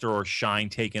luster or shine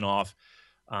taken off.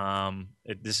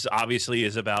 This obviously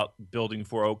is about building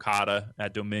for Okada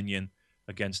at Dominion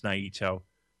against Naito.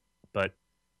 But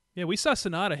yeah, we saw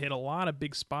Sanada hit a lot of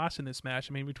big spots in this match.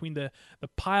 I mean, between the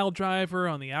pile driver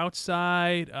on the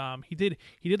outside, he did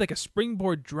like a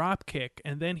springboard drop kick,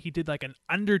 and then he did like an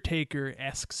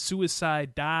Undertaker-esque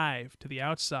suicide dive to the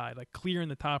outside, like clearing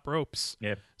the top ropes.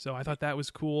 Yeah. So I thought that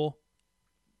was cool.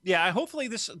 Yeah, hopefully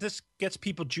this gets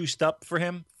people juiced up for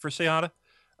him, for Sanada.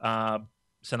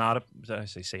 Sanada, did I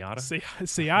say Sayada?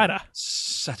 Sayada.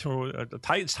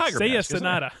 It's Tiger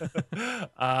Seiya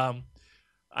Sanada.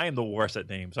 I am the worst at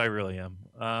names. I really am.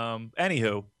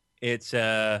 Anywho, it's.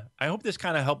 I hope this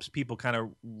kind of helps people kind of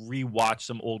rewatch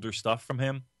some older stuff from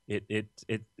him.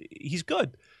 He's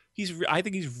good. I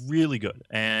think he's really good,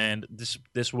 and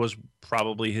this was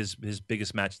probably his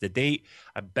biggest match to date.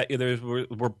 I bet you there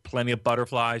were plenty of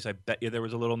butterflies. I bet you there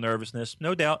was a little nervousness,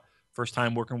 no doubt. First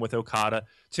time working with Okada.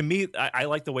 To me, I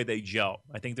like the way they gel.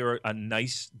 I think they're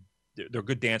they're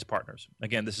good dance partners.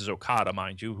 Again, this is Okada,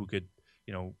 mind you, who could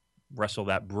wrestle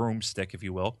that broomstick, if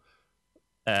you will.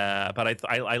 But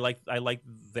I like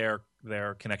their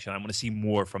connection. I want to see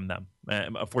more from them.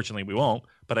 Unfortunately, we won't,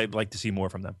 but I'd like to see more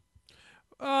from them.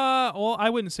 Well, I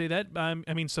wouldn't say that.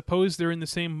 I mean, suppose they're in the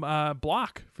same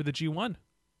block for the G1.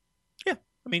 Yeah,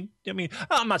 I mean,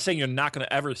 I'm not saying you're not going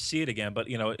to ever see it again, but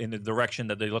in the direction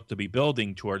that they look to be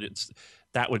building toward,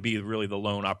 that would be really the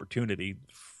lone opportunity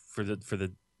for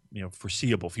the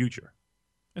foreseeable future.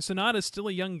 And Sonata's still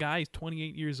a young guy. He's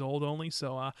 28 years old only.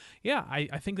 So, I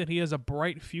think that he has a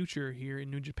bright future here in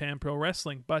New Japan Pro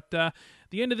Wrestling. But the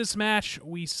end of this match,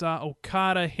 we saw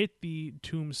Okada hit the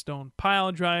Tombstone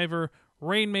Pile Driver,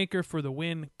 Rainmaker for the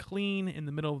win, clean in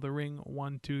the middle of the ring,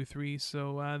 1, 2, 3.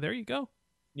 So there you go.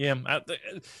 Yeah,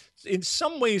 in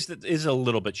some ways that is a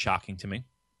little bit shocking to me.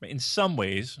 In some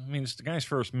ways, I mean, it's the guy's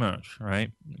first match,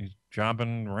 right? He's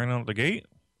jobbing right out the gate.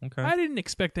 Okay. I didn't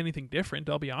expect anything different,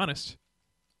 I'll be honest.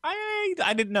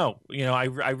 I didn't know. I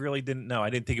really didn't know. I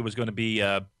didn't think it was going to be.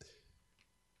 Yeah,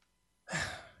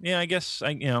 I guess.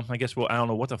 Well, I don't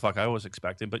know what the fuck I was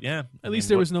expecting, but yeah. At least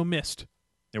there was no mist.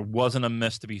 There wasn't a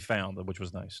mist to be found, which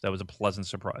was nice. That was a pleasant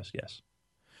surprise. Yes.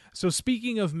 So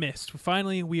speaking of mist,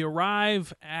 finally we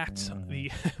arrive at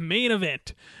the main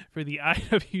event for the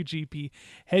IWGP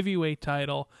Heavyweight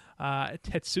title.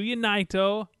 Tetsuya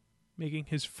Naito making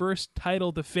his first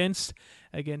title defense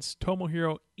against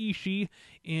Tomohiro Ishii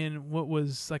in what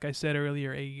was, like I said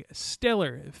earlier, a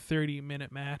stellar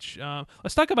 30-minute match.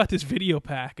 Let's talk about this video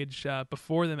package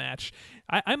before the match.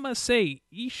 I must say,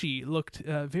 Ishii looked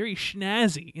very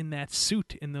schnazzy in that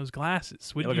suit and those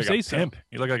glasses. Wouldn't you say so? Pimp.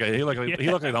 He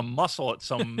looked like a muscle at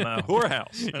some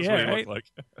whorehouse. That's what he looked like.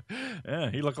 Yeah,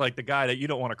 he looked like the guy that you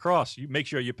don't want to cross. You make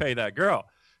sure you pay that girl.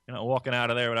 Walking out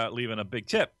of there without leaving a big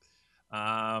tip.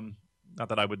 Not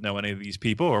that I would know any of these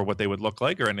people or what they would look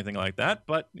like or anything like that,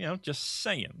 but just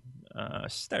saying,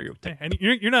 stereotype. And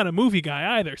you're not a movie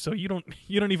guy either, so you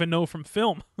don't even know from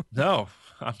film. No,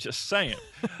 I'm just saying.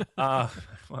 So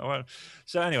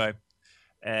anyway,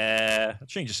 I'll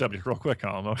change the subject real quick,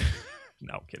 Colin.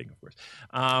 No, I'm kidding, of course.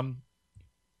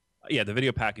 Yeah, the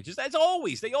video packages. As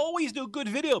always, they always do good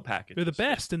video packages. They're the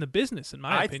best in the business, in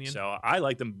my opinion. So I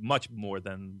like them much more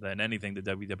than anything the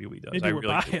WWE does. Maybe we're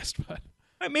biased, but.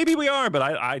 Maybe we are, but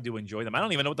I do enjoy them. I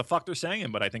don't even know what the fuck they're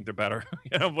saying, but I think they're better.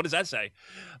 What does that say?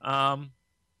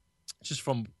 Just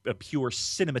from a pure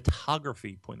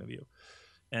cinematography point of view.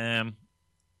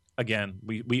 Again,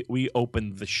 we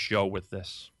opened the show with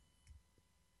this.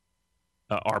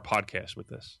 Our podcast with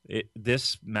this.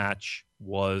 This match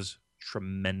was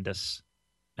tremendous,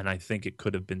 and I think it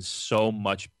could have been so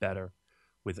much better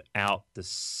without the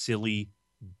silly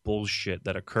bullshit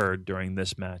that occurred during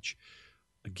this match.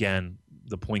 Again,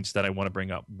 the points that I want to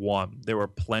bring up. One, there were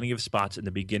plenty of spots in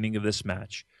the beginning of this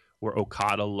match where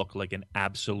Okada looked like an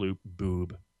absolute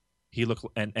boob. He looked,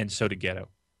 and so did Gedo.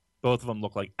 Both of them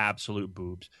look like absolute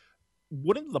boobs.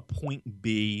 Wouldn't the point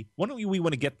be, why don't we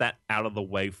want to get that out of the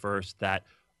way first, that,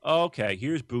 okay,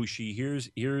 here's Bushi, here's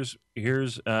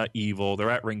Evil, they're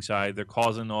at ringside, they're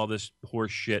causing all this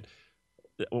horse shit.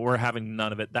 We're having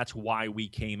none of it. That's why we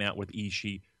came out with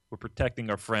Ishii. We're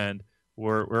protecting our friend.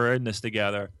 We're in this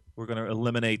together. We're going to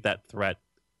eliminate that threat.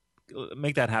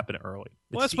 Make that happen early.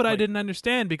 Well, that's what I didn't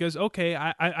understand, because, okay,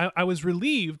 I was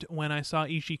relieved when I saw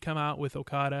Ishii come out with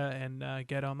Okada and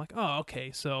Gedo. I'm like, oh, okay,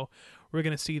 so we're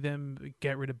going to see them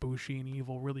get rid of Bushi and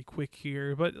Evil really quick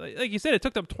here. But like you said, it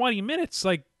took them 20 minutes.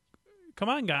 Like, come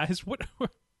on, guys. What?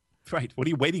 Right. What are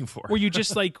you waiting for? Were you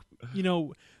just like,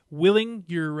 willing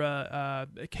your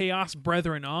Chaos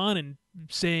Brethren on and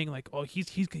saying like, oh,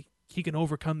 he can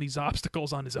overcome these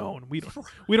obstacles on his own. We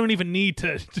don't even need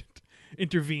to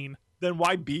intervene. Then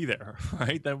why be there,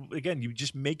 right? Then again, you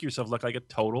just make yourself look like a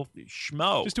total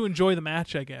schmo. Just to enjoy the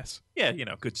match, I guess. Yeah,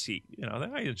 good seat. I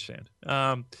understand.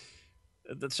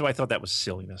 So I thought that was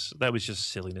silliness. That was just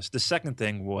silliness. The second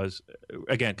thing was,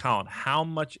 again, Colin, how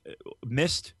much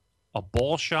missed a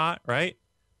ball shot, right?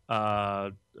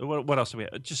 What else do we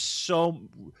have? Just so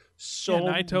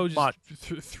Naito much.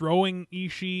 Just throwing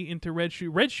Ishii into Red Shoes.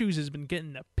 Red Shoes has been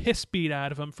getting the piss beat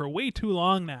out of him for way too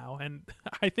long now, and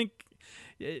I think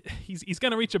he's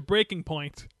going to reach a breaking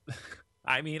point.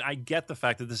 I mean, I get the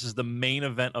fact that this is the main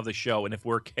event of the show, and if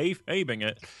we're kayfabing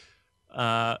it,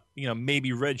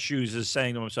 maybe Red Shoes is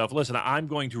saying to himself, listen, I'm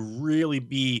going to really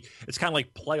be, it's kind of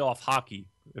like playoff hockey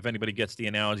if anybody gets the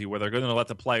analogy, where they're going to let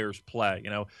the players play.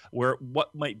 Where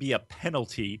what might be a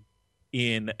penalty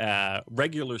in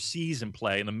regular season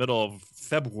play in the middle of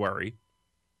February,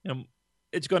 we're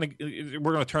going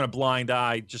to turn a blind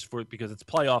eye just because it's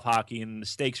playoff hockey and the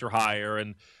stakes are higher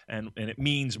and it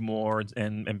means more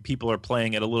and people are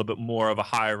playing at a little bit more of a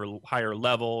higher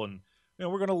level, and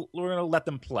we're going to let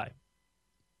them play.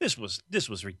 This was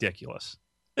ridiculous.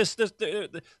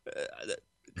 It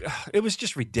was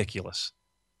just ridiculous.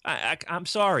 I'm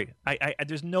sorry.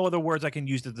 There's no other words I can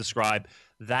use to describe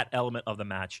that element of the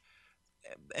match.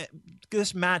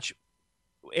 This match,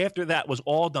 after that was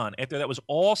all done, after that was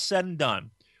all said and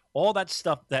done, all that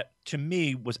stuff that to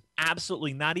me was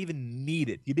absolutely not even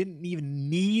needed. You didn't even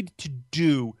need to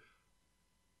do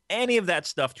any of that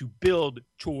stuff to build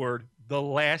toward the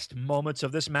last moments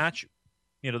of this match.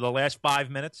 The last 5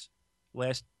 minutes,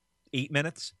 last 8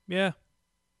 minutes. Yeah.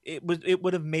 It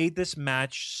would have made this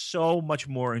match so much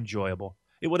more enjoyable.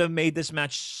 It would have made this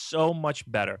match so much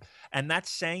better. And that's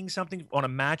saying something on a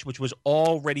match which was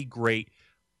already great.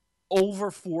 Over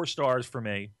 4 stars for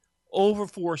me. Over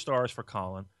 4 stars for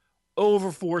Colin.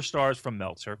 Over 4 stars from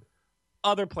Meltzer.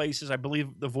 Other places, I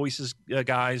believe the Voices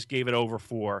guys gave it over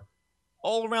 4.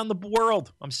 All around the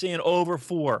world, I'm seeing over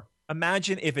 4.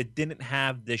 Imagine if it didn't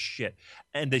have this shit.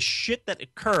 And the shit that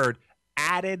occurred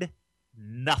added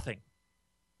nothing.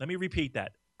 Let me repeat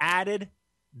that. Added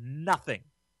nothing.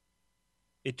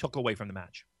 It took away from the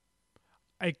match.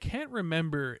 I can't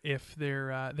remember if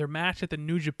their match at the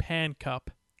New Japan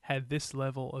Cup had this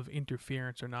level of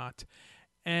interference or not.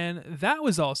 And that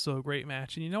was also a great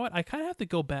match. And you know what? I kind of have to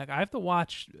go back. I have to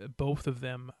watch both of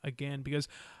them again because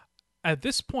at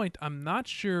this point, I'm not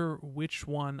sure which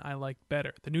one I like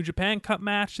better. The New Japan Cup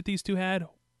match that these two had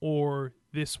or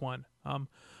this one.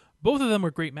 Both of them were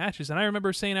great matches. And I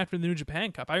remember saying after the New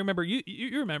Japan Cup, I remember,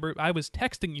 you remember, I was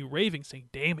texting you raving, saying,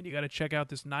 Damon, you got to check out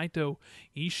this Naito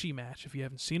Ishii match if you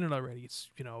haven't seen it already.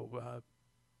 It's,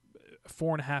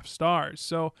 4.5 stars.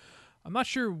 So I'm not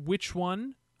sure which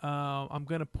one I'm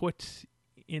going to put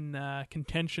in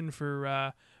contention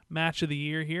for match of the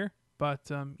year here. But,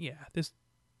 this,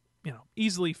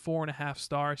 easily 4.5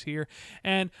 stars here.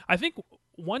 And I think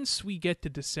once we get to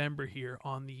December here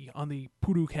on the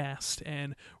Purocast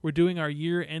and we're doing our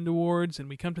year-end awards and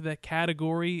we come to that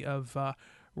category of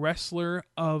Wrestler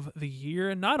of the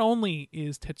Year, not only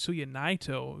is Tetsuya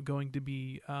Naito going to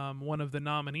be one of the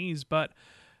nominees, but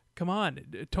come on,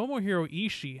 Tomohiro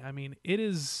Ishii. I mean,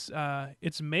 it's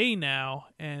May now,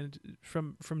 and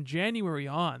from January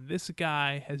on, this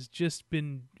guy has just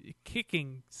been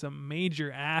kicking some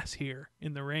major ass here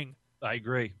in the ring. I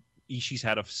agree. Ishii's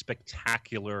had a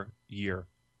spectacular year.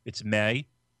 It's May.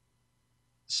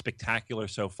 Spectacular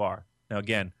so far. Now,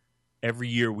 again, every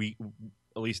year we,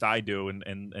 at least I do,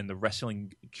 and the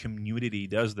wrestling community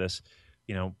does this,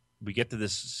 we get to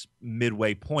this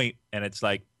midway point, and it's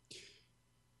like,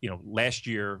 last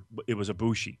year it was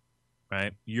Ibushi,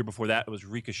 right? The year before that it was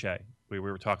Ricochet. We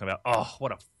were talking about, oh,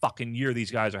 what a fucking year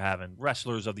these guys are having.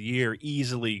 Wrestlers of the year,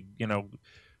 easily,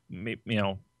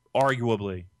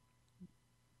 arguably.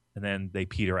 And then they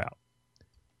peter out.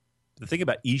 The thing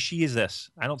about Ishii is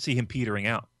this. I don't see him petering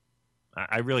out.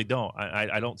 I really don't.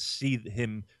 I don't see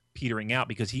him petering out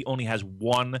because he only has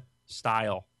one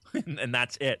style, and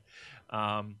that's it.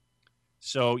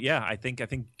 So, yeah, I think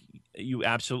you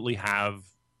absolutely have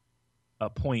a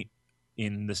point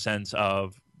in the sense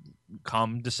of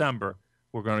come December,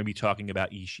 we're going to be talking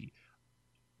about Ishii.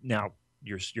 Now,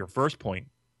 your first point,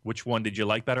 which one did you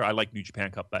like better? I like New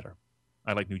Japan Cup better.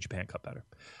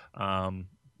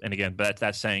 And again, but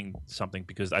that's saying something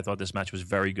because I thought this match was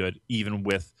very good, even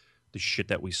with the shit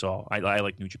that we saw. I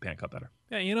like New Japan Cup better.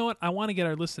 Yeah, you know what? I want to get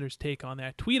our listeners' take on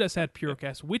that. Tweet us at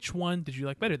Purocast. Which one did you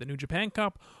like better, the New Japan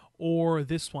Cup or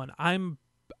this one? I'm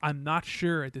not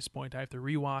sure at this point. I have to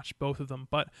rewatch both of them.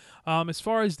 But as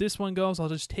far as this one goes, I'll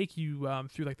just take you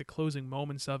through like the closing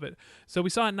moments of it. So we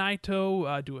saw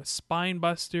Naito do a spine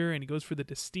buster, and he goes for the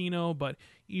Destino, but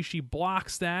Ishii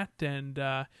blocks that and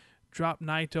dropped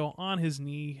Naito on his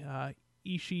knee.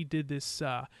 Ishii did this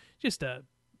just a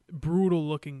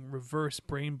brutal-looking reverse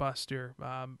brainbuster.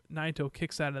 Naito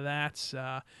kicks out of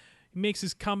that. He makes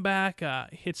his comeback,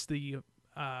 hits a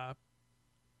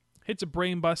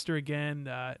brainbuster again.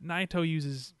 Naito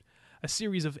uses a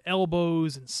series of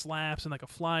elbows and slaps and like a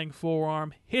flying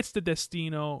forearm, hits the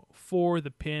Destino for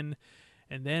the pin,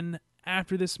 and then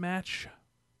after this match,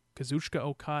 Kazuchika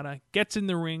Okada gets in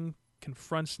the ring,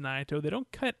 confronts Naito. They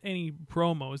don't cut any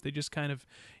promos. They just kind of,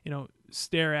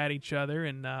 stare at each other,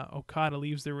 and Okada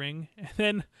leaves the ring. And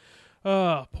then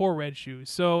Oh, poor Red Shoes.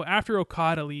 So after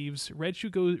Okada leaves, Red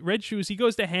Shoes. He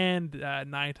goes to hand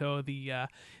Naito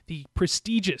the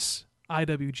prestigious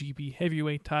IWGP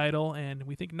Heavyweight title, and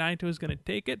we think Naito is going to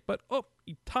take it, but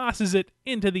he tosses it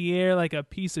into the air like a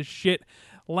piece of shit,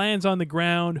 lands on the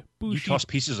ground. You toss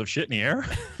pieces of shit in the air?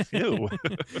 Ew.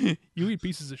 You eat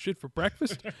pieces of shit for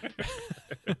breakfast?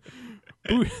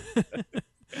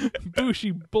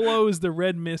 Bushi blows the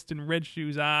red mist in Red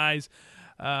Shoes' eyes.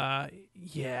 And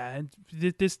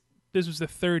this was the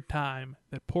third time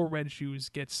that poor Red Shoes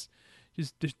gets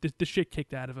just the shit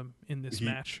kicked out of him in this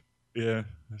match. Yeah,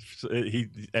 we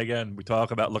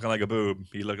talk about looking like a boob.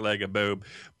 He looked like a boob.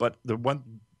 But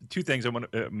two things I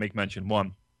want to make mention.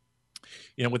 One,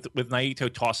 with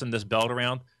Naito tossing this belt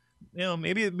around,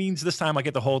 maybe it means this time I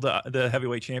get to hold the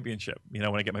heavyweight championship. When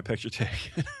I get my picture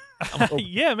taken.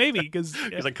 Yeah, maybe because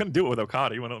I couldn't do it with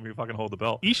Okada. He wouldn't let me fucking hold the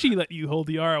belt. Ishii let you hold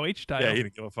the ROH title. Yeah, he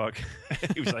didn't give a fuck.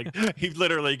 He was like, he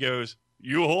literally goes,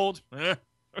 "You hold."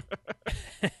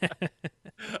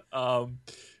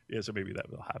 Yeah, so maybe that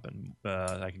will happen.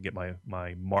 I can get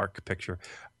my mark picture.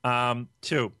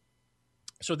 Two,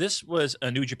 so this was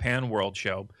a New Japan World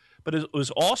show, but it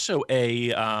was also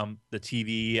the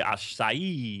TV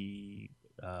Asahi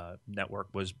network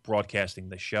was broadcasting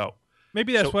the show.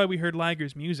 Maybe that's why we heard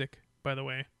Liger's music, by the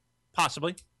way.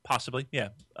 Possibly, yeah.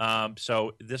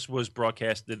 So this was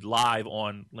broadcasted live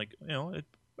on,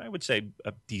 I would say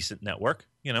a decent network,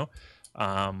 in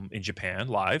Japan,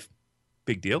 live.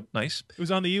 Big deal. Nice. It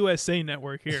was on the USA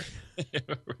Network here.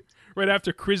 Right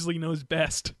after Crisley Knows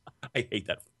Best. I hate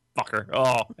that fucker.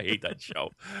 Oh, I hate that show.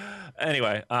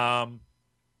 Anyway,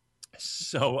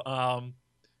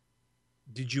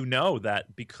 did you know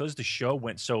that because the show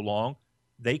went so long,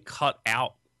 they cut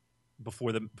out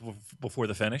before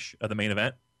the finish of the main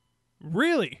event?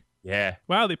 Really? Yeah.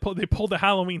 Wow, they pulled the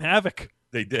Halloween Havoc.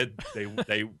 They did.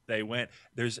 They went.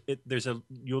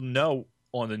 You'll know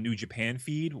on the New Japan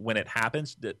feed when it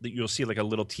happens that you'll see like a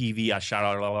little TV.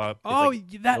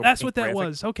 That's what that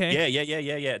was. Okay.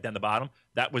 Yeah. Down the bottom,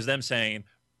 that was them saying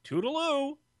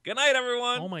 "Toodaloo, good night,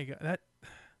 everyone." Oh my god.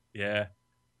 Yeah.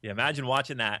 Imagine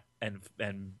watching that and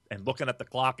looking at the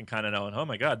clock and kind of knowing, oh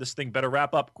my god, this thing better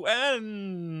wrap up,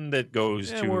 and it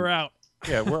goes to. We're out.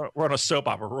 Yeah, we're on a soap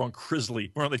opera. We're on Crisley.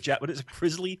 We're on the what is it?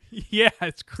 Crisley? Yeah,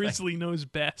 it's Crisley Knows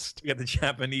Best. We got the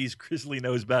Japanese Crisley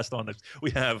Knows Best on this. We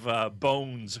have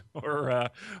Bones or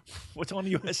what's on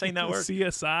the USA Network?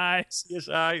 CSI.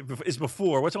 CSI is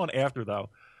before. What's on after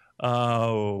though?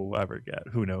 Oh, I forget.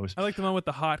 Who knows? I like the one with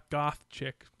the hot goth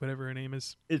chick, whatever her name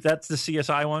is. That's the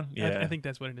CSI one? Yeah. I think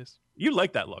that's what it is. You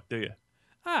like that look, do you?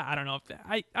 I don't know.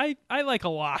 I like a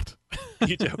lot.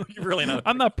 You do? You're really not.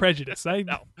 I'm not prejudiced.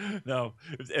 No.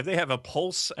 If they have a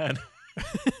pulse and... I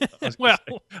was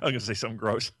going to say something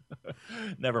gross.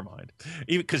 Never mind.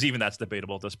 Even that's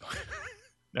debatable at this point.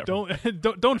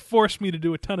 Don't force me to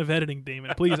do a ton of editing,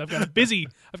 Damon. Please, I've got a busy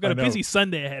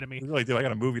Sunday ahead of me. I really do. I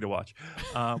got a movie to watch,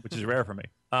 which is rare for me.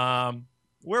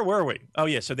 Where were we? Oh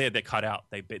yeah, so they cut out.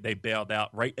 They bailed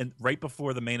out right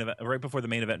before the main event. Right before the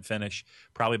main event finish,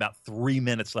 probably about 3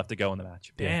 minutes left to go in the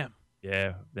match. Damn.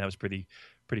 Yeah, that was pretty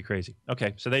crazy.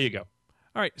 Okay, so there you go.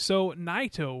 All right, so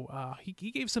Naito, he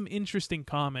gave some interesting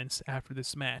comments after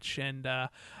this match, and I'm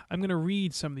going to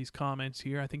read some of these comments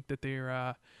here. I think that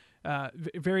they're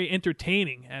very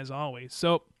entertaining, as always.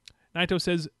 So Naito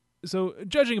says, so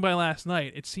judging by last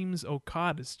night, it seems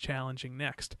Okada's challenging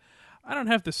next. I don't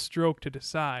have the stroke to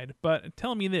decide, but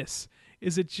tell me this.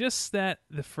 Is it just that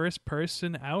the first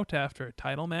person out after a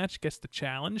title match gets the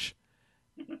challenge?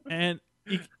 And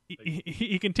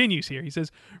he continues here. He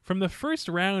says, from the first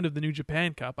round of the New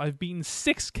Japan Cup, I've beaten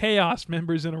 6 Chaos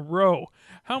members in a row.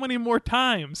 How many more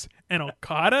times? And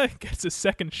Okada gets a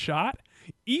second shot?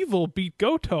 Evil beat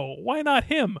Goto. Why not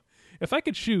him? If I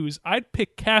could choose, I'd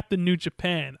pick Captain New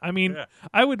Japan. I mean,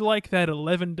 I would like that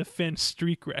 11 defense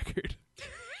streak record.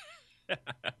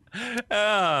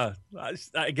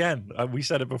 Again, we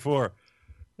said it before.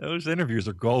 Those interviews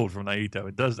are gold from Naito.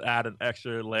 It does add an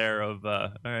extra layer of all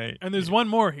right. And there's one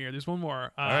more here. All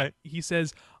right. He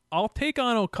says, I'll take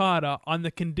on Okada on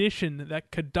the condition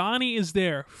that Kadani is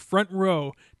there, front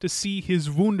row, to see his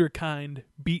Wunderkind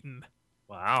beaten.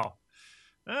 Wow.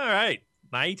 All right.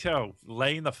 Naito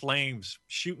laying the flames,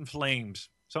 shooting flames,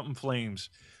 something flames,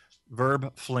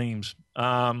 verb flames.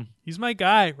 He's my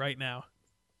guy right now.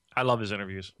 I love his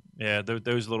interviews. Yeah,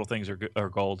 those little things are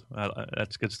gold.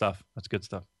 That's good stuff.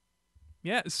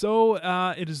 Yeah, so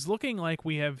it is looking like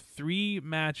we have 3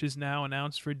 matches now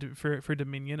announced for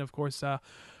Dominion. Of course,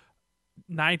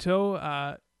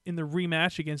 Naito in the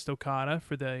rematch against Okada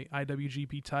for the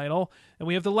IWGP title. And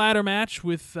we have the ladder match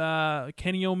with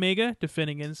Kenny Omega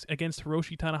defending against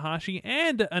Hiroshi Tanahashi,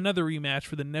 and another rematch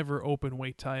for the never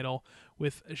openweight title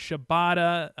with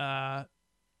Shibata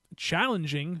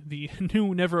challenging the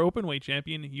new never openweight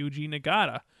champion Yuji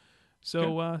Nagata.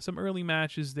 So some early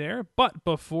matches there. But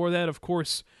before that, of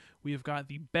course, we have got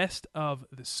the Best of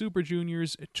the Super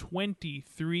Juniors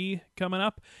 23 coming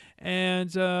up.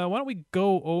 And why don't we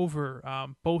go over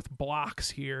both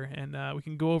blocks here, and we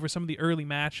can go over some of the early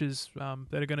matches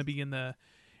that are going to be in the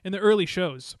early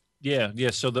shows. Yeah.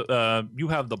 So you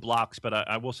have the blocks, but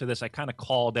I will say this: I kind of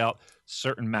called out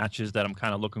certain matches that I'm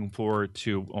kind of looking forward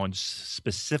to on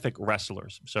specific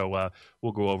wrestlers. So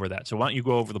we'll go over that. So why don't you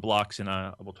go over the blocks, and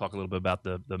we'll talk a little bit about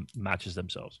the matches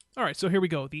themselves. All right. So here we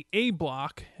go. The A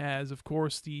block has, of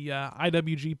course, the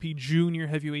IWGP Junior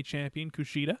Heavyweight Champion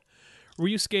Kushida,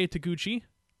 Ryusuke Taguchi,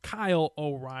 Kyle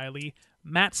O'Reilly,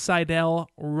 Matt Sydal,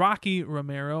 Rocky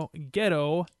Romero,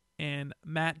 Geto, and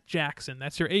Matt Jackson.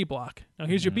 That's your A block. Now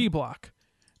here's your B block.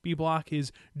 B block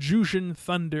is Jushin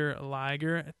Thunder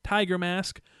Liger, Tiger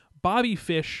Mask, Bobby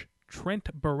Fish,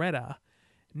 Trent Beretta,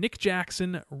 Nick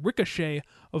Jackson, Ricochet,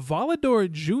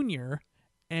 Volador Jr.,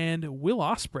 and Will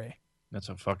Ospreay. That's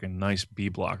a fucking nice B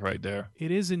block right there. It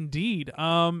is indeed.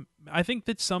 I think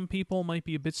that some people might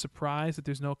be a bit surprised that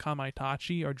there's no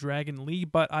Kamaitachi or Dragon Lee,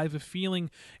 but I have a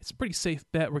feeling it's a pretty safe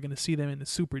bet we're going to see them in the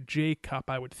Super J Cup,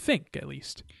 I would think, at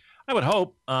least. I would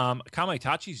hope.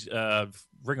 Kamaitachi's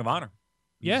Ring of Honor.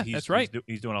 That's right.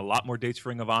 He's doing a lot more dates for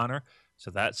Ring of Honor, so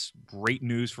that's great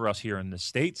news for us here in the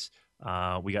States.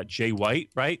 We got Jay White,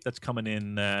 right? That's coming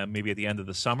in maybe at the end of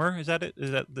the summer. Is that it?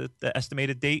 Is that the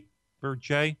estimated date for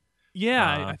Jay?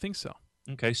 Yeah, I think so.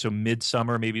 Okay, so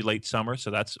midsummer, maybe late summer. So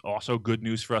that's also good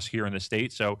news for us here in the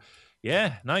States. So,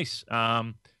 yeah, nice.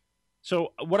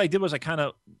 So what I did was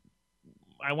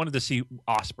I wanted to see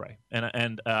Ospreay,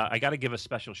 and I got to give a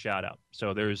special shout out.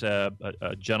 So there's a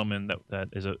gentleman that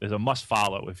is a must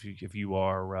follow if you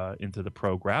are into the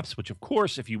pro graps. Which of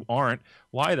course, if you aren't,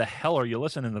 why the hell are you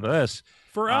listening to this?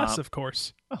 For us, of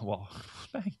course. Oh, well,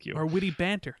 thank you. Our witty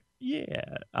banter.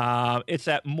 Yeah, it's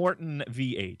at Morton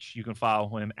VH. You can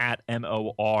follow him at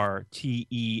MORTENVH.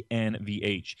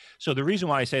 So the reason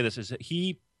why I say this is that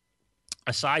he,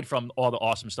 aside from all the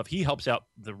awesome stuff, he helps out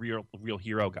the real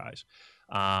hero guys.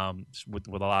 With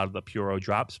a lot of the Puro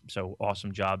drops. So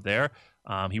awesome job there.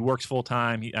 He works full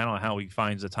time. I don't know how he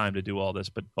finds the time to do all this,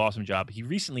 but awesome job. He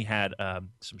recently had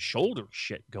some shoulder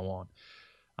shit go on.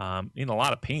 In a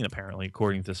lot of pain, apparently,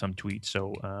 according to some tweets.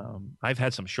 So I've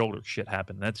had some shoulder shit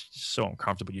happen. That's just so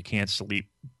uncomfortable. You can't sleep.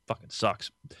 Fucking sucks.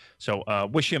 So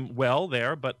wish him well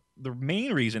there. But the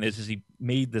main reason is he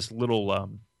made this little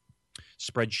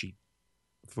spreadsheet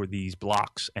for these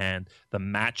blocks and the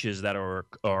matches that are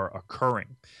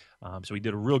occurring. So he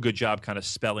did a real good job kind of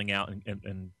spelling out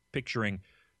and picturing,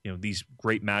 these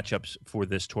great matchups for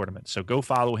this tournament. So go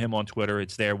follow him on Twitter.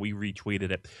 It's there. We retweeted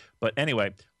it. But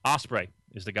anyway, Ospreay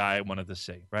is the guy I wanted to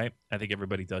see, right? I think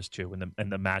everybody does too in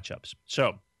the matchups.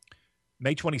 So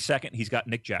May 22nd, he's got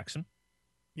Nick Jackson.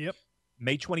 Yep.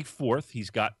 May 24th, he's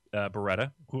got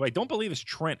Beretta, who I don't believe is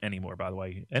Trent anymore, by the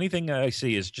way. Anything I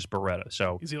see is just Beretta.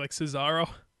 So is he like Cesaro?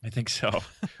 I think so.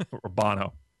 Or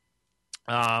Bono.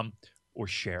 Or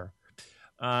Cher.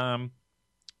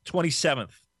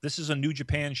 27th. This is a New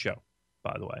Japan show,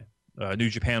 by the way. New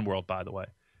Japan World, by the way,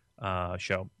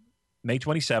 show. May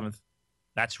 27th.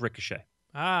 That's Ricochet.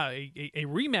 A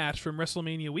rematch from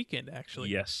WrestleMania weekend, actually.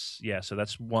 Yes. Yeah, so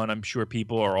that's one I'm sure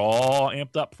people are all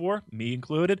amped up for, me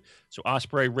included. So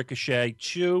Ospreay, Ricochet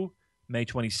 2, May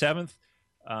 27th.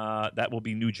 That will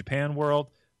be New Japan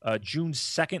World. June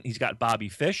 2nd, he's got Bobby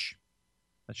Fish.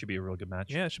 That should be a real good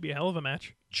match. Yeah, it should be a hell of a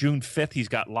match. June 5th, he's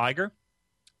got Liger.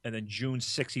 And then June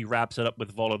 6th, he wraps it up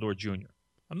with Volador Jr.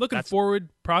 I'm looking forward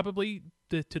probably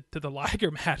to the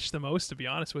Liger match the most, to be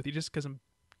honest with you, just because I'm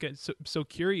so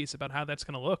curious about how that's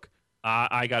going to look.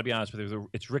 I got to be honest with you.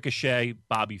 It's Ricochet,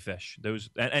 Bobby Fish, those,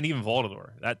 and even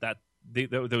Volador.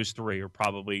 Those three are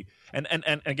probably and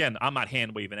again, I'm not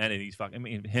hand waving any of these fucking. I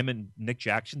mean, him and Nick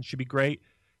Jackson should be great.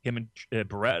 Him and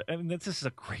Barrett. I mean, that's going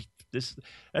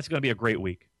to be a great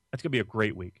week. That's going to be a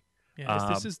great week.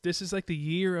 Yeah, this is like the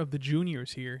year of the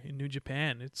juniors here in New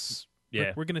Japan.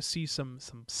 We're going to see some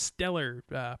stellar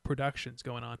productions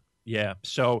going on. Yeah.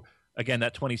 So again,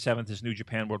 that 27th is New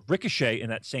Japan World. Ricochet in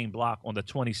that same block on the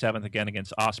 27th again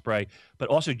against Ospreay, but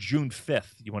also June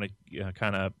 5th. You want to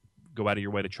kind of go out of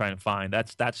your way to try and find.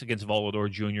 That's against Volador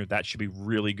Jr. That should be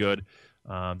really good.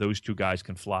 Those two guys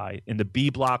can fly. In the B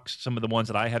blocks, some of the ones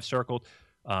that I have circled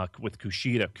with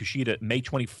Kushida, May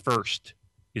 21st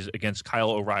is against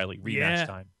Kyle O'Reilly, rematch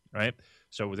time, right?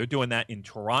 So they're doing that in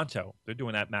Toronto. They're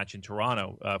doing that match in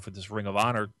Toronto for this Ring of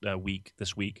Honor week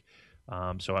this week.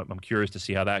 So I'm curious to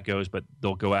see how that goes, but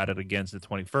they'll go at it against the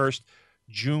 21st.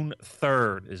 June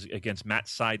 3rd is against Matt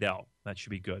Sydal. That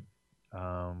should be good.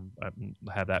 I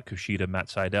have that Kushida, Matt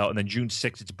Sydal. And then June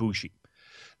 6th, it's Bushi.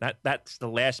 That's the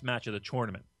last match of the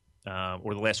tournament,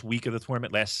 or the last week of the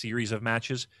tournament, last series of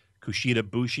matches. Kushida,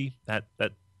 Bushi. That's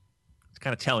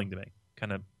kind of telling to me.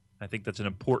 I think that's an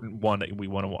important one that we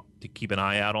want to keep an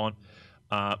eye out on.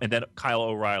 And then Kyle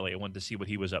O'Reilly, I wanted to see what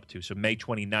he was up to. So May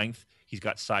 29th, he's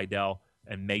got Sydal,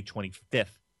 and May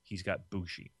 25th, he's got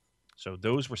Bushi. So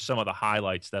those were some of the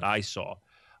highlights that I saw.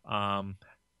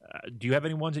 Do you have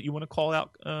any ones that you want to call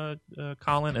out,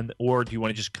 Colin, or do you want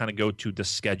to just kind of go to the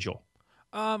schedule?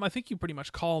 I think you pretty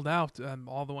much called out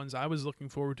all the ones I was looking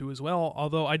forward to as well,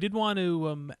 although I did want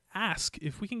to ask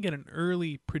if we can get an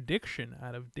early prediction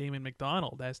out of Damon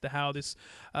McDonald as to how this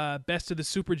Best of the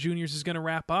Super Juniors is going to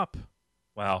wrap up.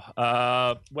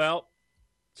 Wow. Well,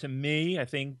 to me, I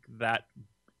think that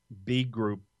B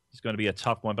group is going to be a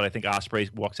tough one, but I think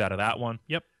Ospreay walks out of that one.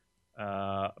 Yep.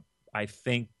 I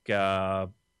think Kushida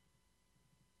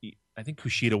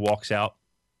walks out.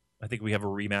 I think we have a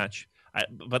rematch.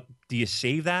 But do you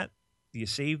save that? Do you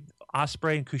save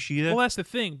Ospreay and Kushida? Well, that's the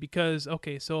thing, because,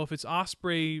 okay, so if it's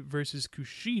Ospreay versus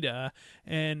Kushida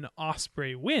and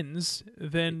Ospreay wins,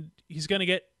 then he's going to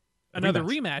get another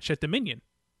rematch at Dominion.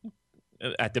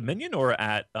 At Dominion or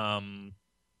at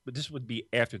but this would be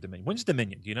after Dominion. When's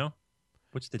Dominion? Do you know?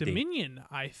 What's the Dominion, date?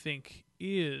 I think,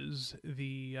 is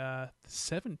the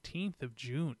 17th of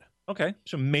June. Okay,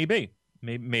 so maybe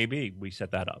we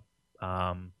set that up.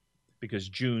 Because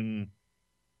June,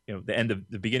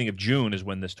 the beginning of June is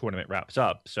when this tournament wraps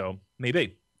up. So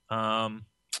maybe. I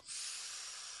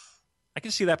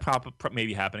can see that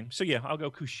maybe happening. So yeah, I'll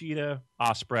go Kushida,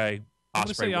 Ospreay. I'm going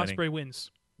to say Ospreay wins.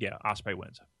 Yeah, Ospreay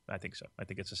wins. I think so. I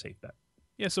think it's a safe bet.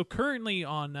 Yeah, so currently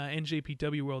on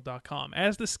NJPWWorld.com,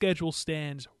 as the schedule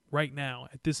stands right now,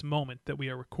 at this moment that we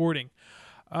are recording,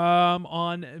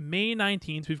 on May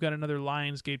 19th, we've got another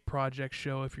Lionsgate Project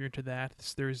show, if you're into that.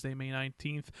 It's Thursday, May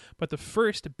 19th. But the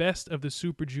first Best of the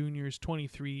Super Juniors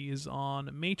 23 is on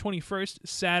May 21st,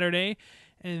 Saturday.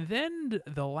 And then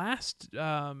the last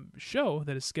show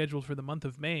that is scheduled for the month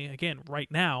of May, again,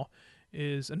 right now,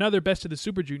 is another Best of the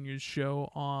Super Juniors show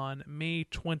on May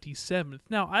 27th.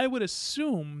 Now, I would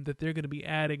assume that they're going to be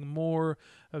adding more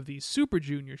of these Super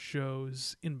Junior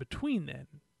shows in between then.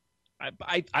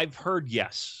 I've heard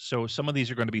yes. So some of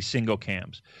these are going to be single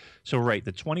cams. So right,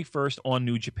 the 21st on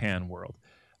New Japan World.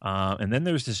 And then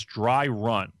there's this dry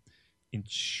run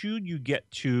until you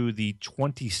get to the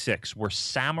 26th, where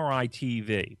Samurai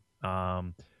TV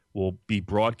will be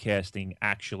broadcasting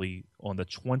actually on the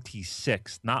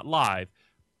 26th, not live,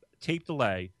 tape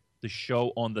delay, the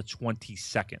show on the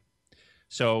 22nd.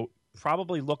 So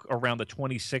probably look around the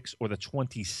 26th or the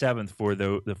 27th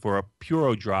for a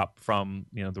Puro drop from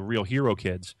the Real Hero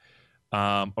Kids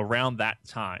around that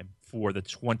time for the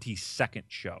 22nd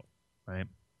show, right?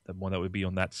 The one that would be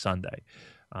on that Sunday.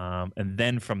 And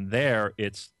then from there,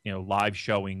 it's live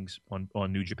showings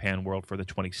on New Japan World for the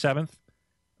 27th.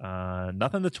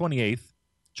 Nothing the 28th.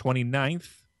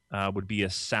 29th would be a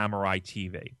Samurai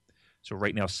TV. So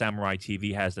right now, Samurai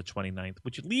TV has the 29th,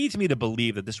 which leads me to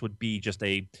believe that this would be just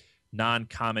a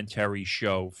non-commentary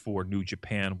show for New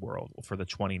Japan World for the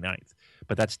 29th.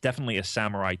 But that's definitely a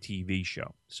Samurai TV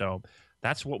show. So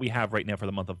that's what we have right now for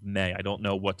the month of May. I don't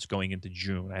know what's going into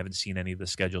June. I haven't seen any of the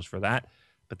schedules for that.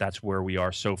 But that's where we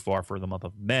are so far for the month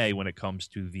of May when it comes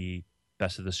to the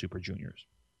Best of the Super Juniors.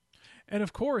 And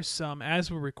of course,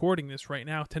 as we're recording this right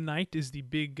now, tonight is the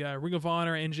big Ring of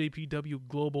Honor NJPW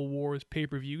Global Wars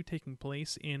pay-per-view taking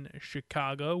place in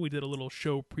Chicago. We did a little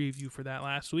show preview for that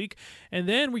last week. And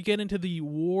then we get into the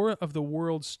War of the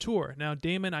Worlds tour. Now,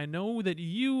 Damon, I know that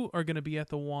you are going to be at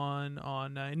the one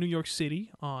on in New York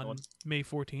City on May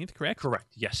 14th, correct?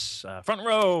 Correct, yes. Front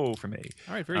row for me.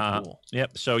 All right, very cool.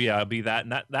 Yep, so yeah, I'll be that.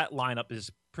 And that lineup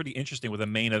is pretty interesting with a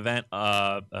main event.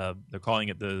 They're calling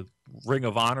it the Ring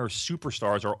of Honor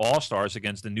Superstars or All-Stars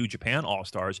against the New Japan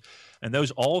All-Stars. And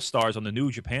those All-Stars on the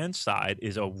New Japan side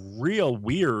is a real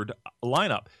weird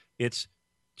lineup. It's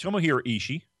Tomohiro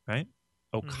Ishii, right?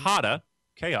 Okada,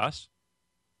 Chaos,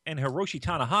 and Hiroshi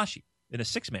Tanahashi in a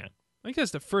six-man. I think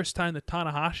that's the first time that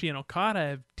Tanahashi and Okada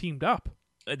have teamed up.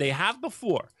 They have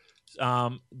before.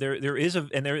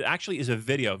 There actually is a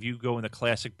video. If you go in the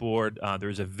classic board,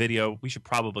 there's a video. We should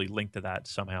probably link to that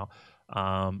somehow.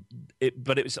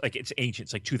 But it was like it's ancient.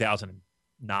 It's like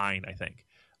 2009, I think,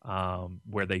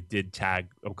 where they did tag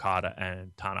Okada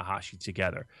and Tanahashi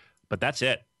together. But that's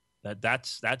it.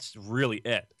 That's really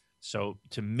it. So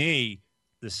to me,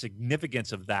 the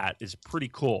significance of that is pretty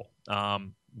cool.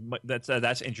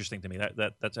 That's interesting to me.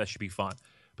 That should be fun.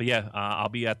 But yeah, I'll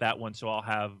be at that one, so I'll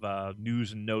have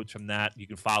news and notes from that. You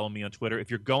can follow me on Twitter. If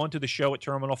you're going to the show at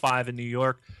Terminal 5 in New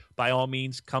York, by all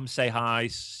means, come say hi,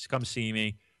 come see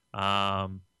me. I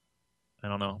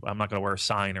don't know. I'm not going to wear a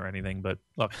sign or anything, but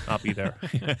look, I'll be there.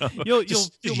 You'll yell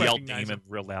recognize Damon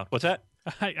real loud. What's that?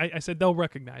 I said they'll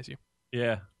recognize you.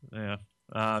 Yeah.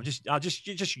 I'll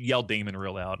just yell Damon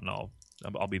real loud, and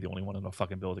I'll be the only one in the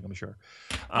fucking building, I'm sure.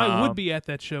 I would be at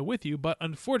that show with you, but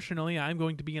unfortunately, I'm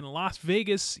going to be in Las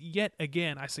Vegas yet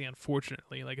again. I say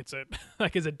unfortunately, like it's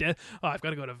a death. Oh, I've got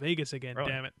to go to Vegas again.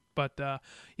 Really? Damn it! But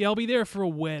yeah, I'll be there for a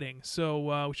wedding.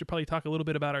 So we should probably talk a little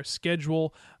bit about our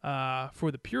schedule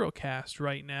for the Purocast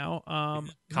right now.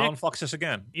 Colin fucks us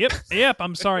again. Yep.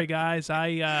 I'm sorry, guys.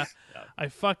 I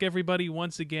fuck everybody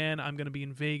once again. I'm going to be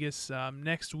in Vegas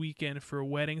next weekend for a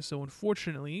wedding. So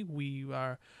unfortunately, we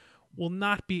will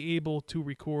not be able to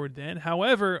record then.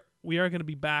 However, we are going to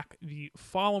be back the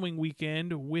following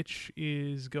weekend, which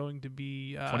is going to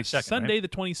be Sunday, right? The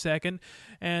 22nd,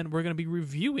 and we're going to be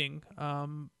reviewing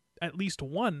at least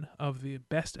one of the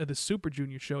best of the Super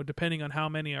Junior show, depending on how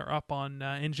many are up on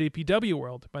NJPW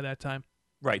World by that time.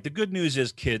 Right. The good news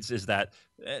is, kids, is that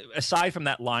aside from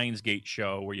that Lionsgate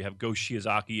show where you have Go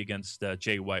Shiozaki against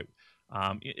Jay White,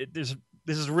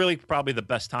 this is really probably the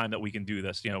best time that we can do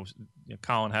this. You know,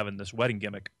 Colin having this wedding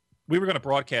gimmick. We were going to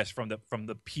broadcast from the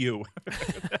pew,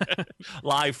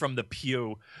 live from the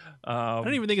pew. I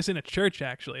don't even think it's in a church.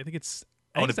 Actually, I think it's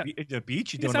the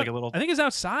beach. You doing like a little? I think it's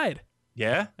outside.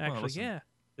 Yeah, actually, yeah.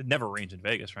 It never rains in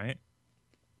Vegas, right?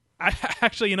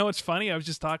 Actually, you know what's funny? I was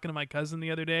just talking to my cousin the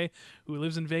other day who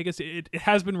lives in Vegas. It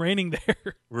has been raining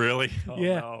there. Really? Oh,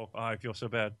 yeah. No. Oh, I feel so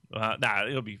bad.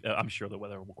 It'll be. I'm sure the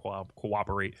weather will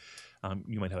cooperate.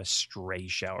 You might have a stray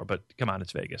shower, but come on,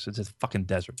 it's Vegas. It's a fucking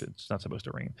desert. It's not supposed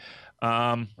to rain.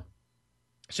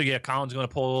 So yeah, Colin's going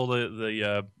to pull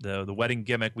the wedding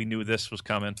gimmick. We knew this was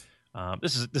coming.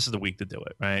 This is the week to do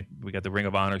it, right? We got the Ring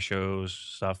of Honor shows,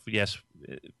 stuff. Yes,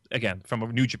 again, from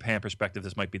a New Japan perspective,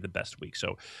 this might be the best week.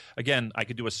 So, again, I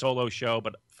could do a solo show,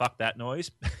 but fuck that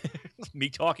noise. Me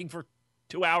talking for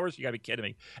 2 hours? You got to be kidding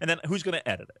me. And then who's going to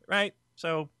edit it, right?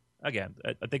 So, again,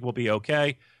 I think we'll be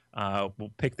okay.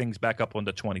 We'll pick things back up on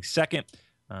the 22nd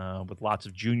with lots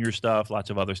of junior stuff, lots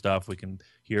of other stuff. We can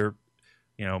hear,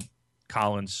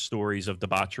 Colin's stories of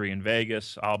debauchery in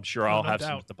Vegas. I'm sure I'll have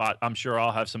some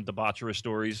debaucherous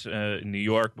stories in New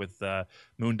York with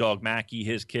Moondog Mackie,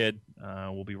 his kid.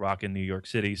 We'll be rocking New York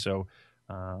City, so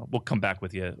we'll come back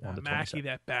with you on the 22nd. Mackie,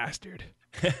 that bastard.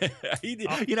 He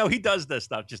does this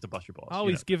stuff just to bust your balls.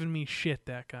 Always giving me shit,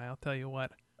 that guy. I'll tell you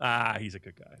what. He's a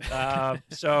good guy.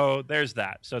 So there's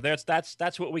that. So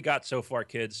that's what we got so far,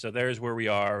 kids. So there's where we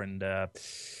are, and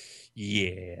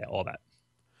yeah, all that.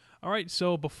 All right,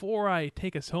 so before I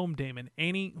take us home, Damon,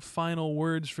 any final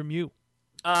words from you?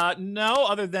 No,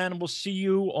 other than we'll see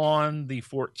you on the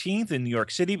 14th in New York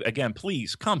City. Again,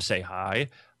 please come say hi.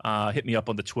 Hit me up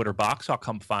on the Twitter box. I'll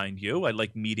come find you. I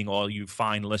like meeting all you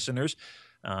fine listeners,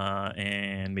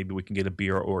 and maybe we can get a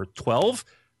beer or 12.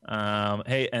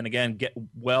 Hey, and again, get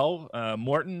well.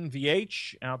 Morton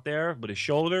VH out there with his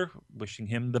shoulder, wishing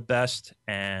him the best.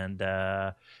 And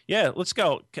yeah, let's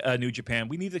go, New Japan.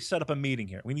 We need to set up a meeting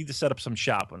here. We need to set up some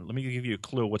shop. Let me give you a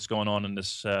clue what's going on in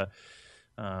this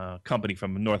company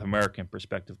from a North American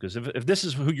perspective. Because if this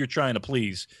is who you're trying to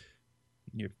please,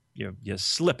 you're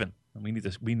slipping. We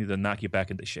need to knock you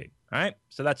back into shape. All right.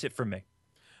 So that's it for me.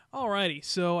 Alrighty,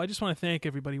 so I just want to thank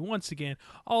everybody once again,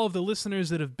 all of the listeners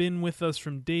that have been with us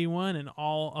from day one and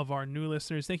all of our new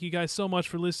listeners. Thank you guys so much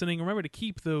for listening. Remember to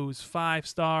keep those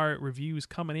 5-star reviews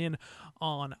coming in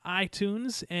on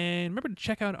iTunes, and remember to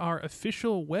check out our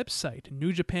official website,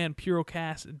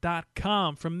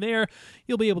 NewJapanPurocast.com. From there,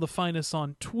 you'll be able to find us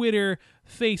on Twitter,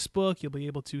 Facebook. You'll be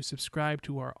able to subscribe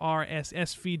to our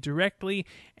RSS feed directly,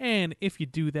 and if you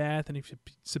do that, and if you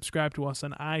subscribe to us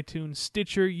on iTunes,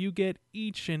 Stitcher, you get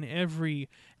each and every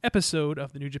episode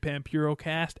of the New Japan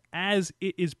Purocast as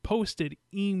it is posted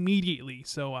immediately.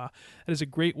 So that is a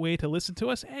great way to listen to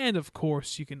us, and of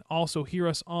course you can also hear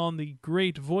us on the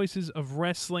great Voices of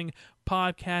Wrestling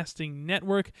podcasting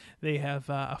network. They have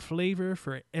a flavor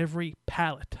for every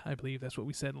palate. I believe that's what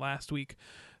we said last week.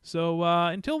 So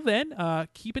until then,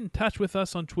 keep in touch with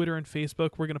us on Twitter and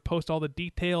Facebook. We're going to post all the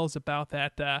details about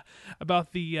that,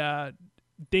 about the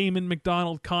Damon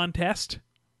McDonald contest.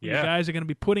 Yeah. You guys are going to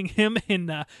be putting him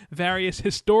in various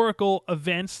historical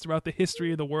events throughout the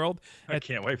history of the world. I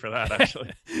can't wait for that,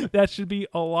 actually. That should be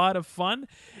a lot of fun.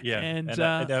 Yeah. And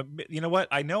you know what?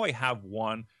 I know I have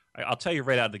one. I'll tell you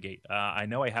right out of the gate. I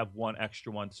know I have one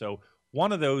extra one. So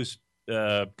one of those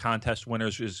contest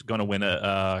winners is going to win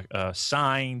a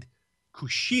signed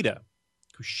Kushida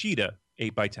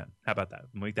 8x10. How about that?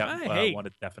 Make that one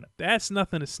a definite. That's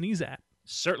nothing to sneeze at.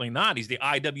 Certainly not. He's the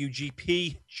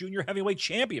IWGP Junior Heavyweight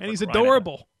Champion. And he's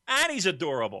adorable.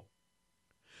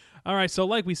 All right, so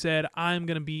like we said, I'm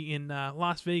going to be in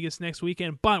Las Vegas next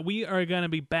weekend, but we are going to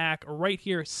be back right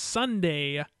here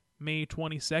Sunday, May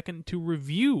 22nd, to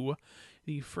review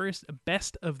the first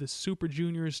Best of the Super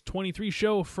Juniors 23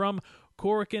 show from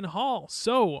Korakuen Hall.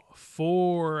 So,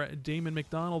 for Damon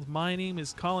McDonald, my name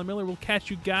is Colin Miller. We'll catch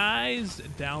you guys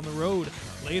down the road.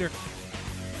 Later.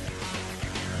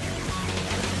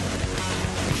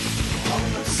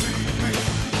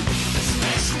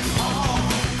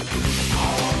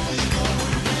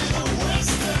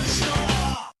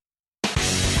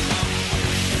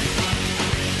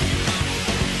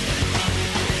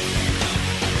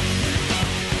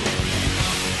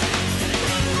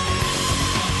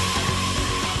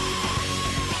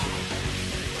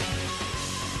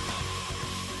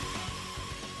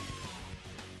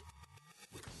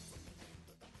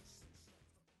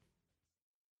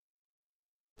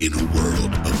 In a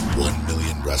world of 1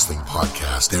 million wrestling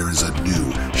podcasts, there is a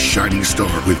new shining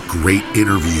star with great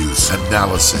interviews,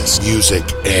 analysis, music,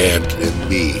 and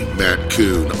me, Matt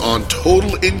Coon, on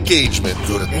total engagement.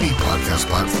 Go to any podcast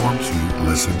platform to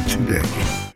listen today.